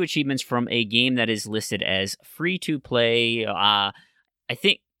any 2 achievements from a game that is listed as free to play. I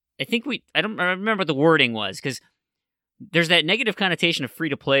don't remember what the wording was because there's that negative connotation of free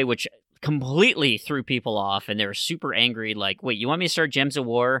to play, which completely threw people off, and they were super angry. Like, wait, you want me to start Gems of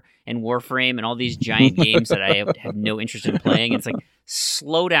War and Warframe and all these giant games that I have no interest in playing? And it's like,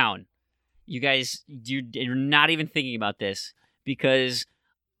 slow down. You guys, you're not even thinking about this because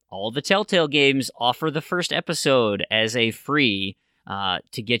all the Telltale games offer the first episode as a free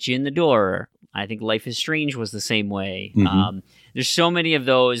to get you in the door. I think Life is Strange was the same way. Mm-hmm. There's so many of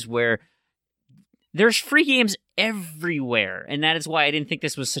those where there's free games everywhere, and that is why I didn't think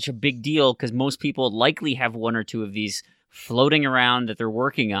this was such a big deal, because most people likely have 1 or 2 of these floating around that they're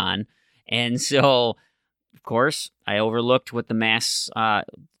working on. And so, of course, I overlooked what the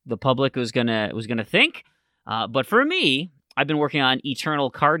public was gonna think. But for me, I've been working on Eternal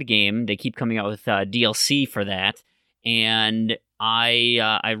Card Game. They keep coming out with DLC for that, and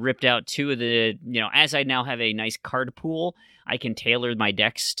I ripped out 2 of the, as I now have a nice card pool, I can tailor my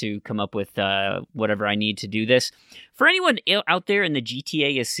decks to come up with whatever I need to do this. For anyone out there in the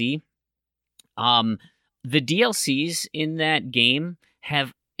GTA the DLCs in that game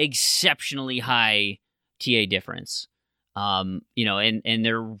have exceptionally high TA difference. And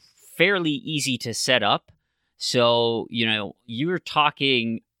they're fairly easy to set up. So, you're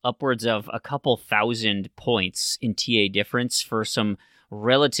talking upwards of a couple thousand points in TA difference for some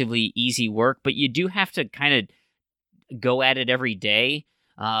relatively easy work, but you do have to kind of go at it every day.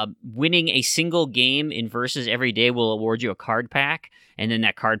 Winning a single game in Versus every day will award you a card pack, and then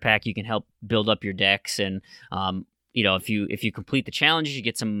that card pack you can help build up your decks. And if you complete the challenges, you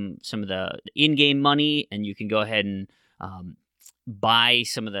get some of the in-game money, and you can go ahead and buy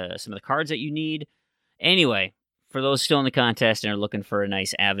some of the cards that you need. Anyway, for those still in the contest and are looking for a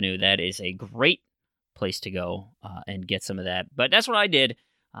nice avenue, that is a great place to go and get some of that. But that's what I did.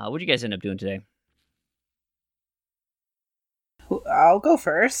 What did you guys end up doing today? I'll go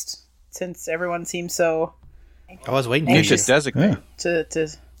first, since everyone seems so I was waiting for You you. should designate.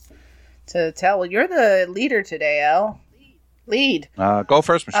 to tell. Well, you're the leader today, Al. Lead. Go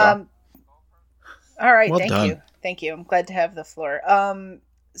first, Michelle. All right, Well thank done. you. Thank you. I'm glad to have the floor.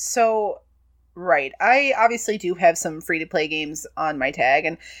 Right. I obviously do have some free-to-play games on my tag,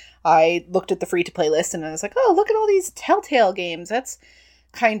 and I looked at the free-to-play list, and I was like, oh, look at all these Telltale games. That's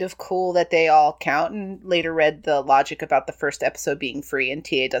kind of cool that they all count, and later read the logic about the first episode being free and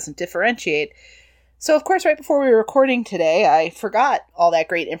TA doesn't differentiate. So, of course, right before we were recording today, I forgot all that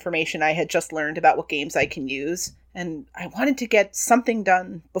great information I had just learned about what games I can use, and I wanted to get something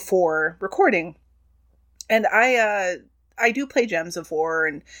done before recording. And I do play Gems of War,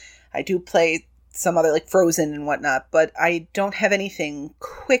 and I do play some other, like Frozen and whatnot, but I don't have anything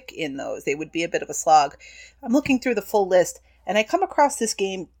quick in those. They would be a bit of a slog. I'm looking through the full list, and I come across this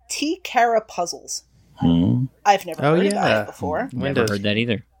game, T-Cara Puzzles. I've never heard about it before. Never heard that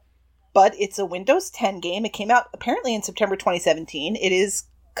either. But it's a Windows 10 game. It came out apparently in September 2017. It is,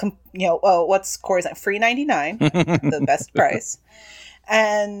 what's Core's free $99, the best price.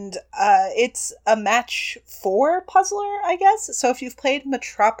 And it's a match 4 puzzler, I guess. So if you've played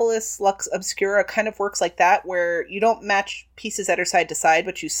Metropolis Lux Obscura, it kind of works like that, where you don't match pieces that are side to side,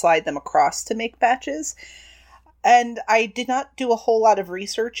 but you slide them across to make batches. And I did not do a whole lot of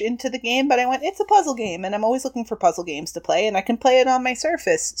research into the game, but I went, it's a puzzle game, and I'm always looking for puzzle games to play, and I can play it on my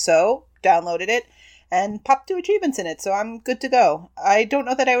Surface. So downloaded it and popped 2 achievements in it, so I'm good to go. I don't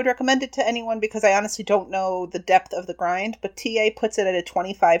know that I would recommend it to anyone because I honestly don't know the depth of the grind, but TA puts it at a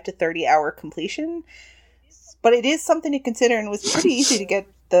 25 to 30 hour completion. But it is something to consider, and it was pretty easy to get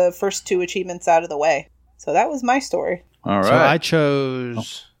the first 2 achievements out of the way. So that was my story. All right. So I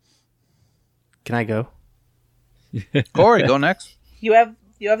chose. Can I go? Corey, go next. You have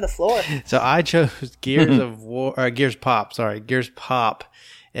the floor. So I chose Gears of War, Gears Pop. Sorry, Gears Pop,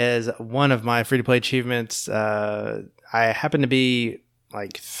 as one of my free-to-play achievements. I happen to be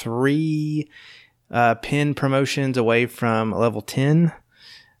like 3 pin promotions away from level 10.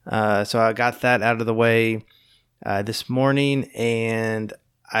 So I got that out of the way this morning, and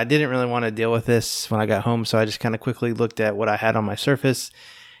I didn't really want to deal with this when I got home, so I just kind of quickly looked at what I had on my Surface,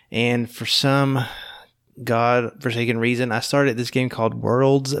 and for some godforsaken reason, I started this game called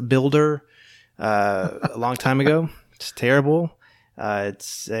Worlds Builder a long time ago. It's terrible.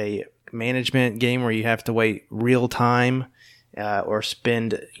 It's a management game where you have to wait real time or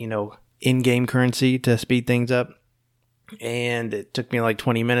spend, in-game currency to speed things up. And it took me like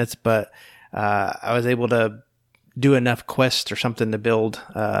 20 minutes, but I was able to do enough quests or something to build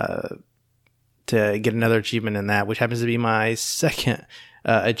to get another achievement in that, which happens to be my second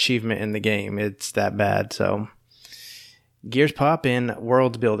achievement in the game. It's that bad. So Gears Pop in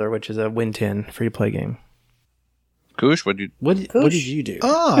World Builder, which is a Win 10 free-to-play game. Koosh, what did you do?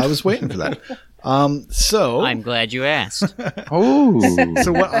 Oh, I was waiting for that. So I'm glad you asked.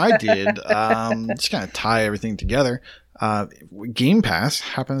 So what I did, just kind of tie everything together. Game Pass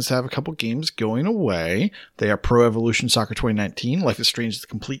happens to have a couple games going away. They are Pro Evolution Soccer 2019, Life is Strange: The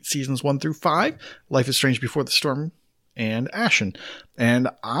Complete Seasons 1 through 5, Life is Strange Before the Storm, and Ashen. And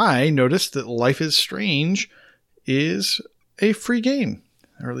I noticed that Life is Strange is a free game,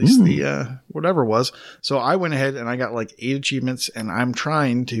 or at least the whatever was. So I went ahead and I got like 8 achievements, and I'm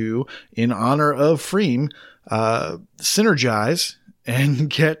trying to, in honor of Freem, synergize and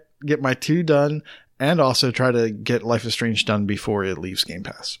get my 2 done, and also try to get Life is Strange done before it leaves Game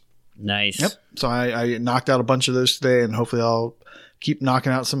Pass. Nice. Yep. So I knocked out a bunch of those today, and hopefully I'll keep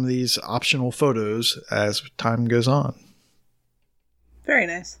knocking out some of these optional photos as time goes on. Very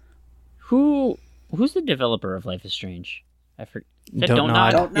nice. Who's the developer of Life is Strange? I forget. Don't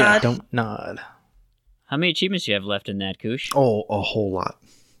nod. Don't Yeah, nod. don't nod. How many achievements do you have left in that, Koosh? Oh, a whole lot.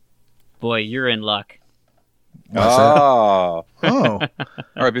 Boy, you're in luck. Oh. Oh. All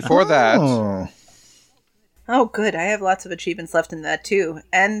right, before that, Oh. Oh, good. I have lots of achievements left in that, too.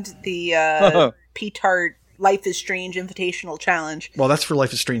 And the P-Tart Life is Strange Invitational Challenge. Well, that's for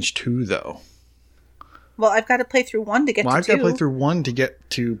Life is Strange 2, though. Well, I've got to play through 1 to get Well, to I've 2. got to play through 1 to get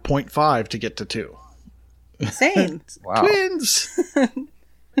to 0.5 to get to 2. Same. wow. Twins!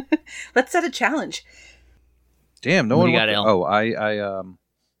 Let's set a challenge. Damn, no What one. do you got, went- El?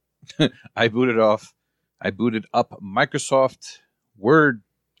 Oh, I booted up Microsoft Word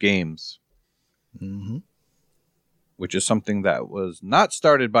games, Mm-hmm. which is something that was not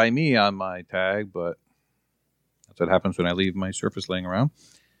started by me on my tag, but that's what happens when I leave my Surface laying around.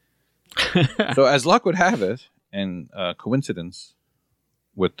 So, as luck would have it, and coincidence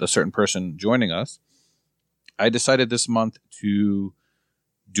with a certain person joining us, I decided this month to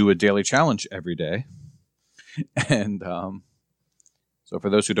do a daily challenge every day. And so for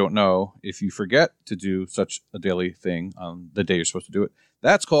those who don't know, if you forget to do such a daily thing on the day you're supposed to do it,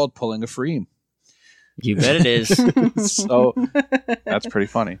 that's called pulling a Freem. You bet it is. So that's pretty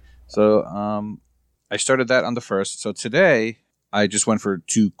funny. So I started that on the 1st. So today I just went for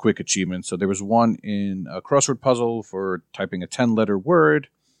 2 quick achievements. So there was one in a crossword puzzle for typing a 10-letter word,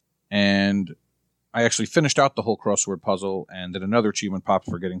 and I actually finished out the whole crossword puzzle, and then another achievement popped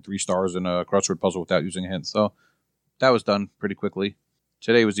for getting 3 stars in a crossword puzzle without using a hint. So that was done pretty quickly.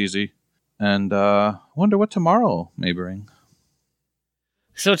 Today was easy. And wonder what tomorrow may bring.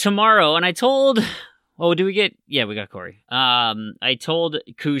 So tomorrow, and I told... Oh, do we get... Yeah, we got Corey. I told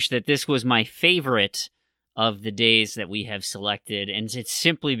Koosh that this was my favorite of the days that we have selected, and it's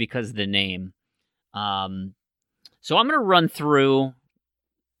simply because of the name. So I'm going to run through...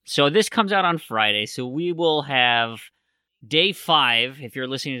 So this comes out on Friday, so we will have day 5, if you're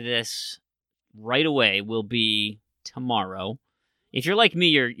listening to this right away, will be tomorrow. If you're like me,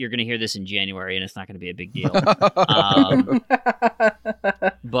 you're going to hear this in January, and it's not going to be a big deal.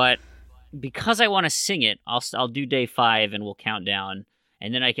 But because I want to sing it, I'll do day 5, and we'll count down,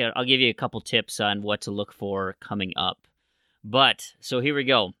 and then I'll give you a couple tips on what to look for coming up. But so here we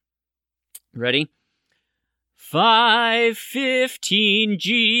go. Ready? 515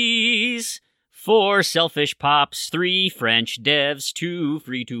 G's, 4 selfish pops, 3 French devs, 2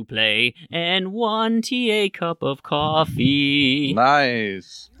 free to play, and 1 TA cup of coffee.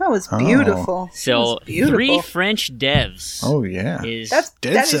 Nice. That was beautiful. So That was beautiful. 3 French devs. Oh, yeah. Is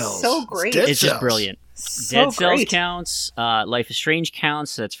Dead is Cells. so great. Dead it's just Cells. brilliant. So Dead Cells great. counts. Life is Strange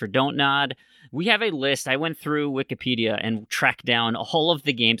counts. That's for Don't Nod. We have a list. I went through Wikipedia and tracked down all of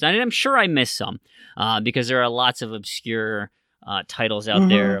the games. And I'm sure I missed some because there are lots of obscure titles out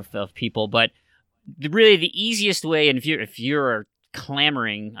there of people. But really the easiest way, and if you're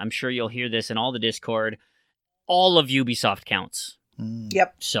clamoring, I'm sure you'll hear this in all the Discord, all of Ubisoft counts.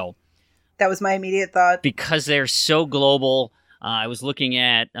 Yep. So that was my immediate thought. Because they're so global, I was looking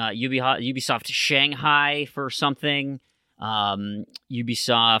at Ubisoft Shanghai for something.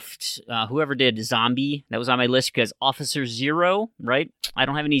 Ubisoft, whoever did Zombie, that was on my list because Officer Zero, right? I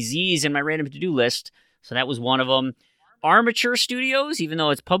don't have any Z's in my random to-do list, so that was one of them. Armature Studios, even though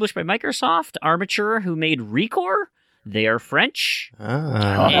it's published by Microsoft, Armature, who made Recore, they are French.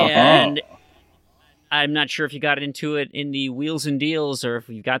 And I'm not sure if you got into it in the Wheels and Deals or if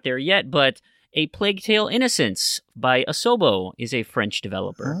you got there yet, but A Plague Tale Innocence by Asobo is a French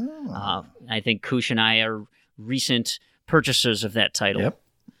developer. I think Kush and I are recent purchasers of that title. Yep.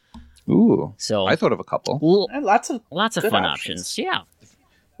 Ooh. So I thought of a couple. Well, Lots of fun good options. Yeah.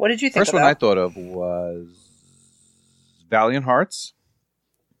 What did you think First about? one I thought of was Valiant Hearts.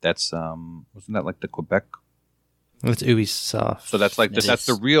 That's wasn't that like the Quebec? It's Ubisoft. So that's like that's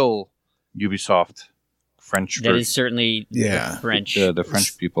the real Ubisoft French That version. is certainly Yeah. French. The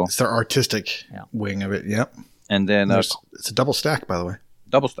French people. It's their artistic Yeah. wing of it. Yep. And then It's a double stack, by the way.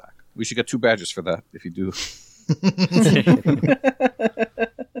 Double Stack. We should get 2 badges for that if you do.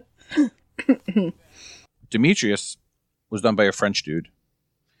 Demetrius was done by a French dude.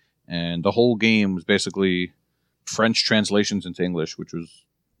 And the whole game was basically French translations into English, which was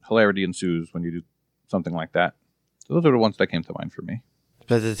hilarity ensues when you do something like that. So those are the ones that came to mind for me.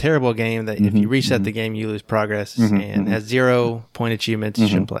 But it's a terrible game that if you reset the game, you lose progress and has 0 point achievements. You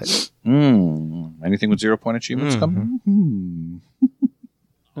shouldn't play it. Anything with 0 point achievements coming?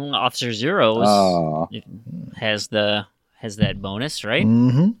 Officer Zero has that bonus, right?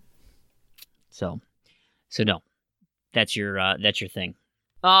 Mm-hmm. So no, that's your thing.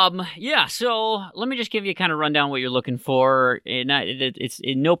 Yeah. So let me just give you a kind of rundown what you're looking for. It's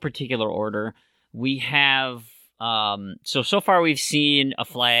in no particular order. We have so far we've seen a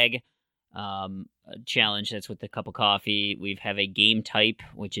flag challenge. That's with the cup of coffee. We have a game type,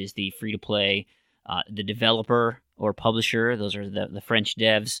 which is the free to play. The developer or publisher, those are the French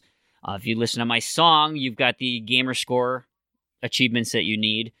devs. If you listen to my song, you've got the gamer score achievements that you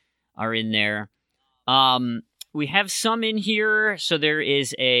need are in there. We have some in here. So there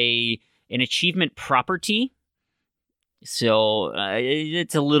is an achievement property. So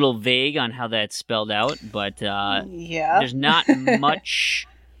it's a little vague on how that's spelled out, but there's not much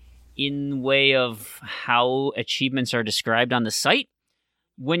in way of how achievements are described on the site.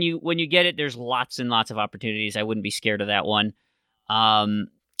 When you get it, there's lots and lots of opportunities. I wouldn't be scared of that one.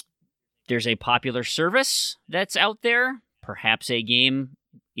 There's a popular service that's out there. Perhaps a game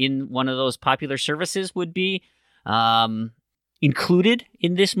in one of those popular services would be included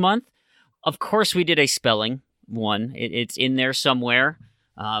in this month. Of course, we did a spelling one. It's in there somewhere.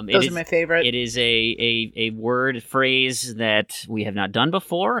 Those are my favorite. It is a word phrase that we have not done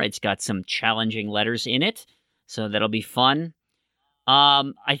before. It's got some challenging letters in it, so that'll be fun.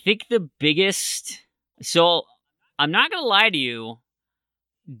 I think the biggest... So, I'm not going to lie to you.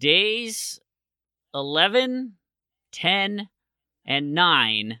 Days 11, 10, and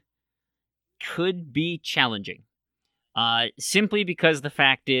 9 could be challenging. Simply because the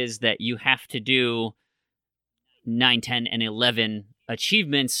fact is that you have to do 9, 10, and 11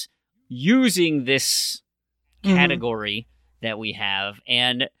 achievements using this category that we have.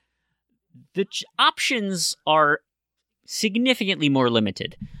 And the options are significantly more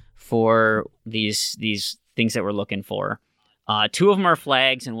limited for these things that we're looking for. 2 of them are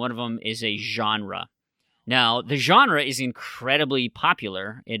flags, and one of them is a genre. Now, the genre is incredibly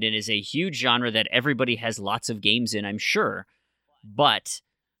popular, and it is a huge genre that everybody has lots of games in, I'm sure. But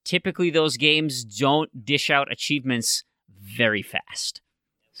typically those games don't dish out achievements very fast.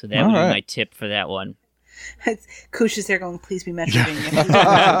 So that would be my tip for that one. Kush is there going, please be measuring. Please be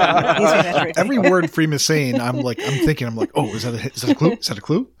measuring. Every word Freem is saying, I'm thinking, oh, is that a clue? Is that a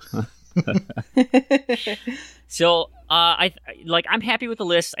clue? So, I'm happy with the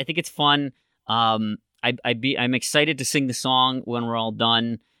list. I think it's fun. I'm excited to sing the song when we're all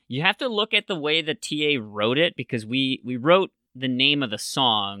done. You have to look at the way that TA wrote it, because we wrote the name of the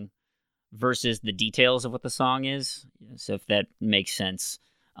song versus the details of what the song is. So if that makes sense,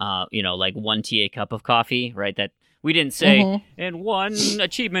 like 1 TA cup of coffee, right? That we didn't say, and 1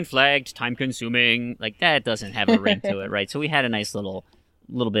 achievement flagged, time consuming. Like that doesn't have a ring to it, right? So we had a nice little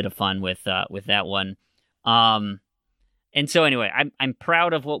bit of fun with that one. And so anyway, I'm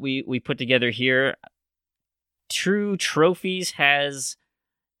proud of what we put together here. True Trophies has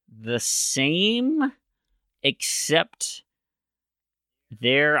the same, except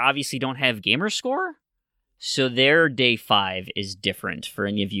they obviously don't have gamer score, so their day 5 is different for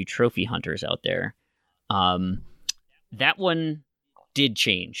any of you trophy hunters out there. That one did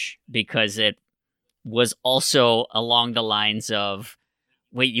change because was also along the lines of,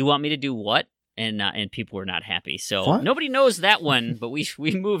 wait, you want me to do what? And people were not happy. So What? nobody knows that one, but we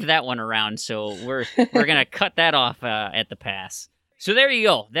moved that one around. So we're gonna cut that off at the pass. So there you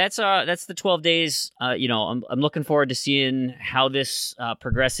go. That's the 12 days. I'm looking forward to seeing how this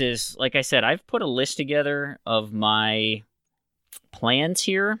progresses. Like I said, I've put a list together of my plans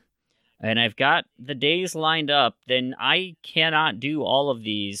here, and I've got the days lined up. Then I cannot do all of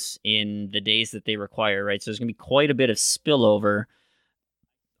these in the days that they require, right? So there's gonna be quite a bit of spillover.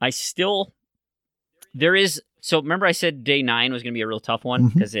 So remember I said day 9 was going to be a real tough one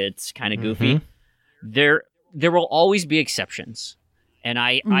because it's kind of goofy. There will always be exceptions. And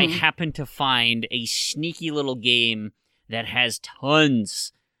I happen to find a sneaky little game that has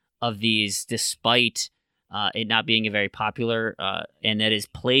tons of these despite it not being a very popular, and that is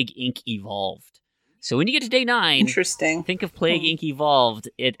Plague Inc. Evolved. So when you get to day 9, Interesting. think of Plague Inc. Evolved.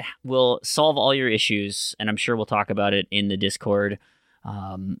 It will solve all your issues, and I'm sure we'll talk about it in the Discord.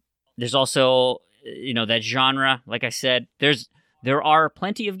 There's also, that genre. Like I said, there are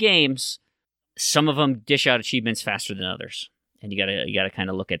plenty of games. Some of them dish out achievements faster than others, and you gotta kind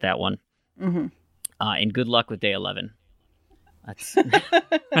of look at that one. Mm-hmm. And good luck with day 11. I'm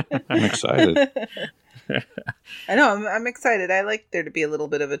excited. I know, I'm excited. I like there to be a little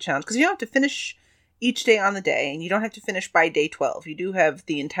bit of a challenge because you don't have to finish each day on the day, and you don't have to finish by day 12. You do have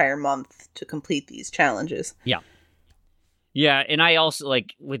the entire month to complete these challenges. Yeah, and I also,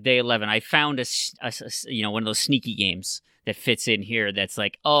 like, with day 11, I found one of those sneaky games that fits in here that's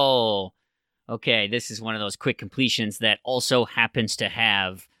like, oh, okay, this is one of those quick completions that also happens to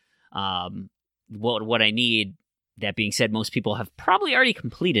have what I need. That being said, most people have probably already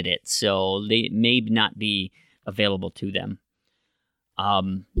completed it, so they may not be available to them.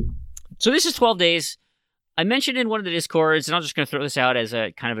 So this is 12 days. I mentioned in one of the Discords, and I'm just going to throw this out as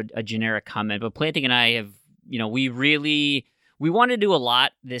a kind of a generic comment, but Planting and I have, we wanted to do a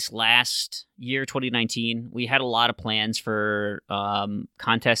lot this last year, 2019. We had a lot of plans for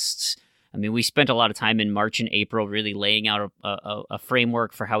contests. I mean, we spent a lot of time in March and April really laying out a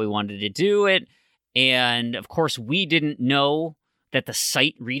framework for how we wanted to do it. And, of course, we didn't know that the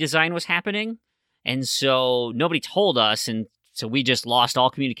site redesign was happening. And so nobody told us. And so we just lost all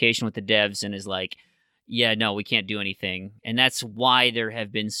communication with the devs and is like, yeah, no, we can't do anything. And that's why there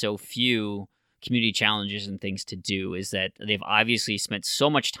have been so few community challenges and things to do, is that they've obviously spent so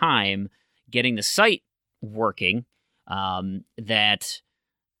much time getting the site working that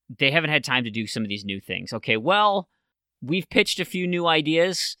they haven't had time to do some of these new things. Okay, well, we've pitched a few new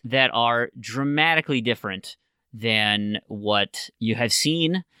ideas that are dramatically different than what you have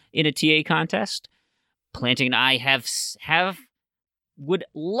seen in a TA contest. Planting and I would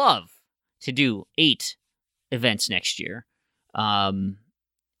love to do 8 events next year.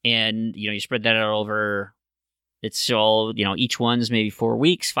 And, you spread that out over, it's all, each one's maybe 4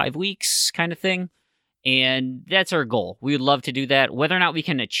 weeks, 5 weeks kind of thing. And that's our goal. We would love to do that. Whether or not we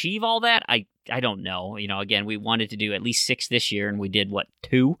can achieve all that, I don't know. Again, we wanted to do at least 6 this year, and we did,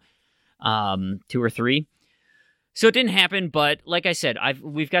 2 or 3. So it didn't happen, but like I said,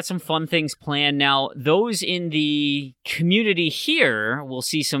 we've got some fun things planned now. Those in the community here will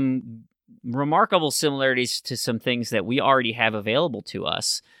see some remarkable similarities to some things that we already have available to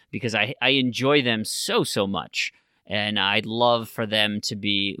us, because I enjoy them so much, and I'd love for them to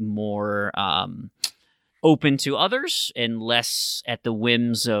be more open to others and less at the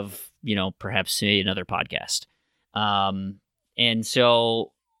whims of perhaps another podcast. And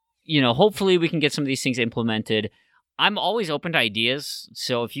so hopefully we can get some of these things implemented. I'm always open to ideas,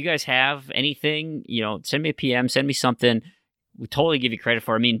 so if you guys have anything, send me a PM, send me something. We totally give you credit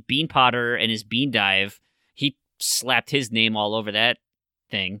for it. I mean, Bean Potter and his Bean Dive, he slapped his name all over that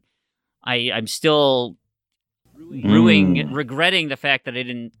thing. I'm still regretting the fact that I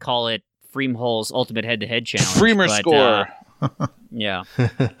didn't call it Freemhole's Ultimate Head-to-Head Challenge. Freemer score. Yeah.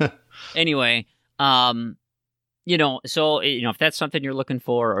 Anyway, so, if that's something you're looking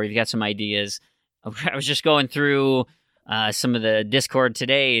for, or you've got some ideas, I was just going through some of the Discord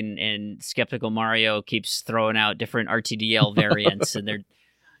today, and Skeptical Mario keeps throwing out different RTDL variants, and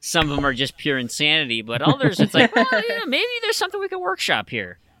some of them are just pure insanity, but others it's like, well, maybe there's something we can workshop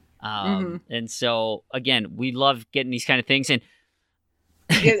here. And so again, we love getting these kind of things. And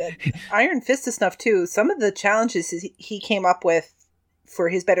Iron Fist stuff too. Some of the challenges he came up with for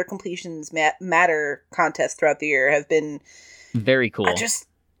his Better Completions Matter contest throughout the year have been very cool. Just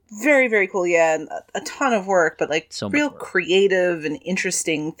very, very cool. Yeah, and a ton of work, but so real creative and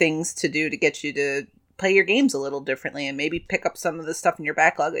interesting things to do to get you to play your games a little differently and maybe pick up some of the stuff in your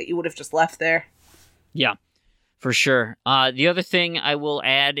backlog that you would have just left there. Yeah, for sure. The other thing I will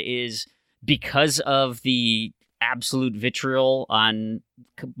add is because of the absolute vitriol on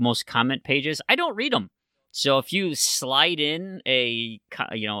most comment pages, I don't read them. So if you slide in a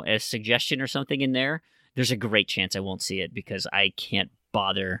suggestion or something in there, there's a great chance I won't see it because I can't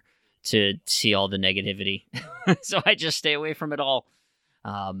bother to see all the negativity. So I just stay away from it all.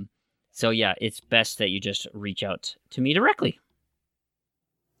 So yeah, it's best that you just reach out to me directly.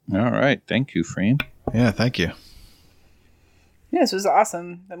 All right. Thank you, Freem. Yeah, thank you. Yeah, this was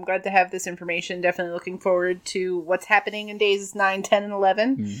awesome. I'm glad to have this information. Definitely looking forward to what's happening in days 9, 10, and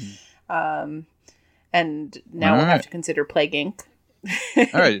 11. Mm-hmm. And now we'll have to consider Plague Inc.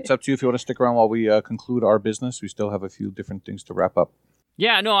 All right. It's up to you if you want to stick around while we conclude our business. We still have a few different things to wrap up.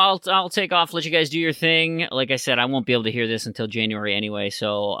 Yeah, no, I'll take off, let you guys do your thing. Like I said, I won't be able to hear this until January anyway,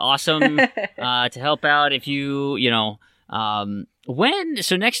 so awesome to help out if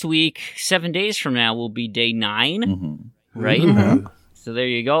so next week, 7 days from now, will be day 9, Mm-hmm. right? Mm-hmm. So there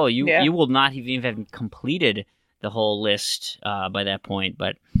you go. You will not even have completed the whole list by that point,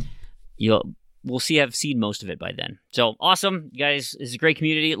 but have seen most of it by then. So awesome, guys. This is a great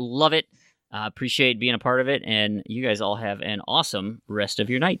community. Love it. Appreciate being a part of it, and you guys all have an awesome rest of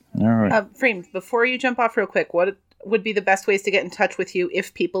your night. All right. Freem, before you jump off real quick, what would be the best ways to get in touch with you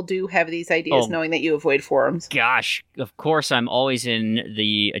if people do have these ideas, knowing that you avoid forums? Gosh, of course, I'm always in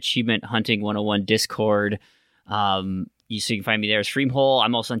the Achievement Hunting 101 Discord. So you can find me there as Freemhole.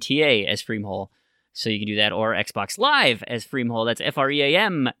 I'm also on TA as Freemhole, so you can do that, or Xbox Live as Freemhole. That's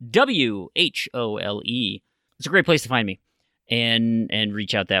FREAMWHOLE. It's a great place to find me and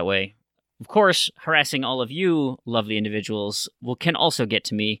reach out that way. Of course, harassing all of you lovely individuals can also get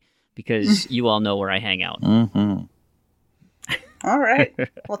to me because you all know where I hang out. Mm-hmm. All right.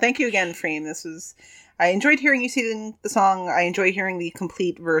 Well, thank you again, Freem. I enjoyed hearing you sing the song. I enjoy hearing the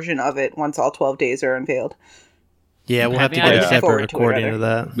complete version of it once all 12 days are unveiled. Yeah, we'll have to Have me get on. a separate Forward to it, recording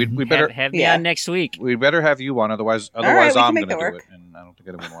rather. of that. We better have me on next week. we better have you on, otherwise right, we can I'm make going to that do work. it, and I don't think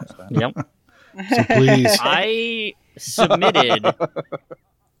anyone wants that. Yep. So please. I submitted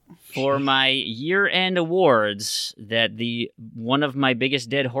for my year-end awards that one of my biggest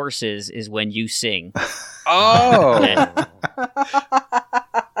dead horses is when you sing. Oh,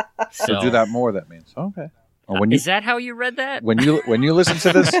 So do that more. That means okay. Or when is that how you read that? when you listen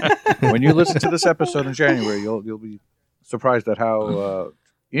to this when you listen to this episode in January, you'll be surprised at how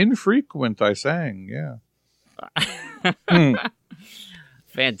infrequent I sang. Yeah.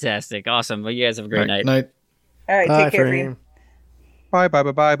 Fantastic, awesome. Well, you guys have a great night. All right, Bye, take care, Freem. Freem. Bye bye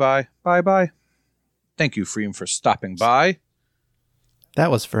bye bye bye bye bye. Thank you, Freem, for stopping by.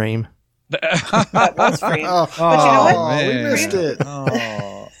 That was Freem. That was Freem. But you know what? We man. missed it.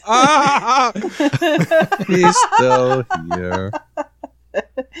 Oh. Ah! He's still here.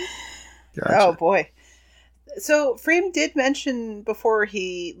 Oh, boy. So, Freem did mention before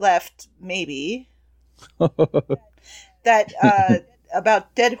he left, maybe, that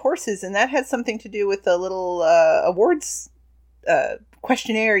about dead horses, and that has something to do with the little awards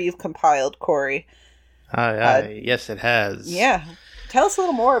questionnaire you've compiled, Corey. Yes, it has. Yeah. Tell us a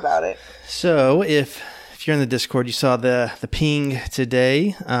little more about it. So if you're in the Discord, you saw the ping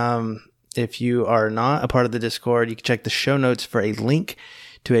today. If you are not a part of the Discord, you can check the show notes for a link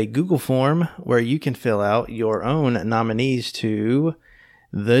to a Google form where you can fill out your own nominees to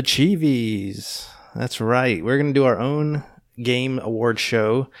the Chivies. That's right. We're going to do our own game award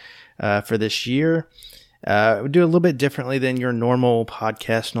show for this year. We do a little bit differently than your normal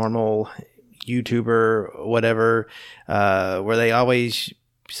podcast, normal YouTuber, whatever, where they always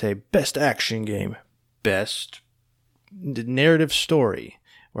say best action game, best narrative story.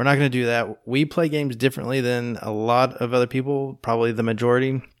 We're not going to do that. We play games differently than a lot of other people, probably the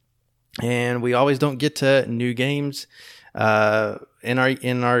majority, and we always don't get to new games in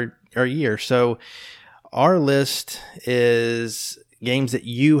our year. So our list is games that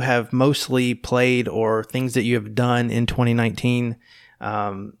you have mostly played or things that you have done in 2019.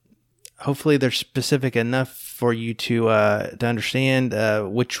 Hopefully they're specific enough for you to understand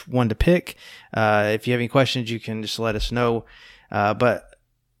which one to pick. If you have any questions, you can just let us know. But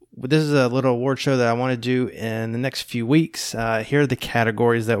this is a little award show that I want to do in the next few weeks. Here are the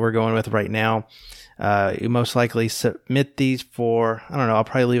categories that we're going with right now. You most likely submit these for, I don't know, I'll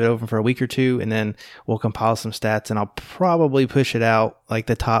probably leave it open for a week or two, and then we'll compile some stats, and I'll probably push it out, like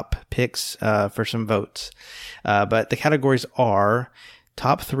the top picks for some votes. But the categories are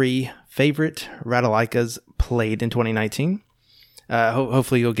top 3 favorite Rattalicas played in 2019.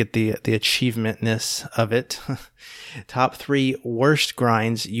 Hopefully you'll get the achievementness of it. Top 3 worst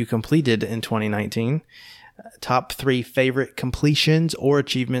grinds you completed in 2019. Top 3 favorite completions or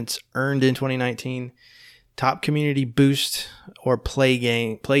achievements earned in 2019. top community boost or played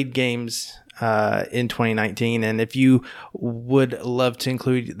games in 2019. And if you would love to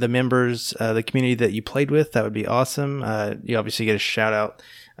include the members, the community that you played with, that would be awesome. You obviously get a shout out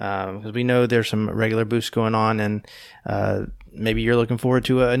because we know there's some regular boosts going on, and maybe you're looking forward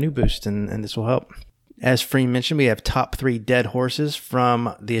to a new boost, and this will help. As Free mentioned, we have top 3 dead horses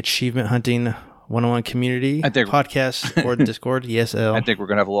from the Achievement Hunting 101 community podcast or Discord. Yes, L. I think we're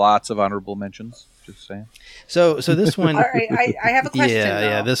going to have lots of honorable mentions. Just saying. So this one. All right, I have a question.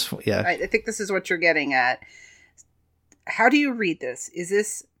 I think this is what you're getting at. How do you read this? Is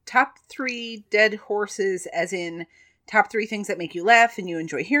this top 3 dead horses, as in top 3 things that make you laugh and you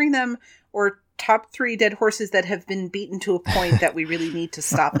enjoy hearing them, or top 3 dead horses that have been beaten to a point that we really need to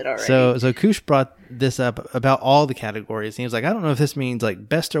stop it already? So Kush brought this up about all the categories. He was like, I don't know if this means like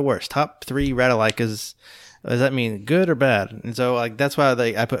best or worst. Top 3 Radalaikas. Does that mean good or bad? And so like that's why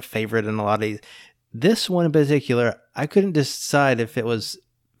I put favorite in a lot of these. This one in particular, I couldn't decide if it was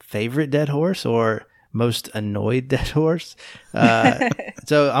favorite dead horse or most annoyed dead horse.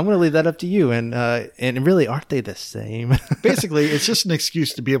 So I'm going to leave that up to you. And really, aren't they the same? Basically, it's just an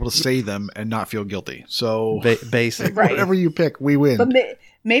excuse to be able to say them and not feel guilty. So basic, right. Whatever you pick, we win. But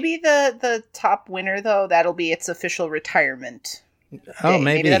maybe the top winner, though, that'll be its official retirement. Oh,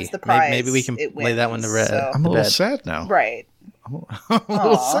 maybe that's the prize. Maybe we can lay that one to red. So. I'm a little sad now. Right. I'm a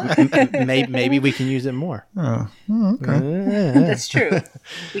little sad. maybe we can use it more. Oh, okay. That's true.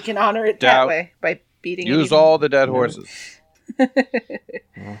 We can honor it that way by beating. Use all the dead horses.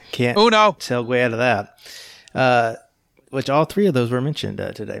 Can't Uno. segue out of that. Which all 3 of those were mentioned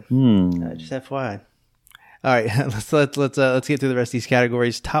today. Just FYI. All right, let's get through the rest of these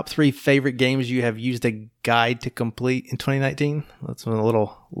categories. Top 3 favorite games you have used a guide to complete in 2019. That's a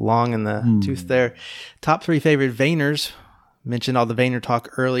little long in the tooth there. Top 3 favorite Vayners. Mentioned all the Vayner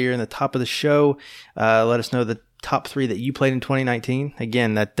talk earlier in the top of the show. Let us know the top 3 that you played in 2019.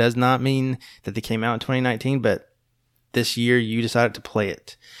 Again, that does not mean that they came out in 2019, but this year you decided to play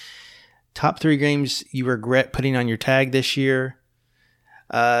it. Top 3 games you regret putting on your tag this year.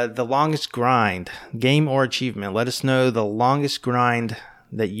 The longest grind, game or achievement. Let us know the longest grind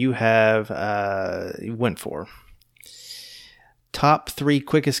that you have went for. Top 3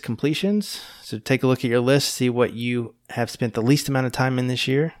 quickest completions. So take a look at your list, see what you have spent the least amount of time in this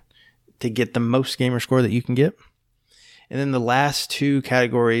year to get the most gamer score that you can get. And then the last 2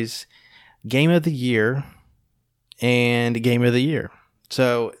 categories, game of the year and game of the year.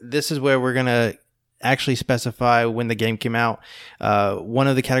 So this is where we're going to actually specify when the game came out. One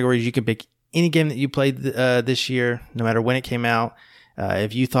of the categories, you can pick any game that you played this year, no matter when it came out.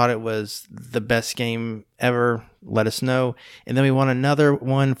 If you thought it was the best game ever, let us know. And then we want another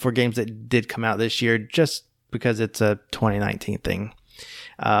one for games that did come out this year, just because it's a 2019 thing.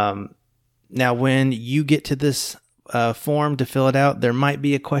 Now, when you get to this form to fill it out, there might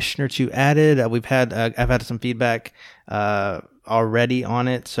be a question or 2 added. I've had some feedback already on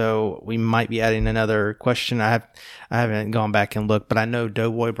it, so we might be adding another question. I haven't gone back and looked, but I know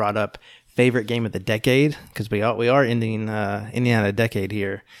Doughboy brought up favorite game of the decade, because we are ending Indiana decade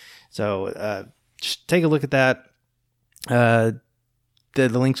here. So just take a look at that. The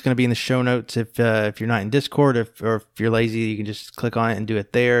link's going to be in the show notes if you're not in Discord, or if you're lazy, you can just click on it and do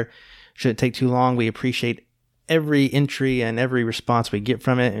it there. Shouldn't take too long. We appreciate every entry and every response we get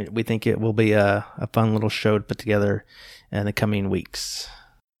from it. We think it will be a fun little show to put together in the coming weeks.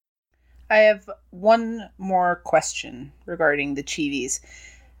 I have one more question regarding the Chivis.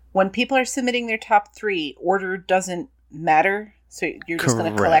 When people are submitting their top 3, order doesn't matter. So you're just going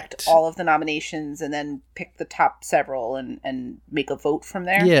to collect all of the nominations and then pick the top several and make a vote from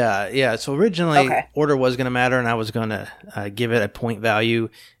there? Yeah. So originally, order was going to matter, and I was going to give it a point value.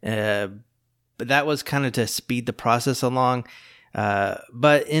 But that was kind of to speed the process along.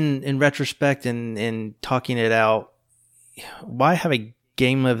 But in retrospect and in talking it out, why have a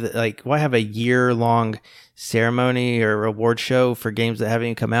why have a year-long ceremony or award show for games that haven't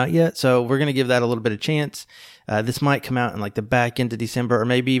even come out yet? So we're going to give that a little bit of chance. This might come out in like the back end of December, or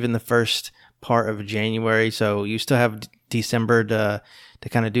maybe even the first part of January. So you still have December to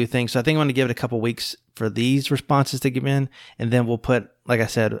kind of do things. So I think I'm going to give it a couple weeks for these responses to give in. And then we'll put, like I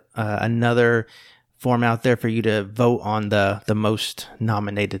said, another form out there for you to vote on the most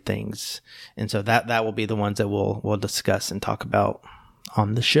nominated things. And so that will be the ones that we'll discuss and talk about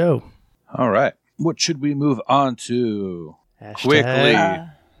on the show. All right. What should we move on to? Quickly.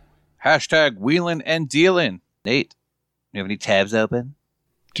 Hashtag wheelin' and dealin'. Nate, you have any tabs open?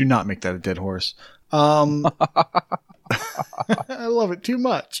 Do not make that a dead horse. I love it too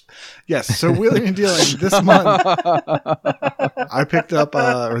much. Yes. So wheeling and dealing this month, I picked up,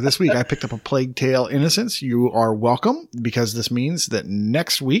 this week, I picked up A Plague Tale Innocence. You are welcome, because this means that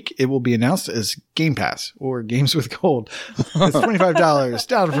next week it will be announced as Game Pass or Games with Gold. It's $25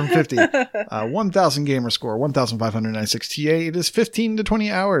 down from $50. 1,000 gamer score, 1,596 TA. It is 15 to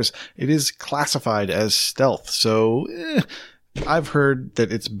 20 hours. It is classified as stealth. So, I've heard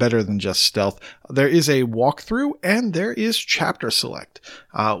that it's better than just stealth. There is a walkthrough and there is chapter select.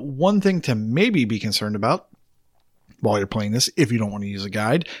 One thing to maybe be concerned about while you're playing this, if you don't want to use a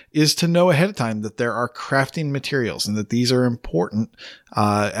guide, is to know ahead of time that there are crafting materials and that these are important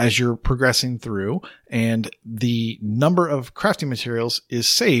as you're progressing through. And the number of crafting materials is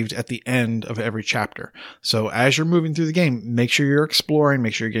saved at the end of every chapter. So as you're moving through the game, make sure you're exploring,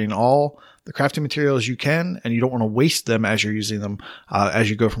 make sure you're getting all the crafting materials you can, and you don't want to waste them as you're using them as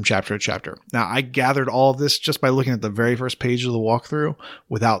you go from chapter to chapter. Now, I gathered all of this just by looking at the very first page of the walkthrough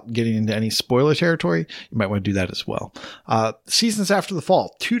without getting into any spoiler territory. You might want to do that as well. Seasons After the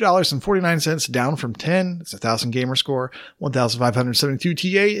Fall, $2.49 down from $10. It's 1,000 gamer score, 1,572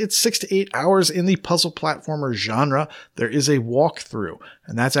 TA. It's 6 to 8 hours in the puzzle platformer genre. There is a walkthrough,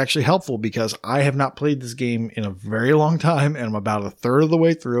 and that's actually helpful because I have not played this game in a very long time, and I'm about a third of the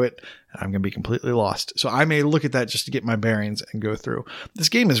way through it. I'm going to be completely lost. So I may look at that just to get my bearings and go through. This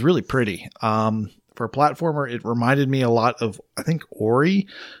game is really pretty. For a platformer, it reminded me a lot of, I think, Ori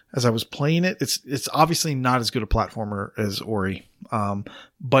as I was playing it. It's obviously not as good a platformer as Ori,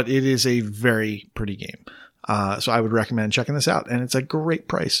 but it is a very pretty game. So I would recommend checking this out, and it's a great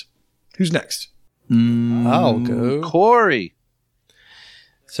price. Who's next? I'll go. Corey.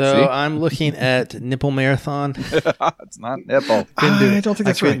 So See? I'm looking at Nipple Marathon. It's not nipple. I don't think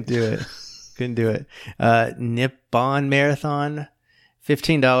that's right. Couldn't do it. Nippon Marathon,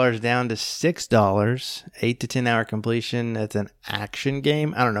 $15 down to $6. 8 to 10 hour completion. It's an action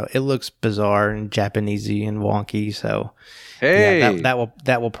game. I don't know. It looks bizarre and Japanesey and wonky. So Hey, yeah,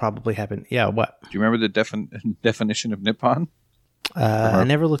 that will probably happen. Yeah. What? do you remember the definition of Nippon? I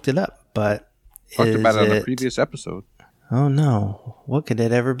never looked it up, but Talked about it on a it- previous episode. Oh no! What could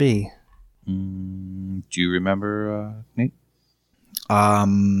it ever be? Do you remember, Nate?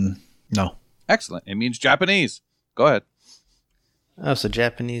 No. Excellent. It means Japanese. Go ahead. Oh, so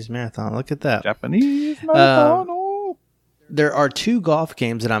Japanese marathon. Look at that. Japanese marathon. Oh. There are 2 golf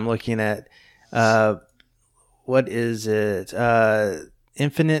games that I'm looking at. What is it?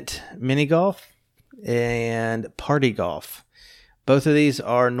 Infinite Mini Golf and Party Golf. Both of these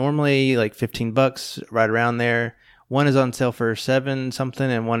are normally like $15, right around there. One is on sale for $7 something,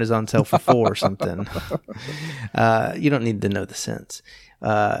 and one is on sale for $4 something. You don't need to know the cents.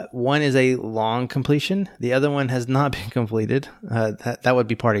 One is a long completion. The other one has not been completed. That would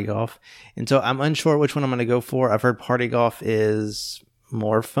be Party Golf. And so I'm unsure which one I'm going to go for. I've heard Party Golf is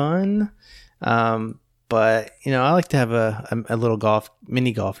more fun. But, you know, I like to have a little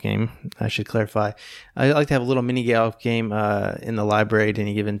mini golf game. I should clarify. I like to have a little mini golf game in the library at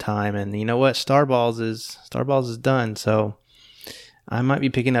any given time. And you know what? Starballs is done. So I might be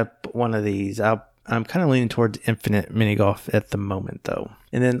picking up one of these. I'm kind of leaning towards Infinite Mini Golf at the moment, though.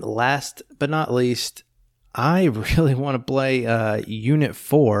 And then last but not least, I really want to play Unit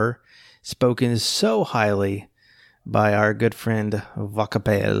 4, spoken so highly by our good friend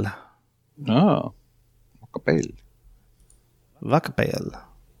Vakapel. Oh. Wakapel. Vakapel.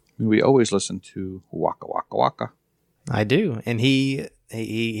 We always listen to Waka Waka Waka. I do. And he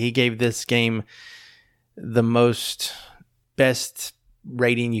gave this game the best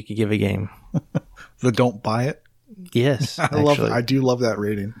rating you could give a game. The don't buy it. Yes. I love it. I do love that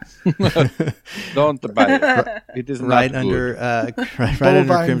rating. Don't buy it. It is right not under good. right under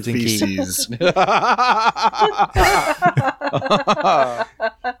Bovine Crimson Key. feces. He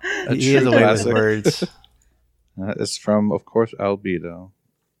is true away with classic. words. It's from, of course, Albedo.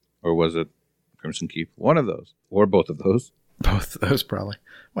 Or was it Crimson Keep? One of those. Or both of those. Both of those, probably.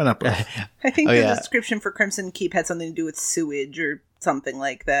 Why not both? I think Oh, the yeah. description for Crimson Keep had something to do with sewage or something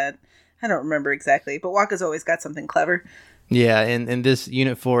like that. I don't remember exactly, but Waka's always got something clever. Yeah, and this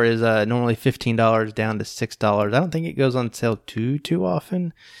Unit 4 is normally $15 down to $6. I don't think it goes on sale too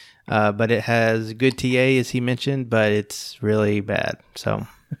often, but it has good TA, as he mentioned, but it's really bad. So,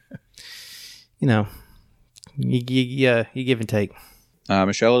 you know, you give and take.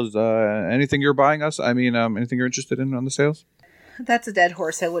 Michelle, is anything you're buying us? I mean, anything you're interested in on the sales? That's a dead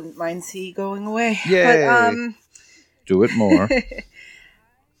horse I wouldn't mind see going away. Yay. But, Do it more.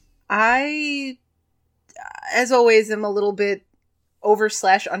 I, as always, am a little bit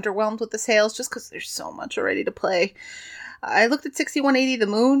over/underwhelmed with the sales just because there's so much already to play. I looked at 6180 The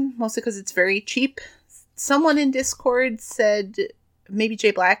Moon, mostly because it's very cheap. someone in Discord said, maybe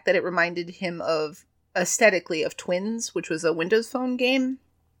Jay Black, that it reminded him of aesthetically of Twins, which was a Windows Phone game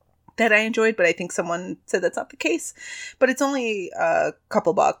that I enjoyed, but I think someone said that's not the case. But it's only a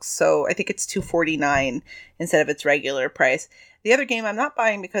couple bucks, so I think it's $2.49 instead of its regular price. The other game I'm not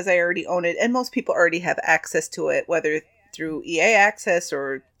buying because I already own it, and most people already have access to it, whether through EA Access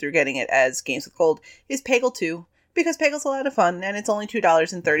or through getting it as Games with Gold, is Peggle 2. Because Peggle's a lot of fun, and it's only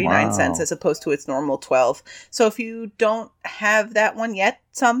 $2.39 as opposed to its normal $12. So if you don't have that one yet,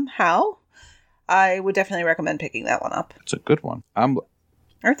 somehow, I would definitely recommend picking that one up. It's a good one.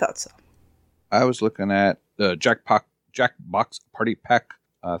 I thought so. I was looking at the Jackbox Party Pack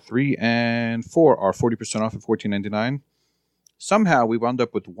 3 and 4 are 40% off at $14.99. Somehow we wound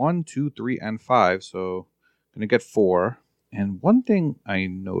up with 1, 2, 3, and 5, so going to get 4. And one thing I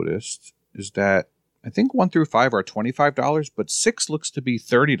noticed is that I think 1 through 5 are $25, but 6 looks to be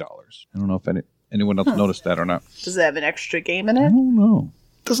 $30. I don't know if anyone else noticed that or not. Does it have an extra game in I it? don't know.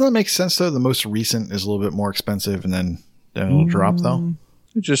 Doesn't that make sense, though? The most recent is a little bit more expensive, and then it'll drop, though?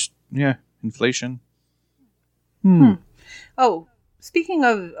 It just, inflation. Oh, speaking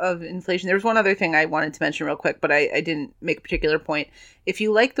of inflation, there's one other thing I wanted to mention real quick, but I didn't make a particular point. If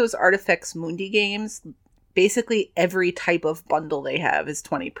you like those Artifex Mundi games, basically every type of bundle they have is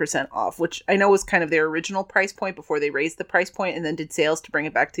 20% off, which I know was kind of their original price point before they raised the price point and then did sales to bring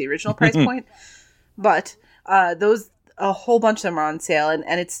it back to the original price point. But a whole bunch of them are on sale, and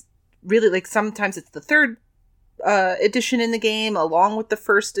it's really like sometimes it's the third edition in the game along with the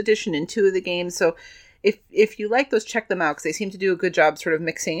first edition in 2 of the games. So if you like those, check them out, because they seem to do a good job sort of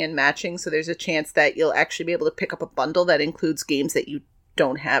mixing and matching. So there's a chance that you'll actually be able to pick up a bundle that includes games that you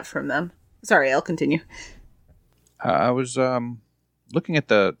don't have from them. Sorry, I'll continue. I was looking at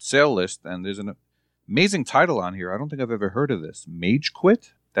the sale list, and there's an amazing title on here. I don't think I've ever heard of this. Mage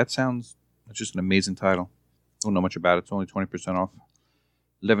Quit? That's just an amazing title. Don't know much about it. It's only 20% off.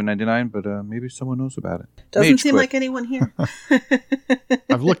 $11.99, but maybe someone knows about it. Doesn't Mage seem Quit. like anyone here.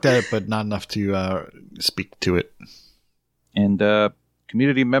 I've looked at it, but not enough to speak to it. And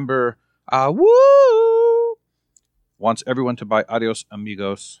community member Woo wants everyone to buy Adios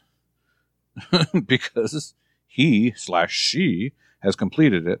Amigos because he/she has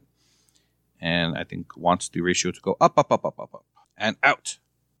completed it, and I think wants the ratio to go up, and out.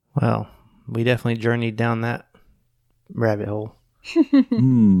 Well, we definitely journeyed down that rabbit hole.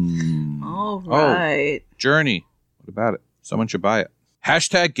 All right. Journey. What about it? Someone should buy it.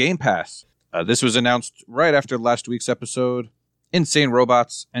 Hashtag Game Pass. This was announced right after last week's episode. Insane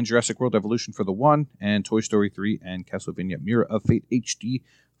Robots and Jurassic World Evolution for the 1, and Toy Story 3 and Castlevania Mirror of Fate HD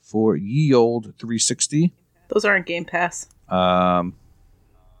for ye old 360. Those aren't Game Pass. Hashtag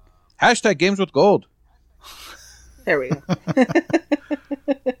Games with Gold. There we go.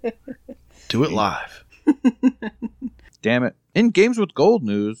 Do it live. Damn it. In Games with Gold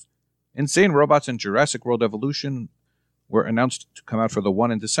news, Insane Robots and Jurassic World Evolution were announced to come out for the 1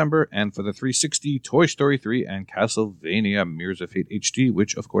 in December, and for the 360, Toy Story 3 and Castlevania Mirrors of Fate HD,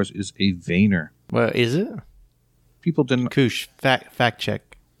 which, of course, is a Vayner. Well, is it? People didn't... Koosh, fact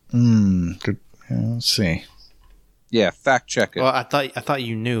check. Good. Let's see. Yeah, fact check it. Well, I thought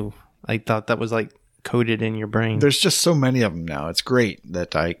you knew. I thought that was like coded in your brain. There's just so many of them now. It's great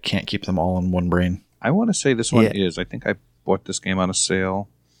that I can't keep them all in one brain. I want to say this one is. I think I bought this game on a sale,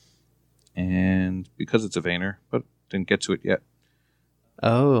 and because it's a Vayner, but didn't get to it yet.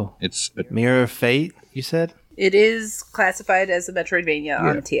 Oh. It's a Mirror of Fate, you said? It is classified as a Metroidvania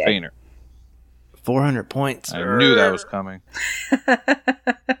on TA. Vayner. 400 points. I knew that was coming.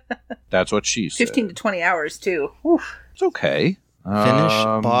 That's what she said. 15 to 20 hours, too. It's okay. Finish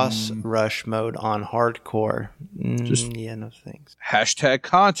boss rush mode on hardcore. No thanks. Hashtag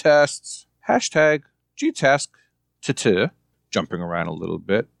contests. Hashtag GTask. Jumping around a little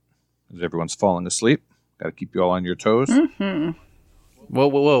bit as everyone's falling asleep. Got to keep you all on your toes. Mm-hmm.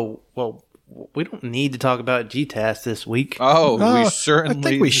 Whoa. We don't need to talk about GTAS this week. We certainly... I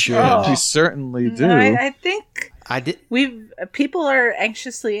think we should. We certainly do. I think I did. people are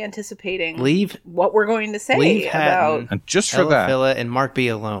anxiously anticipating Leave what we're going to say Leave about... Hatton, And just for Ella that... Philla, and Mark B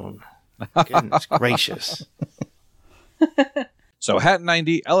alone. Goodness gracious. So Hat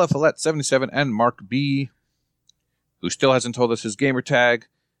 90, Ella Follette 77, and Mark B, who still hasn't told us his gamer tag,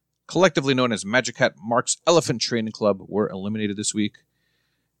 collectively known as Magic Hat Mark's Elephant Training Club, were eliminated this week.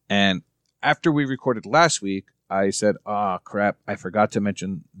 And after we recorded last week, I said, crap, I forgot to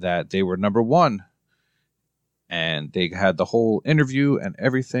mention that they were number 1. And they had the whole interview and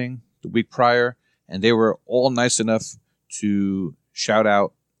everything the week prior, and they were all nice enough to shout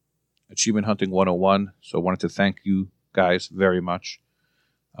out Achievement Hunting 101. So I wanted to thank you guys very much.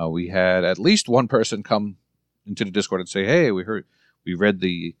 We had at least one person come into the Discord and say, hey, we read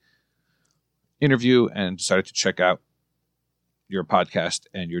the interview and decided to check out your podcast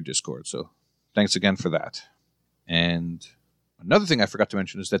and your Discord. So thanks again for that. And another thing I forgot to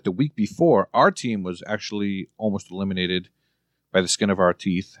mention is that the week before, our team was actually almost eliminated by the skin of our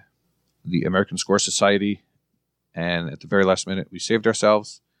teeth, the American Score Society. And at the very last minute, we saved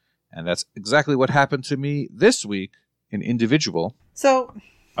ourselves. And that's exactly what happened to me this week in individual. So...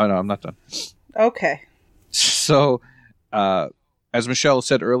 Oh, no, I'm not done. Okay. So, as Michelle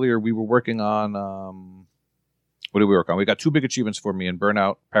said earlier, we were working on... what did we work on? We got 2 big achievements for me in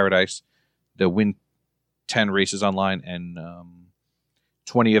Burnout Paradise. The win 10 races online and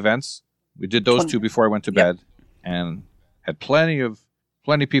 20 events. We did those 2 before I went to bed. And had plenty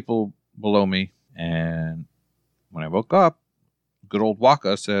people below me. And when I woke up, good old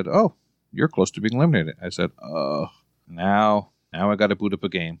Waka said, oh, you're close to being eliminated. I said, now I got to boot up a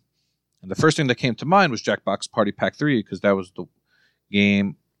game. And the first thing that came to mind was Jackbox Party Pack 3, because that was the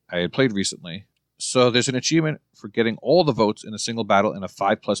game I had played recently. So there's an achievement for getting all the votes in a single battle in a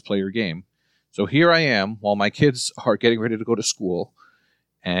 5+ player game. So here I am while my kids are getting ready to go to school,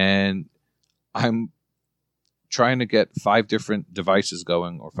 and I'm trying to get 5 different devices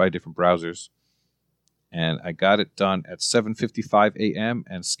going, or 5 different browsers. And I got it done at 7:55 a.m.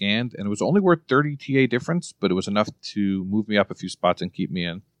 and scanned, and it was only worth 30 TA difference, but it was enough to move me up a few spots and keep me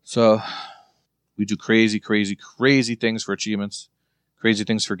in. So we do crazy, crazy, crazy things for achievements, crazy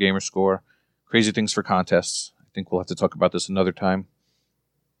things for gamer score, crazy things for contests. I think we'll have to talk about this another time.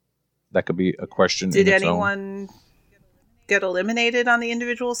 That could be a question. Did anyone get eliminated on the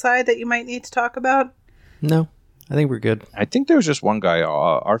individual side that you might need to talk about? No, I think we're good. I think there was just one guy,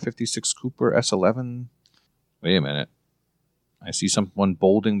 R56 Cooper S11. Wait a minute. I see someone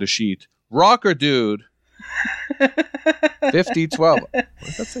bolding the sheet. Rocker dude. 5012. What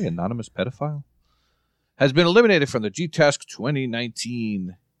does that say? Anonymous pedophile? Has been eliminated from the G-Task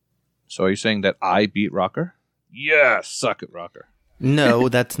 2019. So are you saying that I beat Rocker? Yeah, suck it, Rocker. No,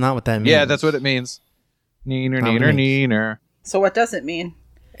 that's not what that means. Yeah, that's what it means. Neener. So what does it mean?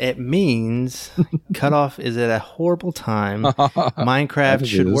 It means cutoff is at a horrible time. Minecraft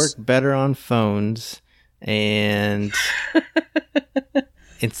should work better on phones. And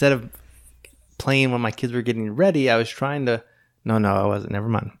instead of playing when my kids were getting ready, I was trying to... No, I wasn't. Never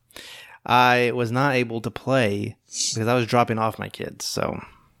mind. I was not able to play because I was dropping off my kids, so...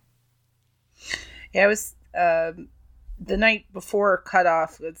 Yeah, I was... the night before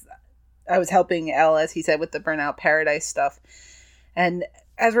cutoff, I was helping Elle, as he said, with the Burnout Paradise stuff. And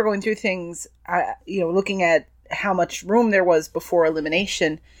as we're going through things, looking at how much room there was before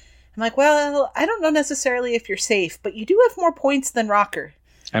elimination, I'm like, well, I don't know necessarily if you're safe, but you do have more points than Rocker.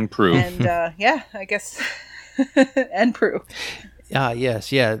 And Prue. And yeah, I guess. And Prue.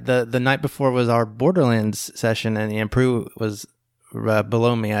 Yes. Yeah. The night before was our Borderlands session, and Prue was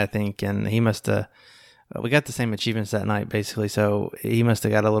below me, I think. And he must have, we got the same achievements that night, basically. So he must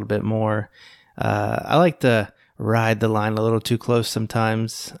have got a little bit more. I like to ride the line a little too close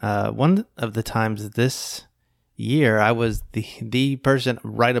sometimes. One of the times this year, I was the person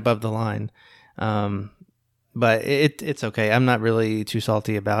right above the line. But it's okay. I'm not really too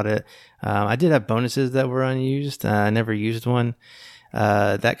salty about it. I did have bonuses that were unused. I never used one.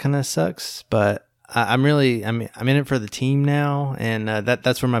 That kind of sucks, but I'm in it for the team now, and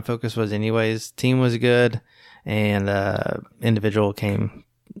that's where my focus was anyways. Team was good, and individual came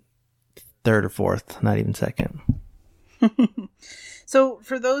 3rd or 4th, not even 2nd. So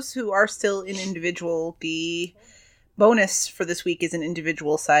for those who are still in individual, the bonus for this week is an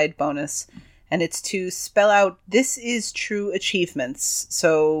individual side bonus, and it's to spell out "This is true" achievements.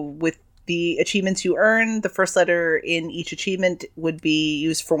 So with the achievements you earn, the first letter in each achievement would be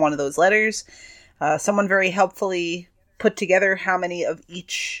used for one of those letters. Someone very helpfully put together how many of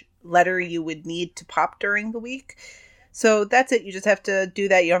each letter you would need to pop during the week. So that's it. You just have to do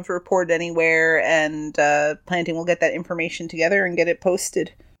that. You don't have to report it anywhere, and Planting will get that information together and get it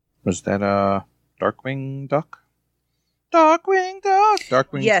posted. Was that Darkwing Duck? Darkwing Duck!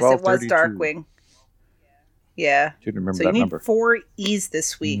 Darkwing Yes, it was 1232. Darkwing. Yeah. Didn't remember So that you need number. 4 E's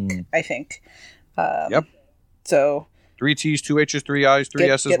this week, I think. Yep. So 3 T's, 2 H's, 3 I's, 3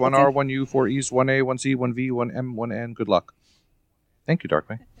 Get S's, 1 R, looking. 1 U, 4 E's, 1 A, 1 C, 1 V, 1 M, 1 N. Good luck. Thank you,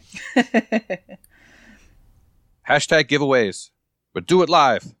 Darkwing. Hashtag giveaways, but do it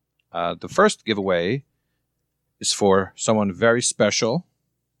live. The first giveaway is for someone very special.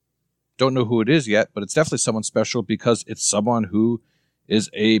 Don't know who it is yet, but it's definitely someone special because it's someone who is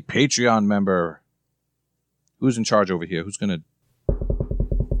a Patreon member. Who's in charge over here? Who's going to...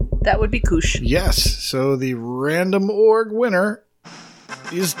 that would be Koosh. Yes. So the random org winner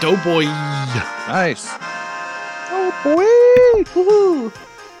is Doughboy. Nice. Oh boy! Woohoo!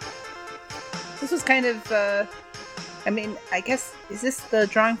 This was kind of. I guess is this the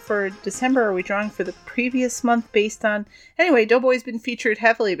drawing for December? Or are we drawing for the previous month based on? Anyway, Doughboy's been featured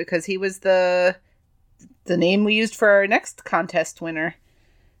heavily because he was the name we used for our next contest winner.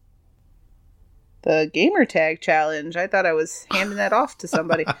 The gamer tag challenge. I thought I was handing that off to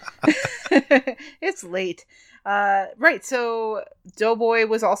somebody. It's late. Right, so Doughboy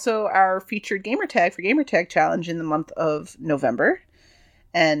was also our featured gamer tag for Gamer Tag Challenge in the month of November.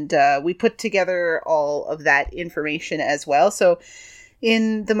 And we put together all of that information as well. So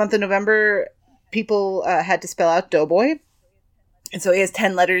in the month of November, people had to spell out Doughboy. And so he has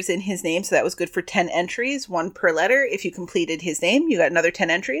 10 letters in his name. So that was good for 10 entries, 1 per letter. If you completed his name, you got another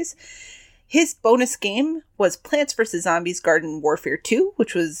 10 entries. His bonus game was Plants vs. Zombies Garden Warfare 2,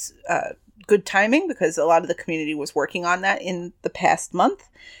 which was good timing because a lot of the community was working on that in the past month.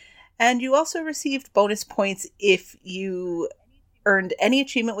 And you also received bonus points if you earned any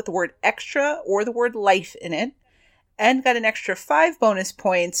achievement with the word extra or the word life in it, and got an extra 5 bonus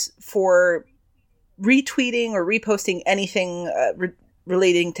points for retweeting or reposting anything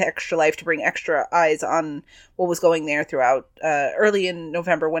relating to Extra Life to bring extra eyes on what was going there throughout early in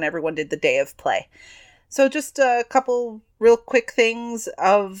November when everyone did the day of play. So just a couple real quick things.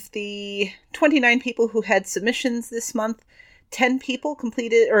 Of the 29 people who had submissions this month, 15 people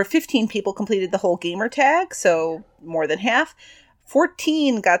completed the whole gamer tag, so more than half.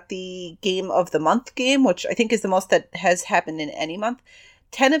 14 got the Game of the Month game, which I think is the most that has happened in any month.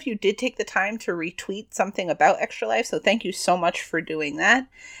 10 of you did take the time to retweet something about Extra Life, so thank you so much for doing that.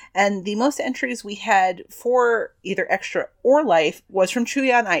 And the most entries we had for either Extra or Life was from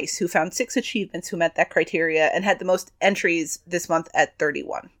Chewy on Ice, who found 6 achievements who met that criteria and had the most entries this month at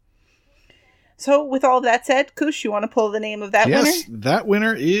 31. So with all of that said, Kush, you want to pull the name of that winner? Yes, that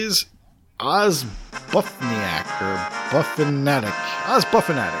winner is Ozbuffniak or Buffinatic.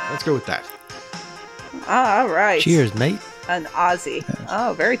 Ozbuffinatic. Let's go with that. All right. Cheers, mate. An Aussie.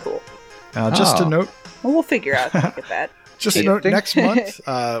 Oh, very cool. Just to note, well, we'll figure out how to get that. just to note, next month,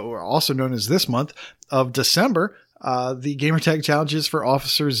 or also known as this month of December, the Gamertag Challenge is for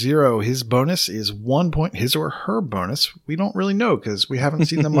Officer Zero. His bonus is 1 point. His or her bonus, we don't really know because we haven't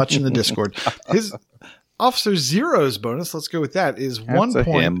seen them much in the Discord. His Officer Zero's bonus, let's go with that, is 1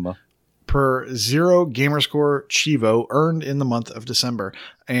 point per 0 Gamerscore Chivo earned in the month of December.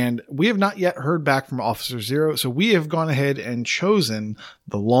 And we have not yet heard back from Officer Zero, so we have gone ahead and chosen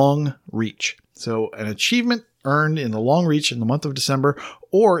the Long Reach. So an achievement earned in the Long Reach in the month of December,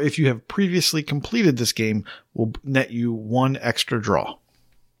 or if you have previously completed this game, will net you 1 extra draw.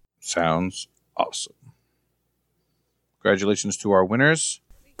 Sounds awesome. Congratulations to our winners.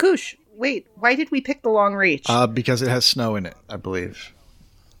 Kush, wait, why did we pick the Long Reach? Because it has snow in it, I believe.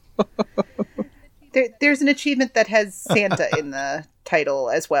 There's an achievement that has Santa in the title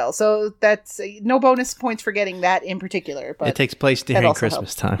as well, so that's no bonus points for getting that in particular. But it takes place during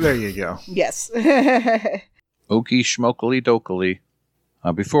Christmas time. There you go. Yes. Okie schmokely dokely.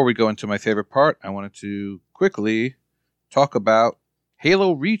 Before we go into my favorite part, I wanted to quickly talk about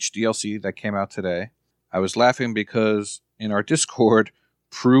Halo Reach DLC that came out today. I was laughing because in our Discord,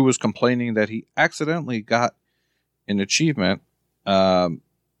 Prue was complaining that he accidentally got an achievement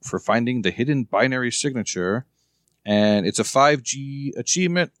for finding the hidden binary signature, and it's a 5G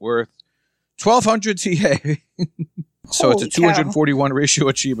achievement worth 1200 TA. So it's a 241 ratio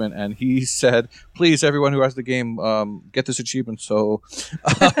achievement, and he said, please, everyone who has the game, get this achievement so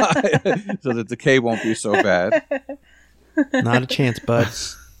that the K won't be so bad. Not a chance, bud.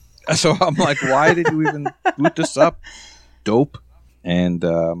 So I'm like, why did you even boot this up? Dope. And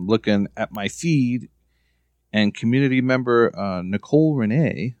looking at my feed, and community member Nicole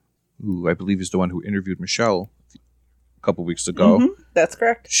Renee, who I believe is the one who interviewed Michelle a couple weeks ago. Mm-hmm, that's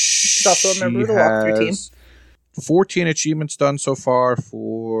correct. She's also a member of the walkthrough team. 14 achievements done so far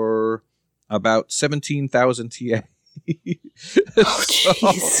for about 17,000 TA. Oh,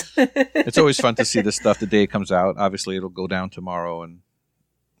 jeez. It's always fun to see this stuff the day it comes out. Obviously, it'll go down tomorrow and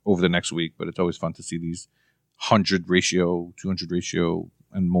over the next week, but it's always fun to see these 100 ratio, 200 ratio,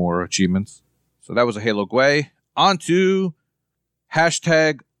 and more achievements. So that was a Halo Gwei. On to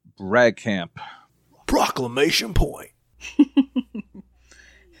hashtag Brag Camp. Proclamation point.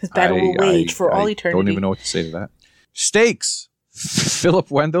 His battle will wage for all eternity. I don't even know what to say to that. Stakes.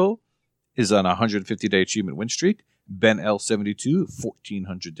 Philip Wendell is on a 150-day achievement win streak. Ben L72,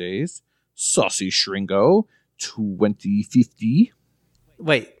 1,400 days. Saucy Shringo, 2050.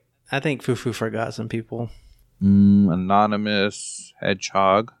 Wait, I think Fufu forgot some people. Anonymous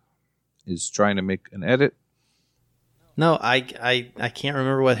Hedgehog is trying to make an edit. No, I can't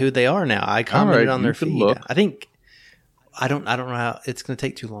remember who they are now. I commented on their feed. Look. I think I don't know how it's going to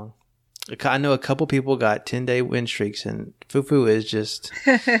take too long. I know a couple people got 10-day win streaks, and Fufu is just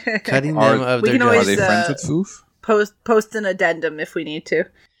cutting them of their always, Are they friends with Foof? Post an addendum if we need to.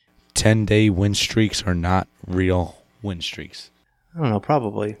 10-day win streaks are not real win streaks. I don't know,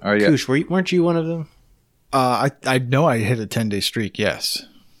 probably. Oh, yeah. Koosh, weren't you one of them? I know I hit a 10-day streak. Yes.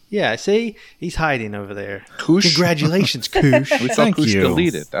 Yeah. See, he's hiding over there. Koosh? Congratulations, Koosh. We saw Thank Koosh you.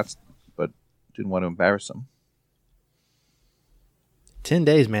 delete it. But didn't want to embarrass him. 10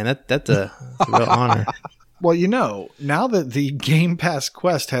 days, man. That's a real honor. Well, now that the Game Pass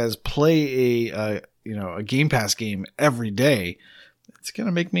Quest has play a Game Pass game every day, it's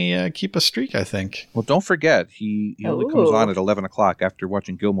gonna make me keep a streak, I think. Well, don't forget, he only comes on at 11 o'clock after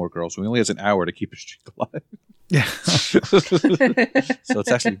watching Gilmore Girls, so he only has an hour to keep his streak alive. Yeah. So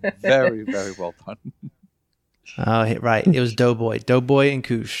it's actually very, very well done. Oh, right. It was Doughboy and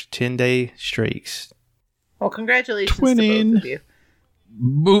Koosh, 10-day streaks. Well, congratulations to Twinning. both of you.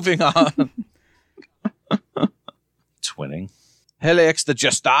 Moving on. Twinning. Helix the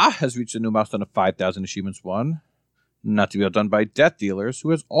Jester has reached a new milestone of 5,000 achievements won. Not to be outdone by Death Dealers, who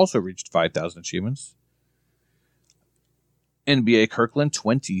has also reached 5,000 achievements. NBA Kirkland,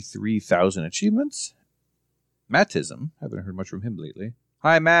 23,000 achievements. Mattism, haven't heard much from him lately.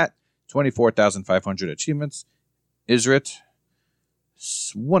 Hi, Matt, 24,500 achievements. Isrit,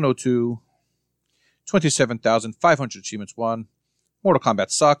 102, 27,500 achievements won. Mortal Kombat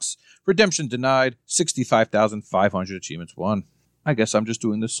sucks. Redemption denied. 65,500 achievements won. I guess I'm just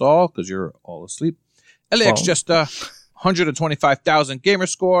doing this all because you're all asleep. LAX Jester, 125,000 gamer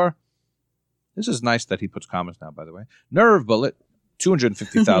score. This is nice that he puts comments now, by the way. Nerve Bullet,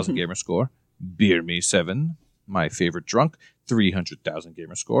 250,000 gamer score. Beer Me 7, my favorite drunk, 300,000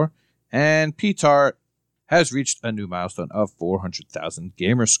 gamer score. And P-Tart has reached a new milestone of 400,000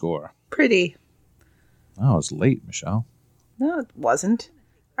 gamer score. Pretty. Oh, it's late, Michelle. No, it wasn't.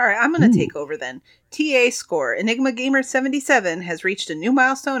 All right, I'm going to take over then. TA score. Enigma Gamer 77 has reached a new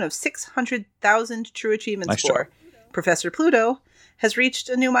milestone of 600,000 true achievement Nice score. Professor Pluto has reached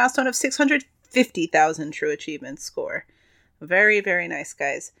a new milestone of 650,000 true achievement score. Very, very nice,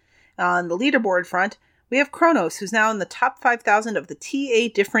 guys. On the leaderboard front, we have Kronos, who's now in the top 5,000 of the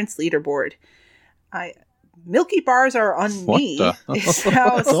TA difference leaderboard. Milky Bars Are on What Me. the- That's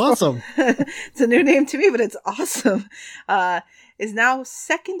awesome. It's a new name to me, but it's awesome. Is now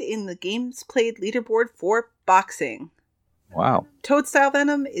second in the games played leaderboard for boxing. Wow. Toadstyle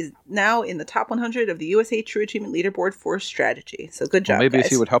Venom is now in the top 100 of the USA True Achievement leaderboard for strategy. So good job, Well, maybe guys.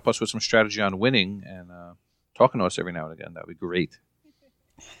 if he would help us with some strategy on winning and talking to us every now and again, that would be great.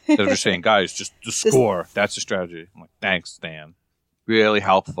 Instead of just saying, guys, just the score. That's the strategy. I'm like, thanks, Stan. Really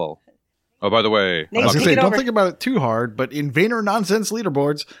helpful. Oh, by the way, Nate, I was take gonna say, it don't over. think about it too hard, but in Vayner Nonsense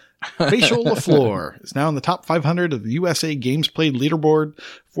leaderboards, Facial LaFleur is now in the top 500 of the USA Games Played leaderboard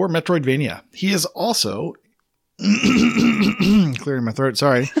for Metroidvania. He is also clearing my throat.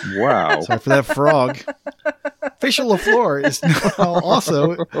 Sorry wow. for that frog. Facial LaFleur is now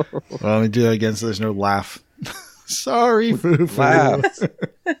also. Well, let me do that again so there's no laugh. Sorry, Foo-Foo. Laugh.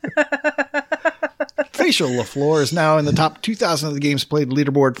 Facial LaFleur is now in the top 2,000 of the games played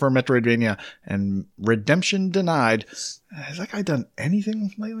leaderboard for Metroidvania, and Redemption Denied, has that guy done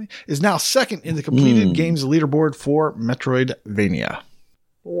anything lately? Is now second in the completed games leaderboard for Metroidvania.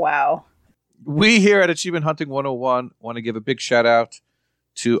 Wow. We here at Achievement Hunting 101 want to give a big shout out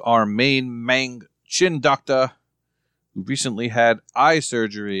to our main Mang Chin doctor who recently had eye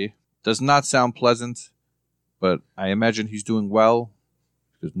surgery. Does not sound pleasant, but I imagine he's doing well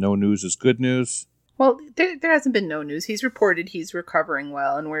because no news is good news. Well, there hasn't been no news. He's reported he's recovering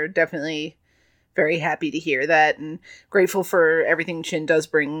well, and we're definitely very happy to hear that and grateful for everything Chin does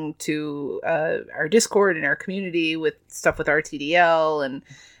bring to our Discord and our community with stuff with RTDL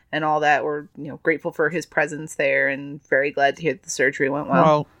and all that. We're grateful for his presence there and very glad to hear that the surgery went well.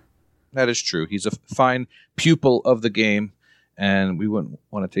 Well, that is true. He's a fine pupil of the game, and we wouldn't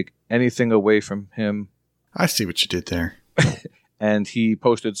want to take anything away from him. I see what you did there. And he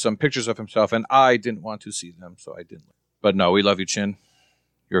posted some pictures of himself, and I didn't want to see them, so I didn't. But no, we love you, Chin.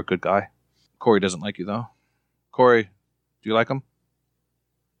 You're a good guy. Corey doesn't like you, though. Corey, do you like him?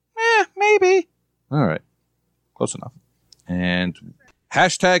 Maybe. All right. Close enough. And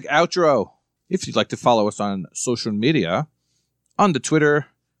hashtag outro. If you'd like to follow us on social media, on the Twitter,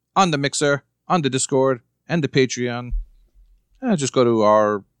 on the Mixer, on the Discord, and the Patreon, just go to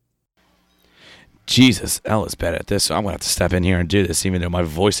our... Jesus, Ella's bad at this, so I'm going to have to step in here and do this, even though my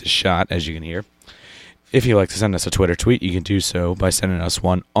voice is shot, as you can hear. If you'd like to send us a Twitter tweet, you can do so by sending us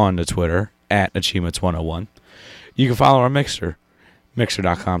one on the Twitter, at Achievements101. You can follow our Mixer,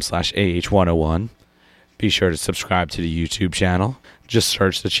 mixer.com/AH101. Be sure to subscribe to the YouTube channel. Just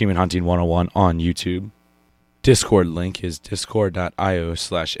search Achievement Hunting 101 on YouTube. Discord link is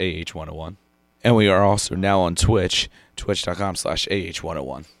discord.io/AH101. And we are also now on Twitch,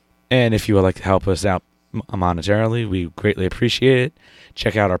 twitch.com/AH101. And if you would like to help us out monetarily, we greatly appreciate it.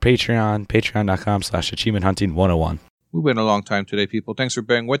 Check out our Patreon, patreon.com/achievementhunting101. We went a long time today, people. Thanks for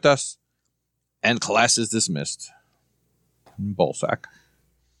bearing with us. And class is dismissed. Ballsack.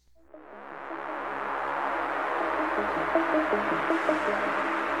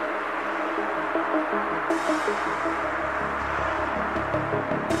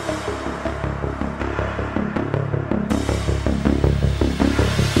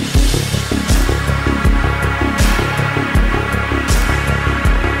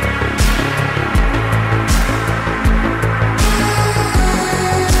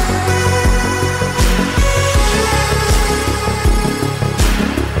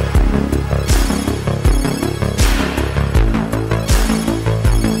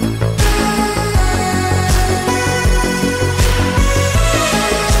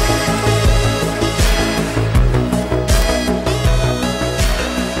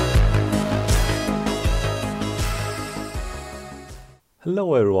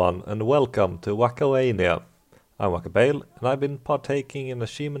 Hello everyone and welcome to Wackawania. I'm Wackabale and I've been partaking in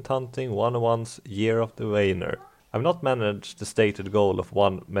Achievement Hunting 101's Year of the Wainer. I've not managed the stated goal of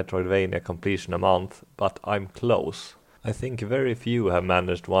one Metroidvania completion a month, but I'm close. I think very few have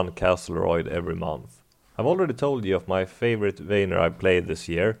managed one Castleroid every month. I've already told you of my favorite Vainer I played this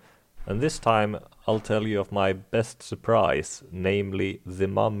year, and this time I'll tell you of my best surprise, namely The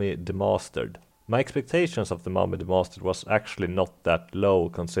Mummy Demastered. My expectations of The Mummy Demastered was actually not that low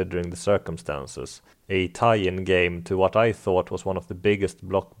considering the circumstances. A tie-in game to what I thought was one of the biggest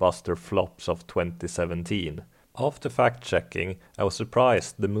blockbuster flops of 2017. After fact-checking, I was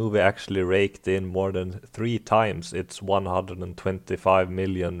surprised the movie actually raked in more than 3 times its 125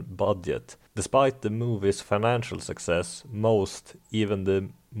 million budget. Despite the movie's financial success, most, even the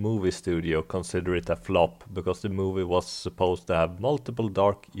movie studio, consider it a flop because the movie was supposed to have multiple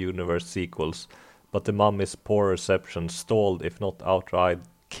Dark Universe sequels, but The Mummy's poor reception stalled, if not outright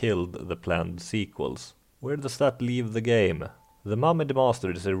killed, the planned sequels. Where does that leave the game? The Mummy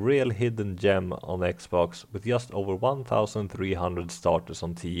Demastered is a real hidden gem on Xbox with just over 1,300 starters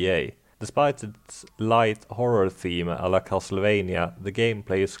on TEA. Despite its light horror theme a la Castlevania, the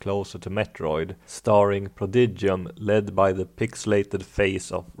gameplay is closer to Metroid, starring Prodigium led by the pixelated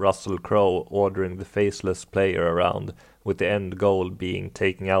face of Russell Crowe ordering the faceless player around, with the end goal being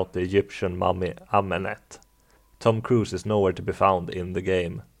taking out the Egyptian mummy Amenet. Tom Cruise is nowhere to be found in the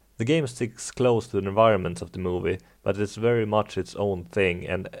game. The game sticks close to the environments of the movie, but it's very much its own thing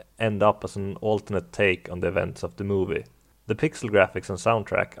and end up as an alternate take on the events of the movie. The pixel graphics and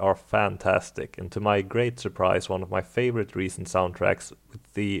soundtrack are fantastic, and to my great surprise one of my favorite recent soundtracks,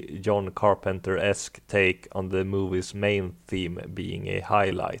 with the John Carpenter-esque take on the movie's main theme being a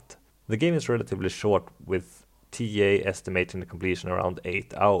highlight. The game is relatively short, with TA estimating the completion around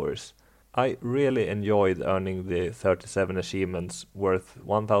 8 hours. I really enjoyed earning the 37 achievements worth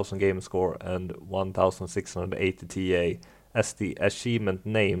 1000 game score and 1680 TA, as the achievement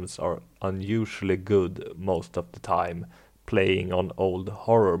names are unusually good most of the time, playing on old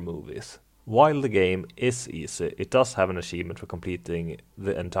horror movies. While the game is easy, it does have an achievement for completing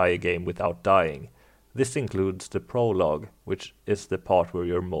the entire game without dying. This includes the prologue, which is the part where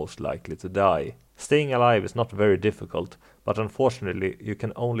you're most likely to die. Staying alive is not very difficult, but unfortunately you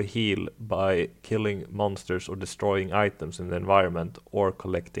can only heal by killing monsters or destroying items in the environment or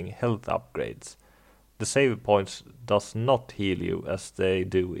collecting health upgrades. The save points does not heal you as they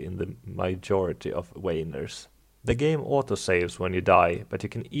do in the majority of Wainers. The game autosaves when you die, but you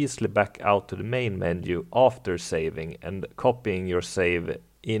can easily back out to the main menu after saving and copying your save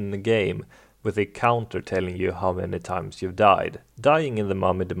in-game with a counter telling you how many times you've died. Dying in The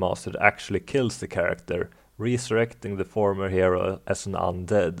Mummy Demastered actually kills the character, resurrecting the former hero as an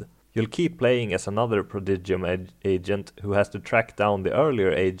undead. You'll keep playing as another Prodigium agent who has to track down the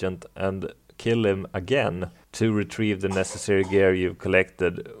earlier agent and kill him again to retrieve the necessary gear you've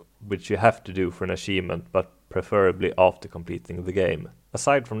collected, which you have to do for an achievement, but preferably after completing the game.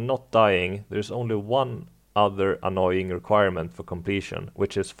 Aside from not dying, there's only one other annoying requirement for completion,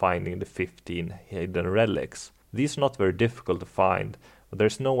 which is finding the 15 hidden relics. These are not very difficult to find, but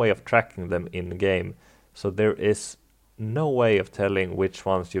there's no way of tracking them in-game, so there is no way of telling which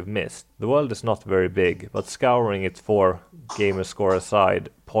ones you've missed. The world is not very big, but scouring it for, gamer score aside,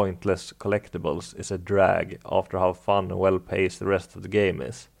 pointless collectibles is a drag after how fun and well-paced the rest of the game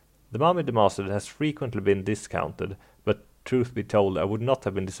is. The Mummy Demastered has frequently been discounted, but truth be told, I would not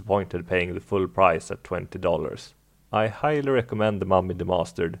have been disappointed paying the full price at $20. I highly recommend the Mummy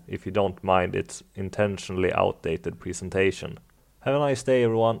Demastered if you don't mind its intentionally outdated presentation. Have a nice day,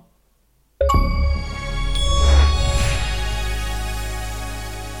 everyone.